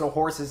own personal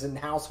horses and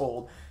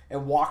household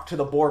and walked to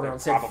the border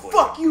and said,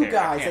 fuck you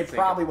guys. They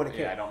probably wouldn't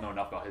care. Yeah, I don't know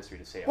enough about history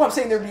to say. Well, I'm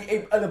saying there'd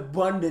be an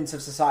abundance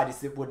of societies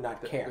that would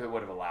not care. That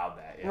would have allowed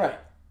that, Right.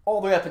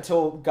 All the way up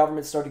until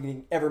governments started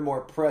getting ever more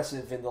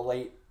oppressive in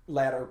the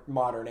latter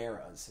modern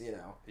eras,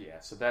 Yeah,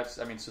 so that's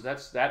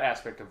that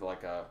aspect of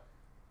like a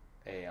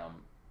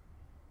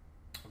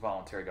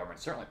voluntary government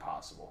is certainly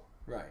possible.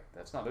 Right.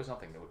 There's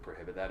nothing that would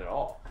prohibit that at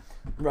all.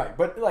 Right,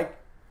 but like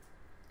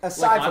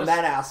aside from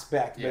that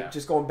aspect, but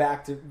just going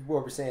back to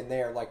what we're saying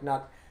there, like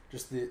not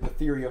just the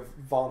theory of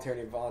voluntary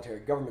and involuntary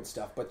government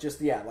stuff, but just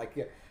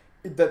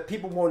that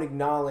people won't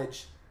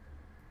acknowledge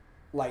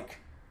like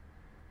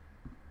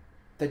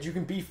that you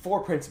can be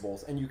for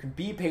principles and you can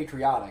be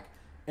patriotic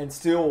and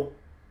still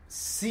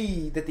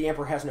see that the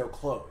emperor has no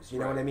clothes. You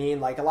know what I mean?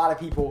 Like a lot of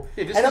people,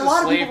 just and a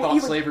lot of people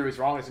thought slavery was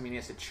wrong doesn't mean he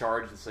has to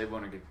charge the slave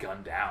owner and get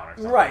gunned down or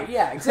something. Right?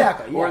 Yeah,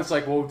 exactly. Or it's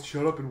like, well,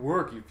 shut up and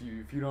work. If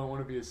you don't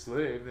want to be a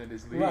slave, then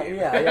just leave. Right?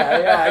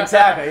 Yeah,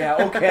 exactly. Yeah,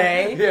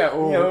 okay.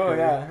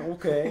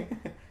 Okay.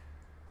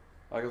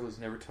 Like, let's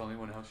never tell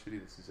anyone how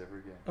shitty this is ever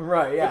again.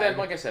 Right? Yeah. But then,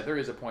 like I said, there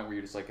is a point where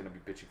you're just like going to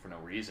be bitching for no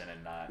reason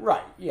and not.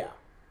 Right? Yeah.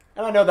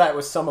 And I know that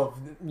was some of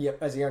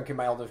as a young kid,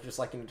 my elders just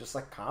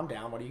like calm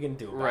down. What are you going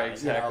to do? About it?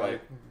 Exactly.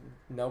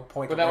 No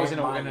point. But that was in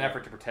an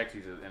effort to protect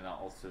you and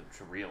also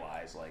to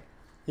realize, like,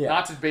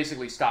 not to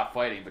basically stop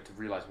fighting, but to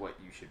realize what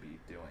you should be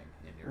doing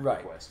in your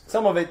request.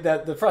 Some of it,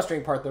 the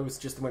frustrating part though, was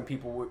just when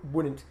people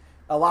wouldn't.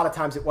 A lot of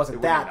times, it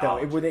wasn't that though.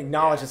 It would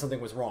acknowledge that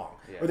something was wrong,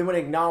 or they would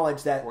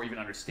acknowledge that, or even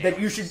understand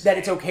that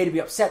it's okay to be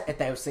upset at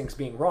those things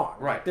being wrong.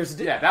 Right. There's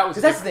that was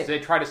the difference. They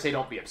try to say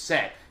don't be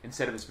upset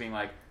instead of just being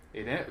like.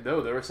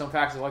 Though there are some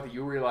facts in life that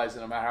you realize that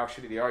no matter how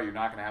shitty they are, you're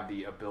not going to have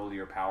the ability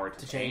or power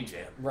to change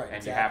it. Right,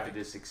 and you have to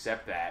just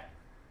accept that.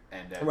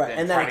 And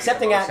and then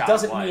accepting that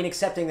doesn't mean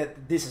accepting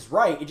that this is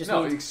right. It just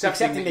means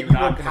accepting that you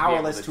are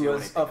powerless to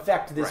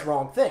affect this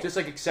wrong thing. Just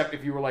like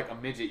if you were like a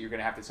midget, you're going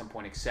to have to at some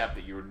point accept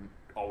that you're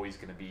always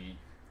going to be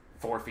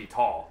 4 feet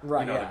tall.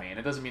 Right, you know what I mean?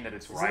 It doesn't mean that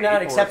it's right. You're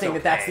not accepting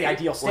that that's the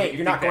ideal state.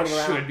 You're not going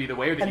around. Should be the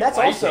way. And that's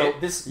also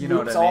this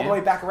loops all the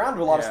way back around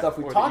to a lot of stuff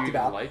we've talked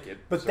about.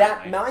 But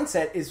that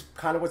mindset is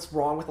kind of what's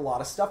wrong with a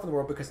lot of stuff in the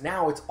world, because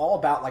now it's all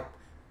about like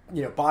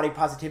body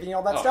positivity and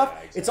all that stuff. Yeah,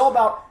 exactly. It's all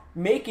about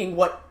making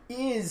what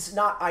is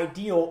not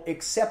ideal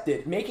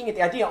accepted, making it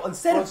the ideal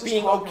instead of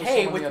being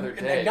okay with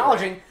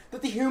acknowledging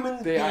that the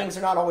human beings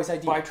are not always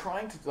ideal. By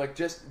trying to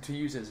just to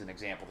use as an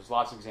example, there's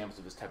lots of examples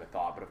of this type of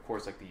thought, but of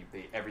course like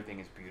the everything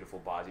is beautiful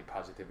body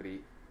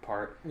positivity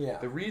part. Yeah.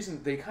 The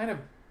reason they kind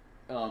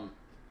of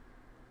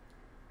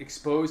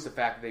expose the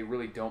fact that they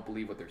really don't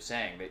believe what they're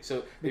saying. They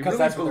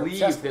really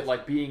believe that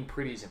like being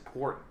pretty is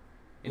important.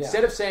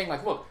 Instead of saying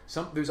like, look,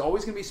 there's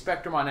always going to be a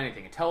spectrum on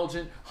anything: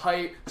 intelligent,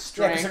 height, strength.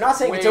 Yeah, because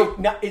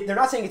they're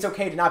not saying it's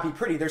okay to not be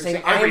pretty. They're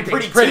saying I'm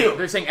pretty too.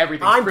 They're saying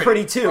everything's I'm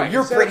pretty too. Right.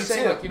 You're pretty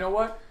saying, too. Like, you know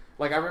what?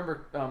 Like I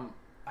remember,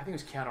 I think it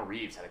was Keanu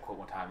Reeves had a quote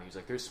one time. He was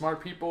like, "There's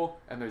smart people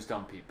and there's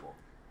dumb people.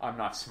 I'm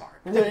not smart."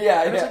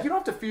 Yeah, and it's like you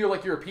don't have to feel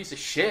like you're a piece of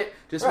shit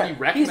just when you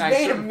recognize.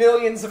 He's made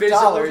millions of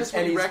dollars,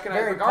 and he's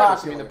very regardless.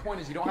 popular. I mean, the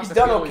point is you don't have to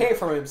done feel okay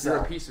for himself.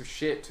 You're a piece of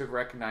shit to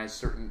recognize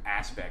certain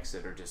aspects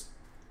that are just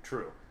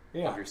true.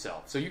 Of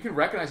yourself, so you can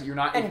recognize that you're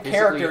not. And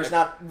character is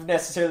not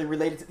necessarily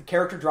related to the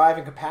character drive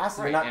and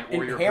capacity. Right, not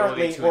or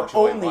inherently or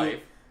only.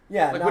 Life.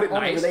 Yeah, like not would it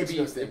only nice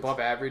to to be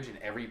above average in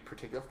every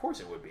particular? Of course,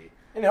 it would be.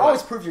 And it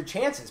always proves your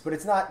chances, but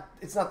it's not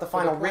the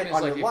final writ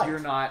on your life. If you're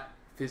not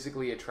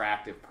physically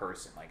attractive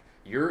person, like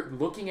you're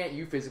looking at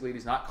you physically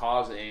does not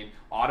cause an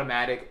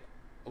automatic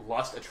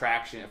lust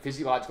attraction, a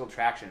physiological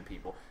attraction in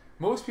people.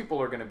 Most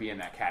people are going to be in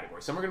that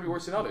category. Some are going to be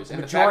worse than others.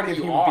 And the fact that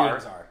you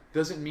are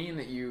doesn't mean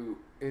that you.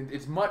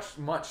 It's much,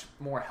 much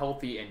more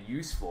healthy and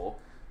useful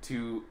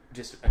to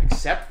just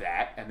accept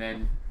that and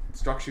then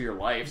structure your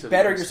life so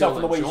better that you yourself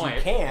in the ways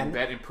you can,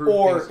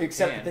 or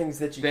accept the things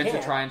that you can. Then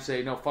to try and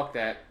say, no, fuck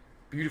that.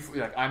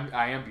 Beautiful, like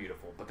I am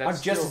beautiful, but that's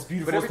I'm just as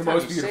beautiful as the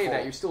most beautiful. But every time you say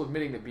that, you're still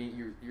admitting that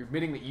you're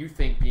admitting that you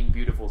think being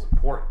beautiful is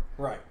important,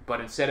 right? But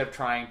instead of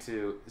trying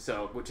to,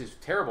 which is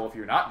terrible if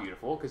you're not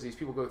beautiful, because these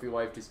people go through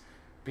life just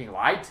being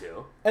lied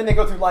to, and they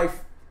go through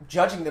life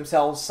judging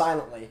themselves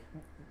silently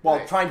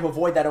while trying to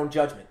avoid that own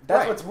judgment.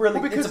 That's what's really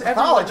because it's a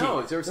pathology.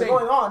 Knows. They're saying,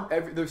 going on.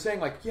 They're saying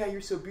like, yeah,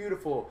 you're so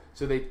beautiful,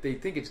 so they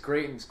think it's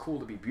great and it's cool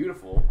to be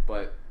beautiful,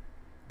 but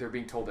they're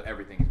being told that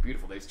everything is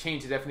beautiful. They've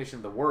changed the definition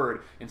of the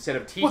word instead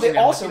of teaching them.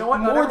 Also, like, you know what?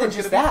 more than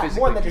just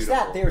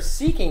that, they're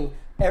seeking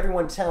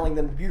everyone telling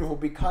them beautiful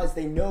because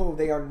they know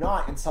they are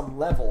not in some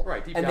level.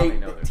 Right, deep down they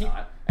know they're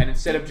not. And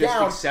instead of just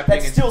accepting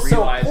that's still and so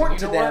realizing,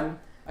 important you know to them. What?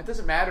 It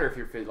doesn't matter if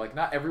you're like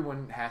not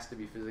everyone has to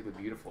be physically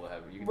beautiful.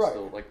 You can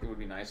still like it would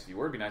be nice if you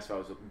were. It'd be nice if I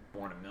was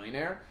born a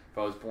millionaire. If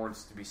I was born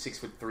to be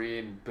 6'3"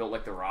 and built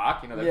like The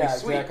Rock, that'd be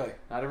sweet. Exactly.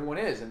 Not everyone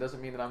is, and it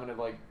doesn't mean that I'm going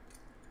to like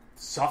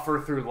suffer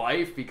through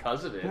life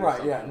because of it.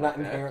 Right? Yeah, not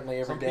inherently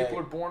every day. Some people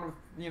are born,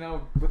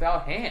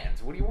 without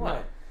hands. What do you want?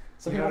 Right.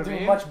 Some people do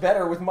much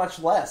better with much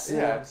less.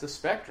 Yeah, it's a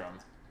spectrum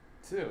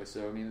too.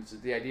 So I mean, it's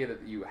the idea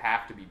that you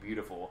have to be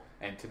beautiful,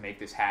 and to make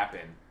this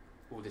happen,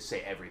 we'll just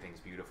say everything's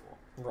beautiful.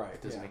 Right.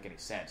 It doesn't make any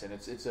sense, and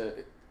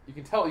you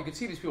can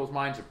see these people's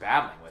minds are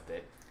battling with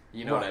it.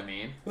 You know what I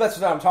mean? Well, that's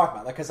what I'm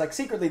talking about. Because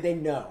secretly they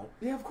know.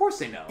 Yeah, of course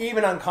they know.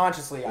 Even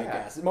unconsciously, I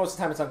guess. Most of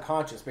the time it's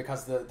unconscious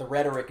because the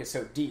rhetoric is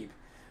so deep,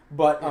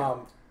 but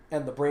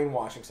and the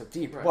brainwashing so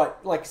deep. Right.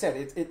 But like I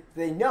said,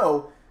 they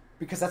know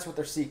because that's what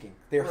they're seeking.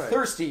 They're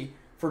thirsty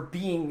for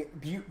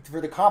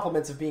for the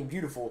compliments of being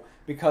beautiful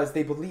because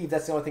they believe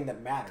that's the only thing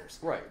that matters.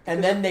 Right.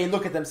 And then they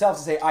look at themselves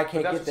and say, "I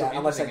can't get that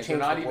unless I change the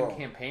world." They're not even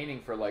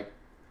campaigning for like.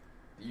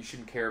 You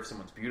shouldn't care if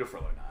someone's beautiful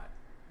or not.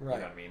 Right.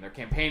 You know what I mean? They're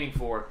campaigning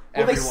for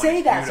everyone. Well, they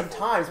say that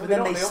sometimes, but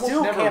then they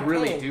still never campaign.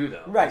 Really do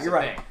though. Right, you're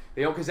right.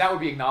 Because that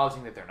would be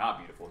acknowledging that they're not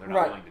beautiful. They're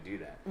not willing to do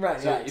that.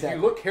 Right. So yeah, if you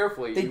look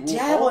carefully, they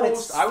dabble in it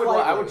slightly.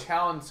 I would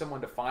challenge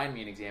someone to find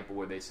me an example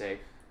where they say,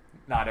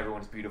 "Not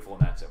everyone's beautiful,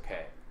 and that's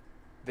okay."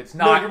 That's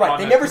not. No, you're right. On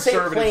they the never say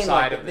it plain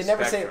like that. They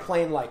never say it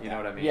plain like that. You know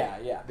what I mean?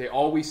 Yeah. They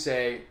always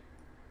say.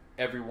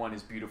 Everyone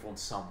is beautiful in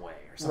some way,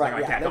 or something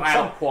like that. They'll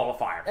add a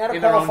qualifier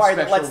in their own special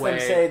that lets them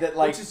say that,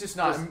 like, which is just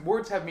not.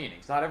 Words have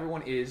meanings. Not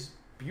everyone is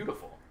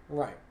beautiful.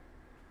 Right.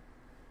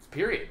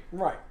 Period.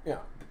 Right. Yeah.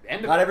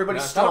 End of not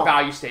everybody's it's strong. Not a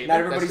value statement. Not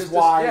everybody's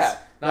wise.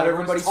 Not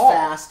everybody's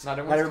fast. Not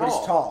everybody's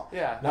tall.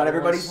 Yeah. Not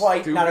everybody's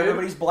white. Not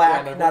everybody's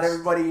black. Not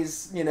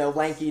everybody's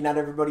lanky. Not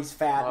everybody's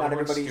fat. Not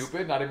everybody's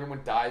stupid. Not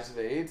everyone dies of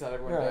AIDS. Not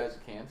everyone dies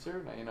of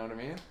cancer. You know what I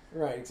mean?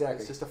 Right. Exactly.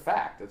 It's just a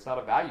fact. It's not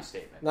a value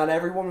statement. Not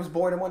everyone was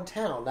born in one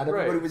town. Not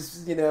everybody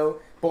was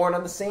born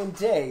on the same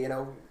day.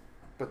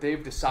 But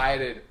they've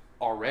decided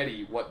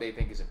already what they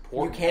think is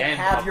important. You can't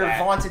have your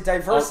vaunted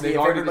diversity if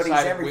everybody's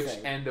everything.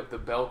 Which end of the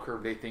bell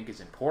curve they think is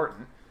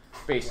important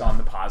based on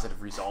the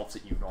positive results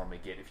that you normally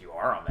get if you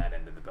are on that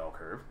end of the bell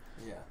curve.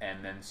 Yeah.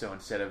 And then so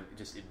instead of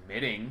just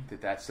admitting that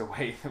that's the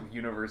way the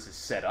universe is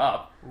set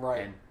up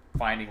and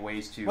finding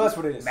ways to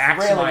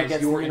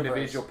maximize your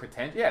individual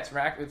potential. Yeah,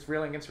 it's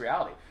railing against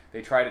reality.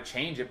 They try to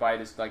change it by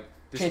this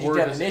changing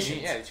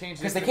definitions.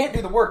 Because they can't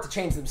do the work to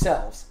change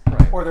themselves.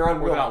 Right. Or they're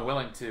unwilling. Or they're not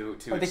willing to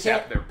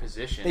accept their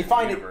position. They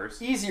find it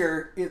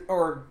easier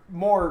or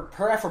more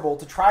preferable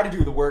to try to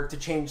do the work to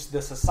change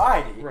the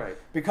society. Right.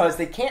 Because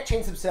they can't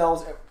change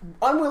themselves,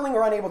 unwilling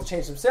or unable to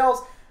change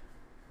themselves,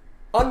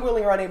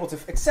 unwilling or unable to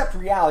accept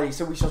reality,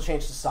 so we shall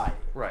change society.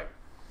 Right.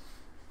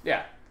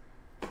 Yeah.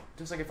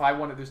 Just like if I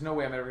wanted, there's no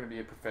way I'm ever going to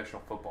be a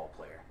professional football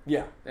player.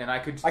 Yeah. And I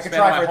could try my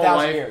for whole 1,000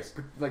 life, years.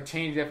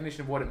 Change the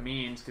definition of what it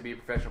means to be a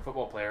professional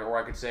football player, or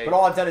I could say... But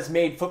all I've done is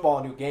made football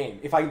a new game.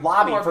 If I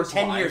lobby for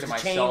 10 years to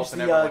change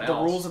the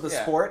rules of the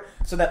sport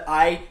so that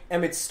I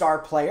am its star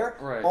player,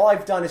 all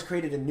I've done is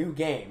created a new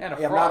game. And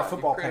I'm not a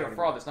football player a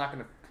fraud that's not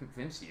going to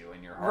convince you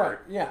in your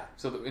heart. Right, yeah.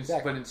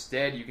 But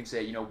instead you can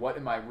say, what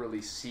am I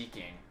really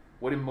seeking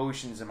what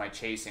emotions am I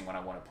chasing when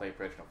I want to play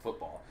professional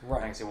football? Right.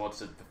 And I can say, well, it's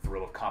the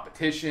thrill of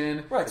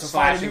competition, right? So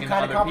slashing into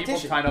other people,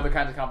 find other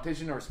kinds of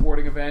competition or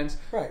sporting events,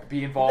 right?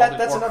 Be involved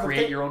or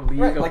create your own league.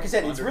 Right. Like I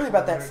said, it's really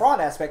about that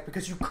fraud aspect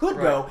because you could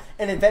go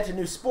and invent a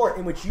new sport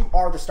in which you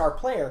are the star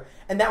player,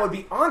 and that would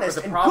be honest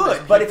and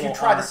good. But if you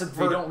try to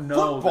subvert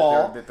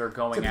football that they're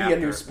going to be a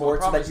new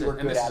sport so that you are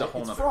good at it, this is a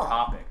whole other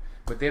topic.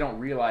 But they don't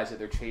realize that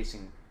they're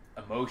chasing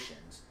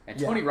emotions. And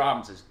Tony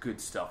Robbins has good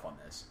stuff on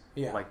this.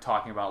 Yeah. Like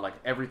talking about like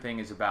everything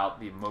is about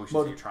the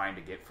emotions you're trying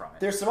to get from it.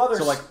 There's some other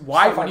so like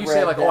why when you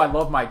say like I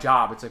love my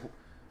job, it's like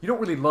you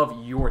don't really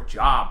love your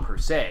job per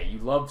se. You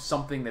love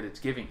something that it's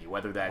giving you,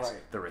 whether that's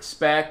the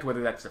respect,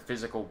 whether that's the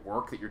physical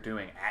work that you're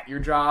doing at your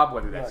job,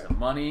 whether that's the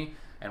money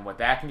and what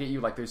that can get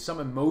you. Like there's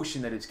some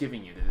emotion that it's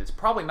giving you that it's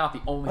probably not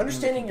the only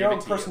understanding thing your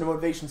own personal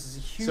motivations is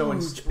a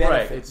huge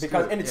benefit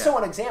because it's so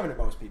unexamined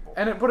to most people.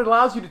 But it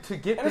allows you to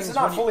get things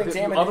not fully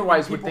examined that you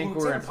otherwise would think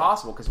were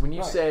impossible. Because when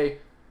you say,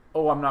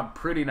 oh, I'm not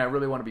pretty and I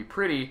really want to be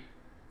pretty,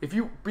 if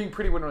you being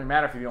pretty wouldn't really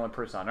matter if you're the only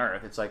person on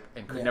earth. It's like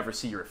and could never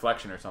see your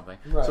reflection or something.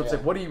 Right, so it's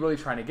like, what are you really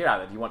trying to get out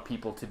of it? Do you want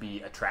people to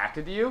be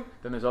attracted to you?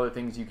 Then there's other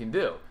things you can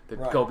do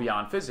that go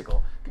beyond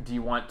physical. Do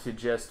you want to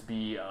just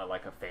be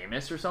like a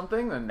famous or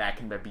something? Then that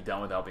can be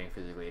done without being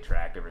physically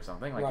attractive or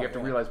something. Like you have to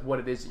realize what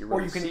it is that you're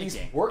really seeking. Or you can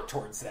at least work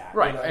towards that,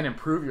 right? And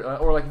improve your.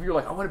 Or like if you're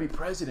like, I want to be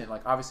president.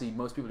 Like obviously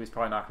most people are just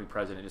probably not going to be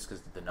president just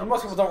because the numbers. And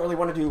most people don't really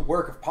want to do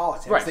work of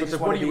politics. Right. So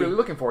what are you really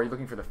looking for? Are you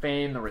looking for the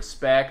fame, the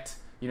respect?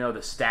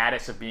 The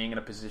status of being in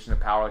a position of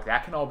power, like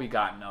that can all be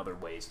gotten other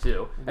ways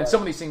too. Right. And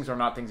some of these things are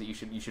not things that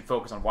you should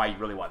focus on why you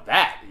really want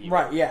that. Even.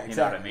 Right, yeah, exactly. You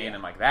know what I mean?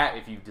 And like that,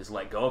 if you just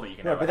let go of it, you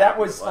can have but that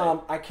was,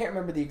 I can't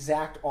remember the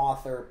exact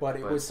author, but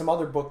it was some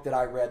other book that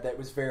I read that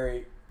was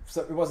very,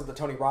 so it wasn't the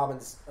Tony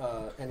Robbins,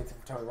 anything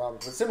from Tony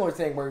Robbins, but a similar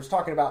thing where he was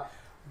talking about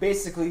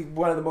basically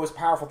one of the most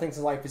powerful things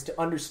in life is to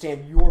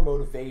understand your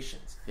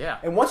motivations. Yeah.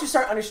 And once you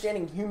start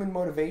understanding human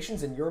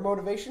motivations and your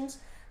motivations,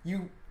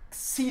 you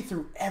see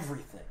through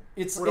everything.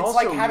 It's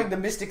like having the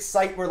mystic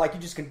sight where like you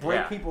just can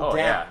break people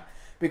down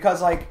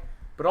because like.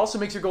 But it also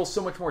makes your goals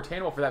so much more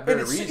attainable for that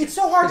very reason. It's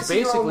so hard to see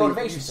your own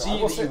motivations.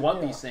 You see that you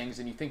want these things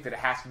and you think that it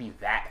has to be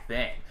that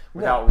thing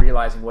without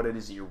realizing what it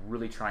is that you're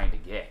really trying to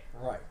get.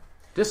 Right.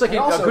 Just like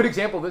a good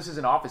example of this is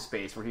an Office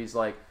Space where he's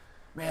like,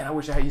 man, I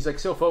wish he's like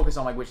so focused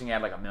on like wishing he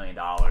had like $1 million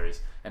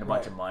and a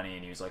bunch of money,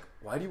 and he was like,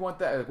 why do you want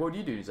that? Like, what do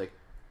you do? And he's like,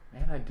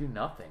 man, I do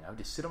nothing. I would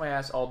just sit on my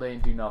ass all day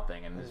and do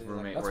nothing. And his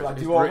roommate, that's what I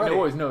do already.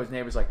 His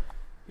neighbor's like,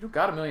 you don't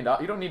got $1 million.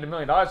 You don't need $1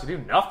 million to do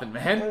nothing,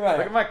 man. Right.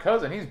 Look at my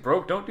cousin. He's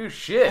broke. Don't do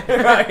shit.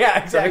 Right,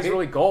 yeah, exactly. So his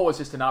really goal was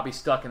just to not be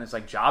stuck in this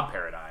like job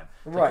paradigm.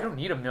 Right. Like, you don't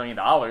need $1 million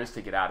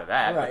to get out of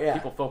that. Right, yeah.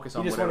 People focus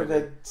on. He just wanted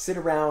to sit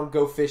around,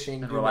 go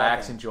fishing, and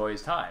relax, enjoy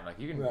his time. Like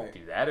you can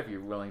do that if you're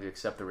willing to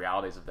accept the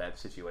realities of that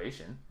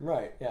situation.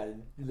 Right. Yeah.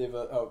 Live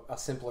a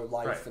simpler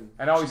life. Right.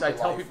 And I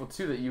tell people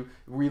too that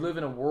we live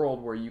in a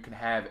world where you can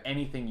have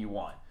anything you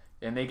want.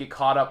 And they get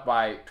caught up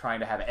by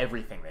trying to have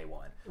everything they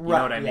want. You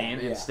know what I mean?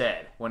 Yeah.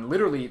 Instead. When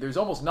literally, there's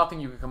almost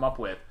nothing you can come up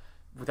with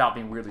without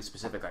being weirdly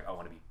specific, like, I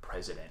want to be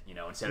president,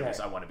 instead of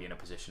just, I want to be in a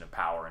position of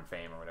power and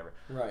fame or whatever.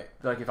 Right.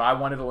 Like, if I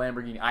wanted a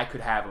Lamborghini, I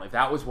could have it. Like,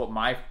 that was what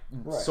my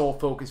sole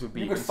focus would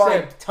be. You could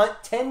find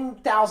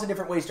 10,000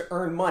 different ways to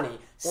earn money,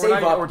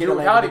 save up, or do it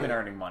without even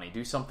earning money.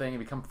 Do something and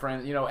become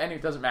friends, and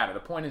it doesn't matter.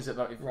 The point is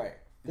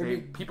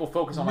that people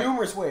focus on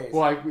numerous ways.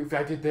 Well, if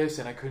I did this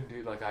and I couldn't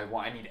do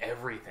I need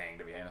everything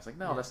to be. And it's like,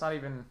 no, that's not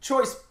even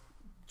choice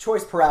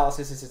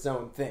paralysis is its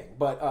own thing.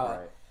 But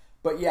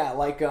but yeah,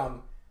 like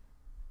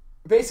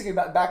basically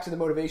back to the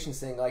motivations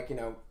thing. Like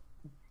I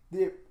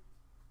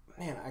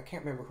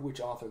can't remember which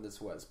author this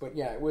was, but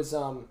yeah, it was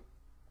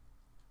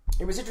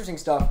interesting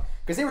stuff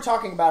because they were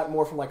talking about it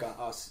more from like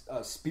a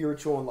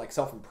spiritual and like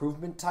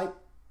self-improvement type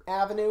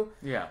avenue.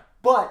 Yeah,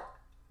 but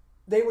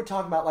they were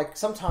talking about like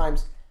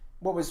sometimes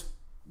what was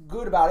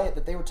good about it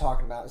that they were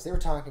talking about is they were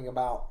talking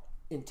about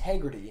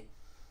integrity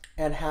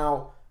and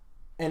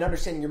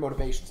understanding your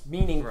motivations,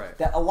 meaning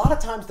that a lot of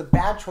times the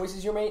bad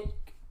choices you make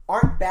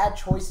aren't bad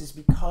choices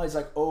because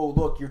like, oh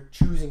look, you're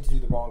choosing to do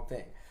the wrong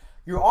thing.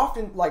 You're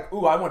often like,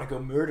 ooh, I want to go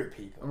murder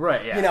people.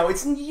 Right, yeah.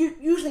 It's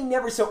usually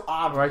never so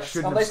obvious.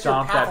 Or unless you're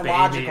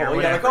pathological.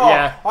 Or like,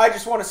 oh, I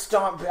just want to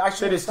stomp. I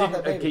should stomp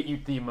that baby. Get you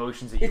the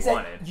emotions that you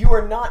wanted. That you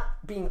are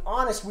not being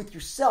honest with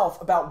yourself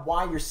about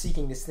why you're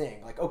seeking this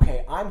thing. Like,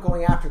 okay, I'm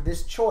going after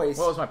this choice.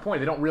 Well, that's my point.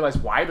 They don't realize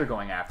why they're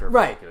going after it.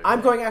 Right.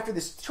 I'm going after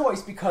this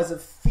choice because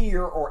of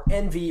fear or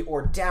envy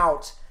or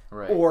doubt.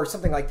 Right. Or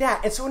something like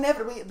that, and so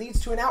inevitably it leads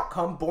to an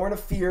outcome born of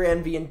fear,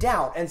 envy, and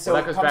doubt, and so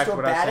that goes it comes back to to a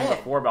what bad I was saying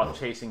end. before about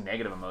chasing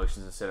negative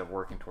emotions instead of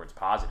working towards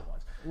positive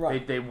ones.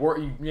 Right.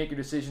 You make your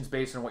decisions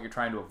based on what you're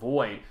trying to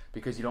avoid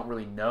because you don't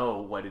really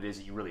know what it is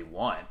that you really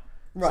want.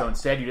 Right. So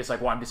instead, you're just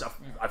like, well, I'm just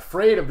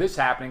afraid of this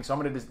happening, so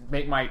I'm going to just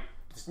make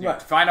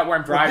find out where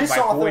I'm driving by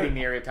avoiding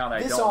the area of town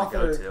that I don't want to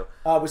go to. This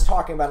author was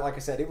talking about it, like I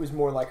said, it was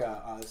more like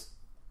a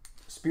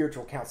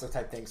spiritual counselor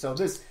type thing. So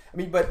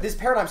but this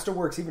paradigm still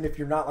works even if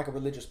you're not like a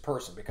religious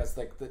person because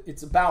like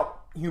it's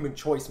about human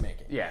choice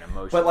making. Yeah, and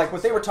emotions. But like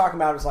what they were talking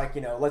about is like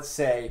let's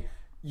say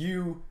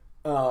you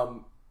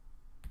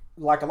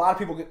like a lot of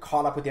people get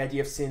caught up with the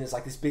idea of sin as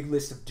like this big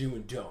list of do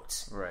and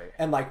don'ts. Right.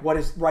 And like what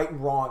is right and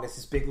wrong is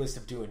this big list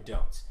of do and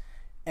don'ts.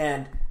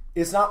 And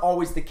it's not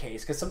always the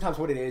case, because sometimes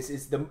what it is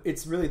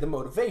it's really the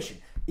motivation.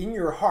 In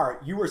your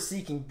heart, you are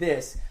seeking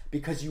this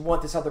because you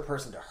want this other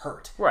person to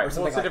hurt. Right.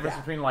 Well, what's the difference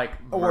between like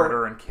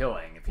murder and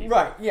killing? If you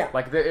right, yeah.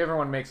 Like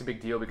everyone makes a big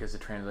deal because the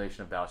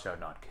translation of thou shalt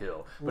not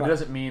kill. But it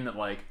doesn't mean that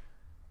like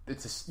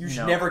it's you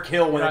should never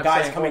kill when a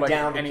guy's coming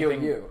down to kill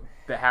you.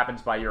 That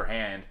happens by your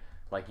hand,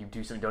 like you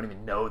do something, don't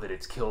even know that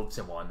it's killed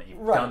someone, that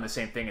you've done the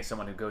same thing as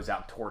someone who goes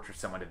out and tortures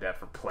someone to death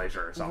for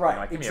pleasure or something. Right,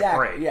 like,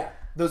 exactly. Give me a break. Yeah,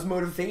 those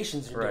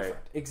motivations are different.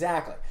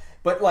 Exactly.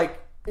 But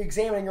like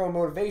examining your own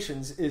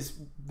motivations is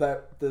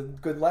the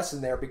good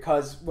lesson there,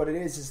 because what it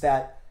is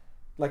that,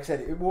 like I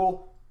said, it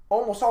will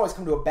almost always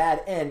come to a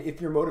bad end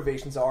if your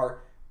motivations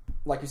are,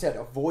 like you said,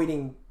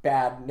 avoiding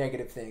bad,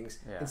 negative things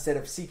instead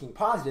of seeking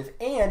positive,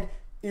 and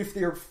if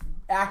they're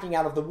acting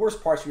out of the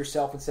worst parts of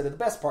yourself instead of the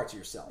best parts of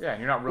yourself. Yeah, and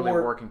you're not really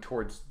working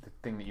towards the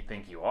thing that you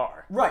think you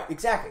are. Right,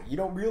 exactly. You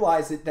don't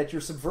realize that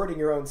you're subverting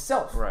your own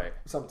self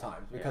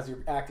sometimes because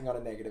you're acting on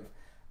a negative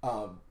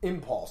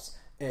impulse,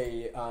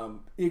 a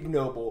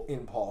ignoble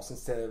impulse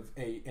instead of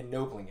a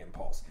ennobling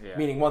impulse,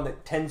 meaning one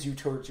that tends you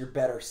towards your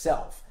better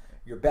self,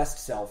 your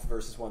best self,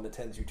 versus one that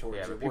tends you towards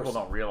your worst. Yeah, but people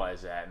don't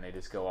realize that, and they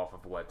just go off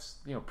of what's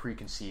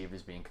preconceived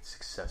as being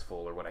successful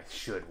or what I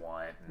should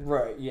want.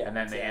 Right. Yeah. And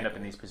then they end up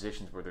in these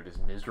positions where they're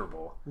just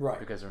miserable,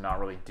 because they're not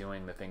really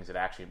doing the things that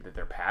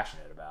they're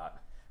passionate about.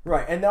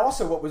 Right, and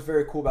also what was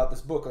very cool about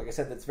this book, like I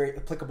said, that's very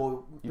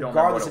applicable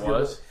regardless of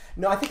your.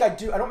 No, I think I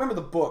do. I don't remember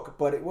the book,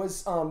 but it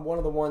was one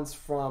of the ones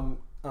from.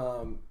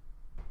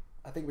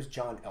 I think it was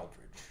John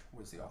Eldridge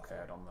was the author.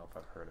 Okay, I don't know if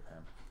I've heard of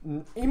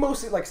him. He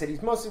mostly, like I said, he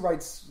mostly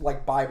writes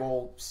like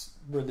Bible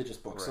religious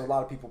books, so a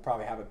lot of people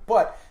probably have it.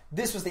 But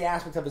this was the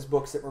aspect of his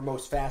books that were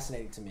most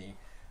fascinating to me,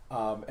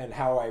 and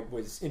how I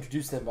was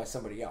introduced to them by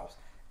somebody else.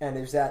 And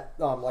there's that,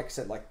 like I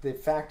said, like the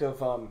fact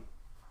of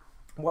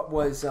what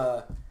was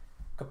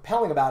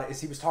compelling about it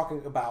is he was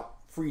talking about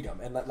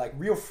freedom, and that like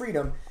real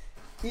freedom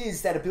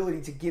is that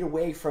ability to get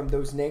away from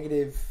those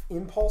negative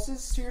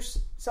impulses to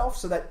yourself,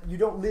 so that you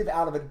don't live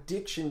out of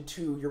addiction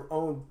to your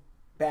own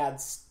bad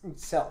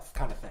self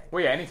kind of thing.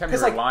 Well, yeah, anytime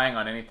you're relying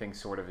on anything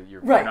sort of,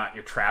 you're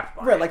trapped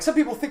by it. Right, like some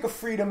people think of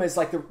freedom as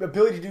like the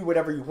ability to do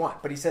whatever you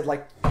want, but he said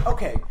like,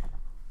 okay,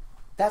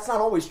 that's not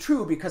always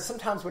true, because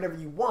sometimes whatever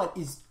you want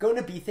is going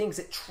to be things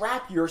that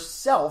trap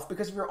yourself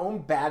because of your own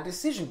bad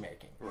decision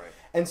making. Right.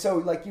 And so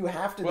like you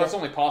have to... Well, that's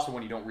only possible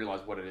when you don't realize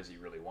what it is you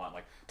really want.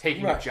 Like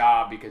taking a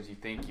job because you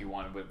think you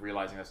want it, but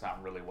realizing that's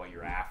not really what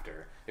you're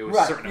after. It was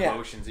certain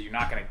emotions that you're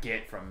not going to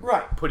get from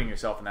putting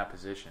yourself in that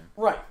position.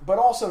 Right. But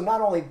also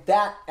not only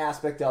that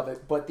aspect of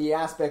it, but the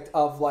aspect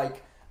of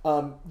like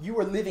you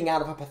are living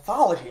out of a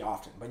pathology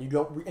often when you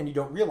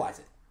don't realize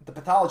it. The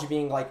pathology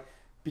being like,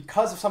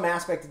 because of some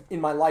aspect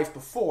in my life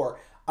before,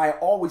 I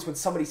always, when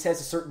somebody says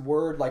a certain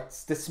word like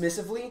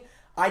dismissively,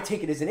 I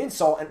take it as an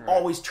insult and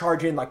always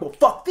charge in like, well,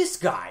 fuck this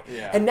guy.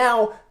 Yeah. And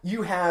now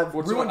you have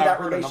ruined that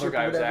relationship. Another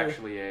guy was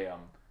actually a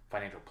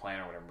financial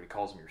planner or whatever, but he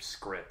calls them your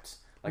scripts.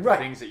 Like the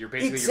things that you're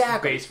basically your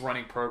base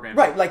running program.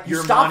 Right, like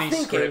your money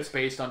scripts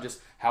based on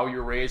just how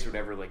you're raised or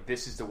whatever. Like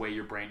this is the way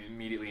your brain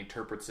immediately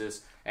interprets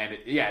this. And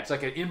it's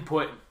like an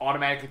input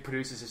automatically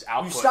produces this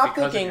output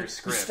because of your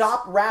scripts. You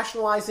stop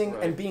rationalizing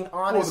and being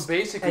honest. Well,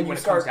 basically when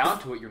it comes down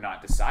to it, you're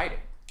not deciding.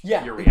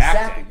 Yeah, you're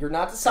reacting. Exactly. You're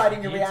not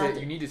deciding, you're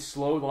reacting. You need to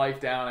slow life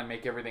down and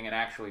make everything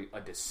actually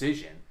a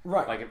decision.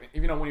 Right. Like,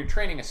 if, when you're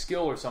training a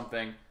skill or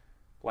something,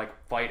 like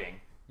fighting,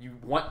 you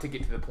want to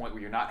get to the point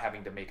where you're not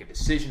having to make a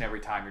decision every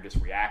time, you're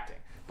just reacting.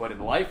 But in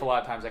life, a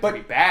lot of times, that can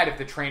be bad if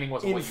the training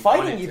wasn't what you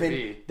wanted it to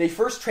be. They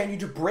first train you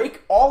to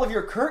break all of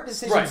your current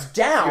decisions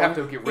down. You have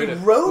to get rid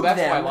of them.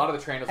 That's why a lot of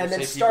the trainers will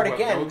say start people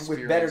again who have no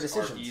with better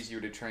decisions. are easier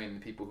to train than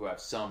people who have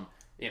some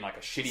in like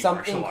a shitty some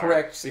martial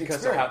incorrect art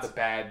because they have the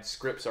bad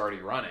scripts already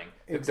running.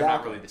 Exactly. They're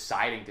not really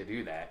deciding to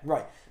do that.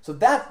 Right. So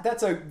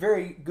that's a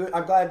very good...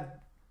 I'm glad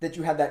that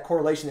you had that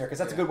correlation there, because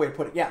that's a good way to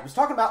put it. Yeah, I was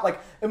talking about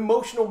like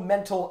emotional,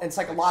 mental, and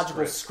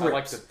psychological scripts. I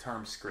like the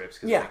term scripts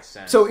because it makes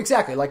sense. So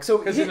exactly,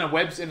 because in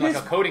like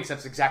a coding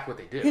sense, exactly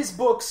what they do. His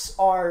books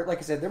are, like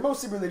I said, they're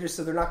mostly religious,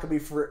 so they're not going to be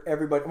for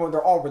everybody. Well,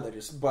 they're all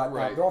religious, but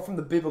they're all from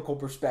the biblical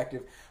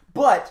perspective.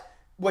 But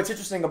what's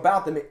interesting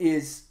about them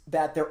is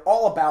that they're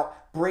all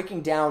about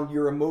breaking down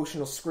your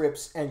emotional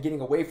scripts and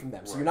getting away from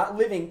them. So you're not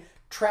living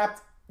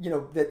trapped.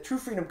 That true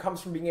freedom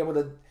comes from being able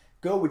to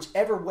go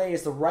whichever way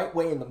is the right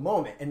way in the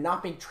moment, and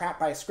not being trapped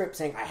by a script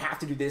saying, I have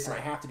to do this and I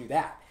have to do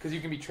that. Because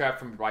you can be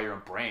trapped by your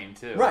own brain,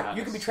 too. Right.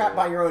 You can be trapped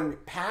by your own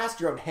past,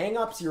 your own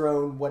hang-ups, your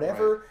own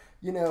whatever,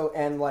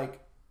 and like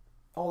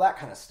all that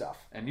kind of stuff.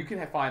 And you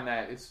can find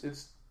that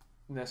it's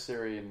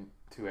necessary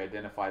to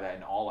identify that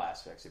in all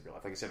aspects of your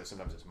life. Like I said,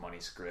 sometimes it's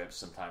money scripts,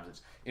 sometimes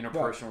it's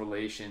interpersonal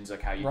relations,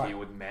 like how you deal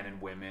with men and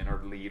women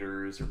or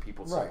leaders or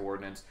people's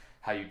subordinates.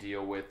 How you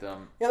deal with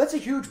them. Yeah, that's a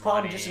huge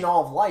problem just in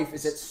all of life,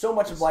 is that so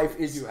much of life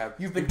is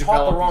you've been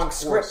taught the wrong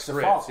scripts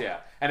to follow. Yeah,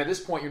 and at this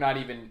point you're not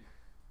even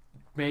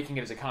making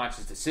it as a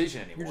conscious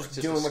decision anymore. You're just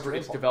it's doing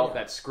it's developed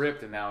that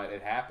script, and now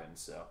it happens.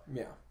 So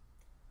yeah.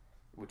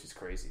 which is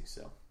crazy.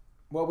 So.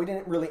 Well, we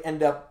didn't really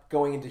end up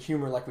going into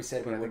humor like we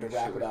said we would to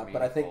wrap it up,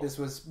 but I think this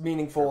was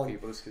meaningful.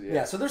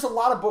 So there's a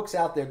lot of books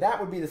out there. That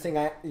would be the thing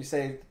you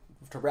say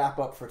to wrap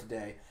up for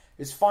today,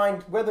 is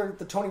find, whether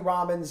the Tony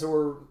Robbins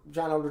or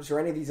John Eldredge or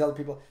any of these other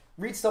people,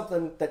 read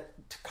something that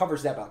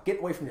covers that about. Get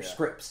away from your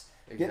scripts.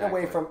 Exactly. Get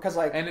away from, because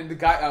like... And the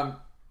guy,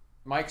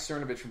 Mike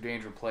Cernovich from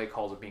Danger and Play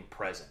calls it being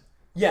present.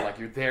 Yeah. Like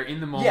you're there in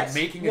the moment,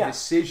 making a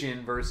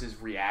decision versus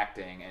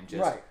reacting and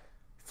just... Right.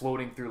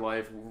 Floating through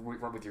life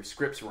with your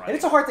scripts running, and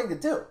it's a hard thing to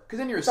do because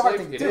then you're a slave.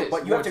 It is,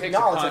 but you have to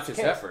acknowledge a conscious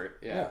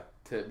effort.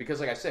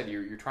 Because, like I said,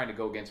 you're trying to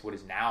go against what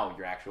is now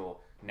your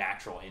actual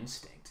natural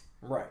instinct,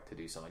 right? To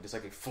do something, just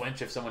like a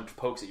flinch if someone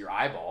pokes at your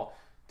eyeball.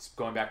 Just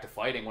going back to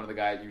fighting, one of the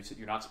guys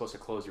you're not supposed to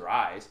close your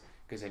eyes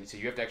because so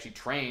you have to actually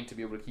train to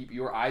be able to keep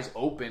your eyes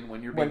open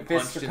when you're being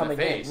punched in the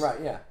face, right?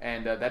 Yeah,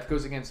 and that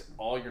goes against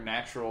all your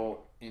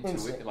natural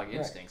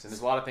instincts, and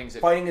there's a lot of things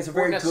that fighting is a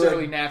very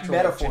necessarily good natural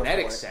in a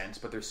genetic sense,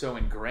 but they're so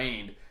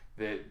ingrained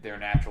that they're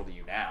natural to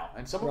you now.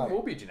 And some of them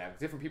will be genetic.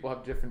 Different people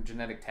have different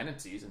genetic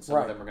tendencies, and some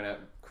of them are going to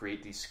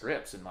create these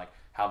scripts and like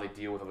how they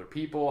deal with other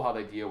people, how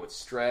they deal with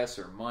stress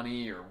or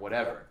money or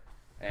whatever.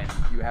 And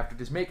you have to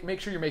just make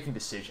sure you're making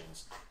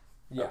decisions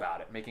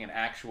about it, making an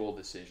actual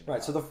decision.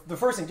 Right. So the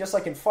first thing, just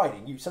like in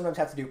fighting, you sometimes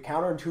have to do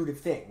counterintuitive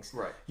things.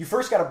 Right. You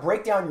first got to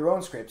break down your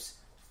own scripts,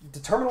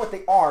 determine what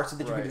they are so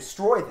that you can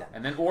destroy them,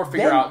 and then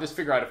figure out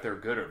if they're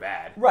good or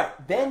bad. Right.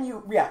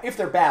 Then if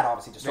they're bad,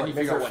 obviously destroy them.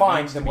 If they're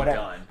fine, then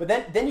whatever. But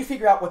then you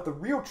figure out what the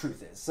real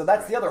truth is. So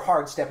that's the other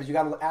hard step, is you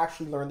got to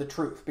actually learn the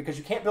truth, because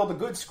you can't build a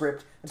good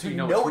script until you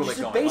know what you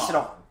should base it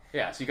on.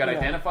 Yeah. So you got to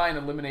identify and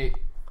eliminate.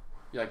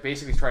 You like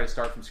basically try to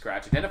start from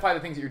scratch. Identify the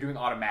things that you're doing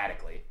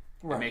automatically.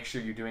 And make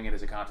sure you're doing it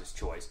as a conscious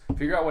choice.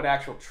 Figure out what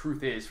actual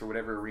truth is for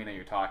whatever arena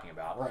you're talking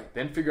about. Right.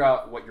 Then figure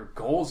out what your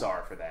goals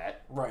are for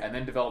that. Right. And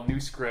then develop new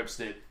scripts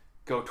that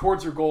go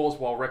towards your goals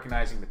while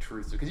recognizing the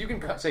truth. Because you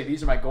can say,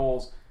 these are my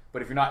goals,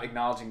 but if you're not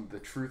acknowledging the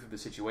truth of the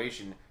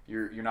situation,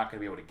 you're not going to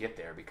be able to get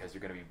there, because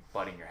you're going to be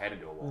butting your head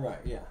into a wall. Right,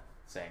 yeah.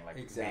 Saying, like,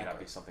 it may not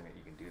be something that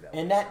you can do that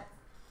with.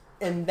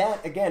 And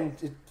that, again,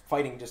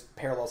 fighting just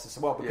parallels this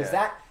as well, because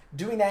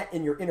doing that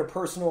in your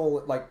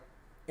interpersonal, like,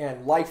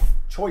 and life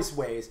choice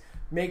ways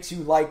makes you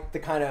like the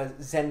kind of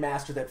Zen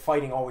master that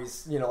fighting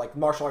always, like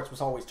martial arts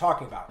was always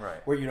talking about.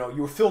 Right. Where, you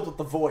were filled with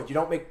the void. You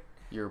don't make...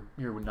 You're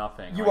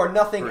nothing. You are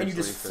nothing, and you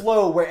just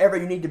flow wherever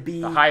you need to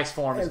be. The highest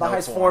form is no form. The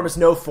highest form is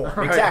no form.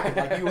 Right.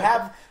 Exactly.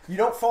 Like you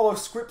don't follow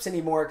scripts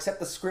anymore, except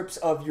the scripts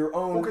of your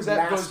own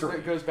mastery.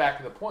 That goes back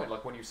to the point.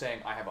 Like when you're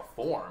saying, I have a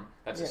form,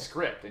 that's a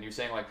script. And you're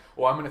saying, like,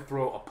 I'm going to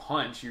throw a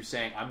punch. You're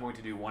saying, I'm going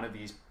to do one of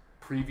these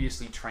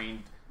previously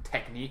trained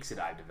techniques that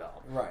I've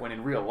developed. Right. When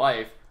in real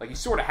life, like, you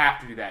sort of have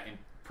to do that in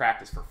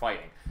practice for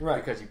fighting,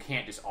 because you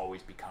can't just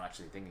always be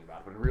consciously thinking about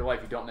it. But in real life,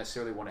 you don't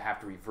necessarily want to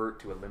have to revert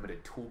to a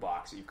limited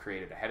toolbox that you've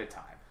created ahead of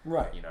time.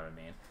 Right. You know what I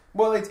mean?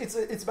 Well,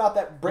 it's about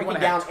that breaking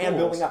down and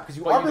building up, because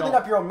you are building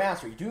up your own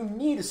mastery. You do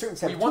need a certain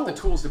set of tools. You want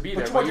the tools to be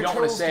there, but you don't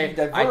want to say,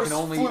 I'm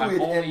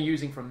only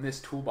using from this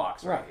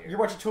toolbox right here. You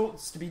want your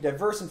tools to be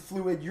diverse and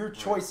fluid. Your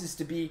choices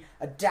to be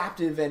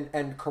adaptive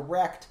and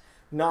correct,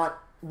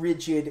 not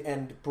rigid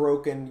and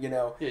broken,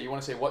 Yeah, you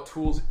want to say, what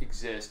tools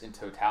exist in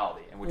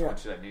totality, and which one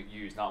should I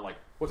use? Not like,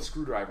 what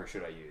screwdriver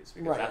should I use?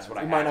 Because that's what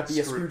I have. It might not be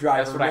a screwdriver.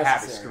 That's what I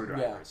have is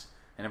screwdrivers.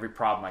 And every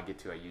problem I get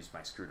to, I use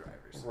my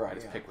screwdrivers. Right, I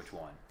just pick which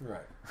one.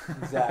 Right.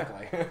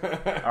 Exactly.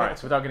 All right,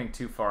 so without getting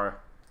too far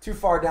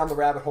down the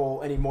rabbit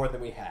hole any more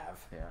than we have.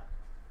 Yeah.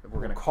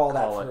 We're going to call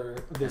that for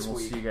this week.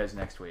 We'll see you guys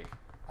next week.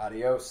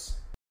 Adios.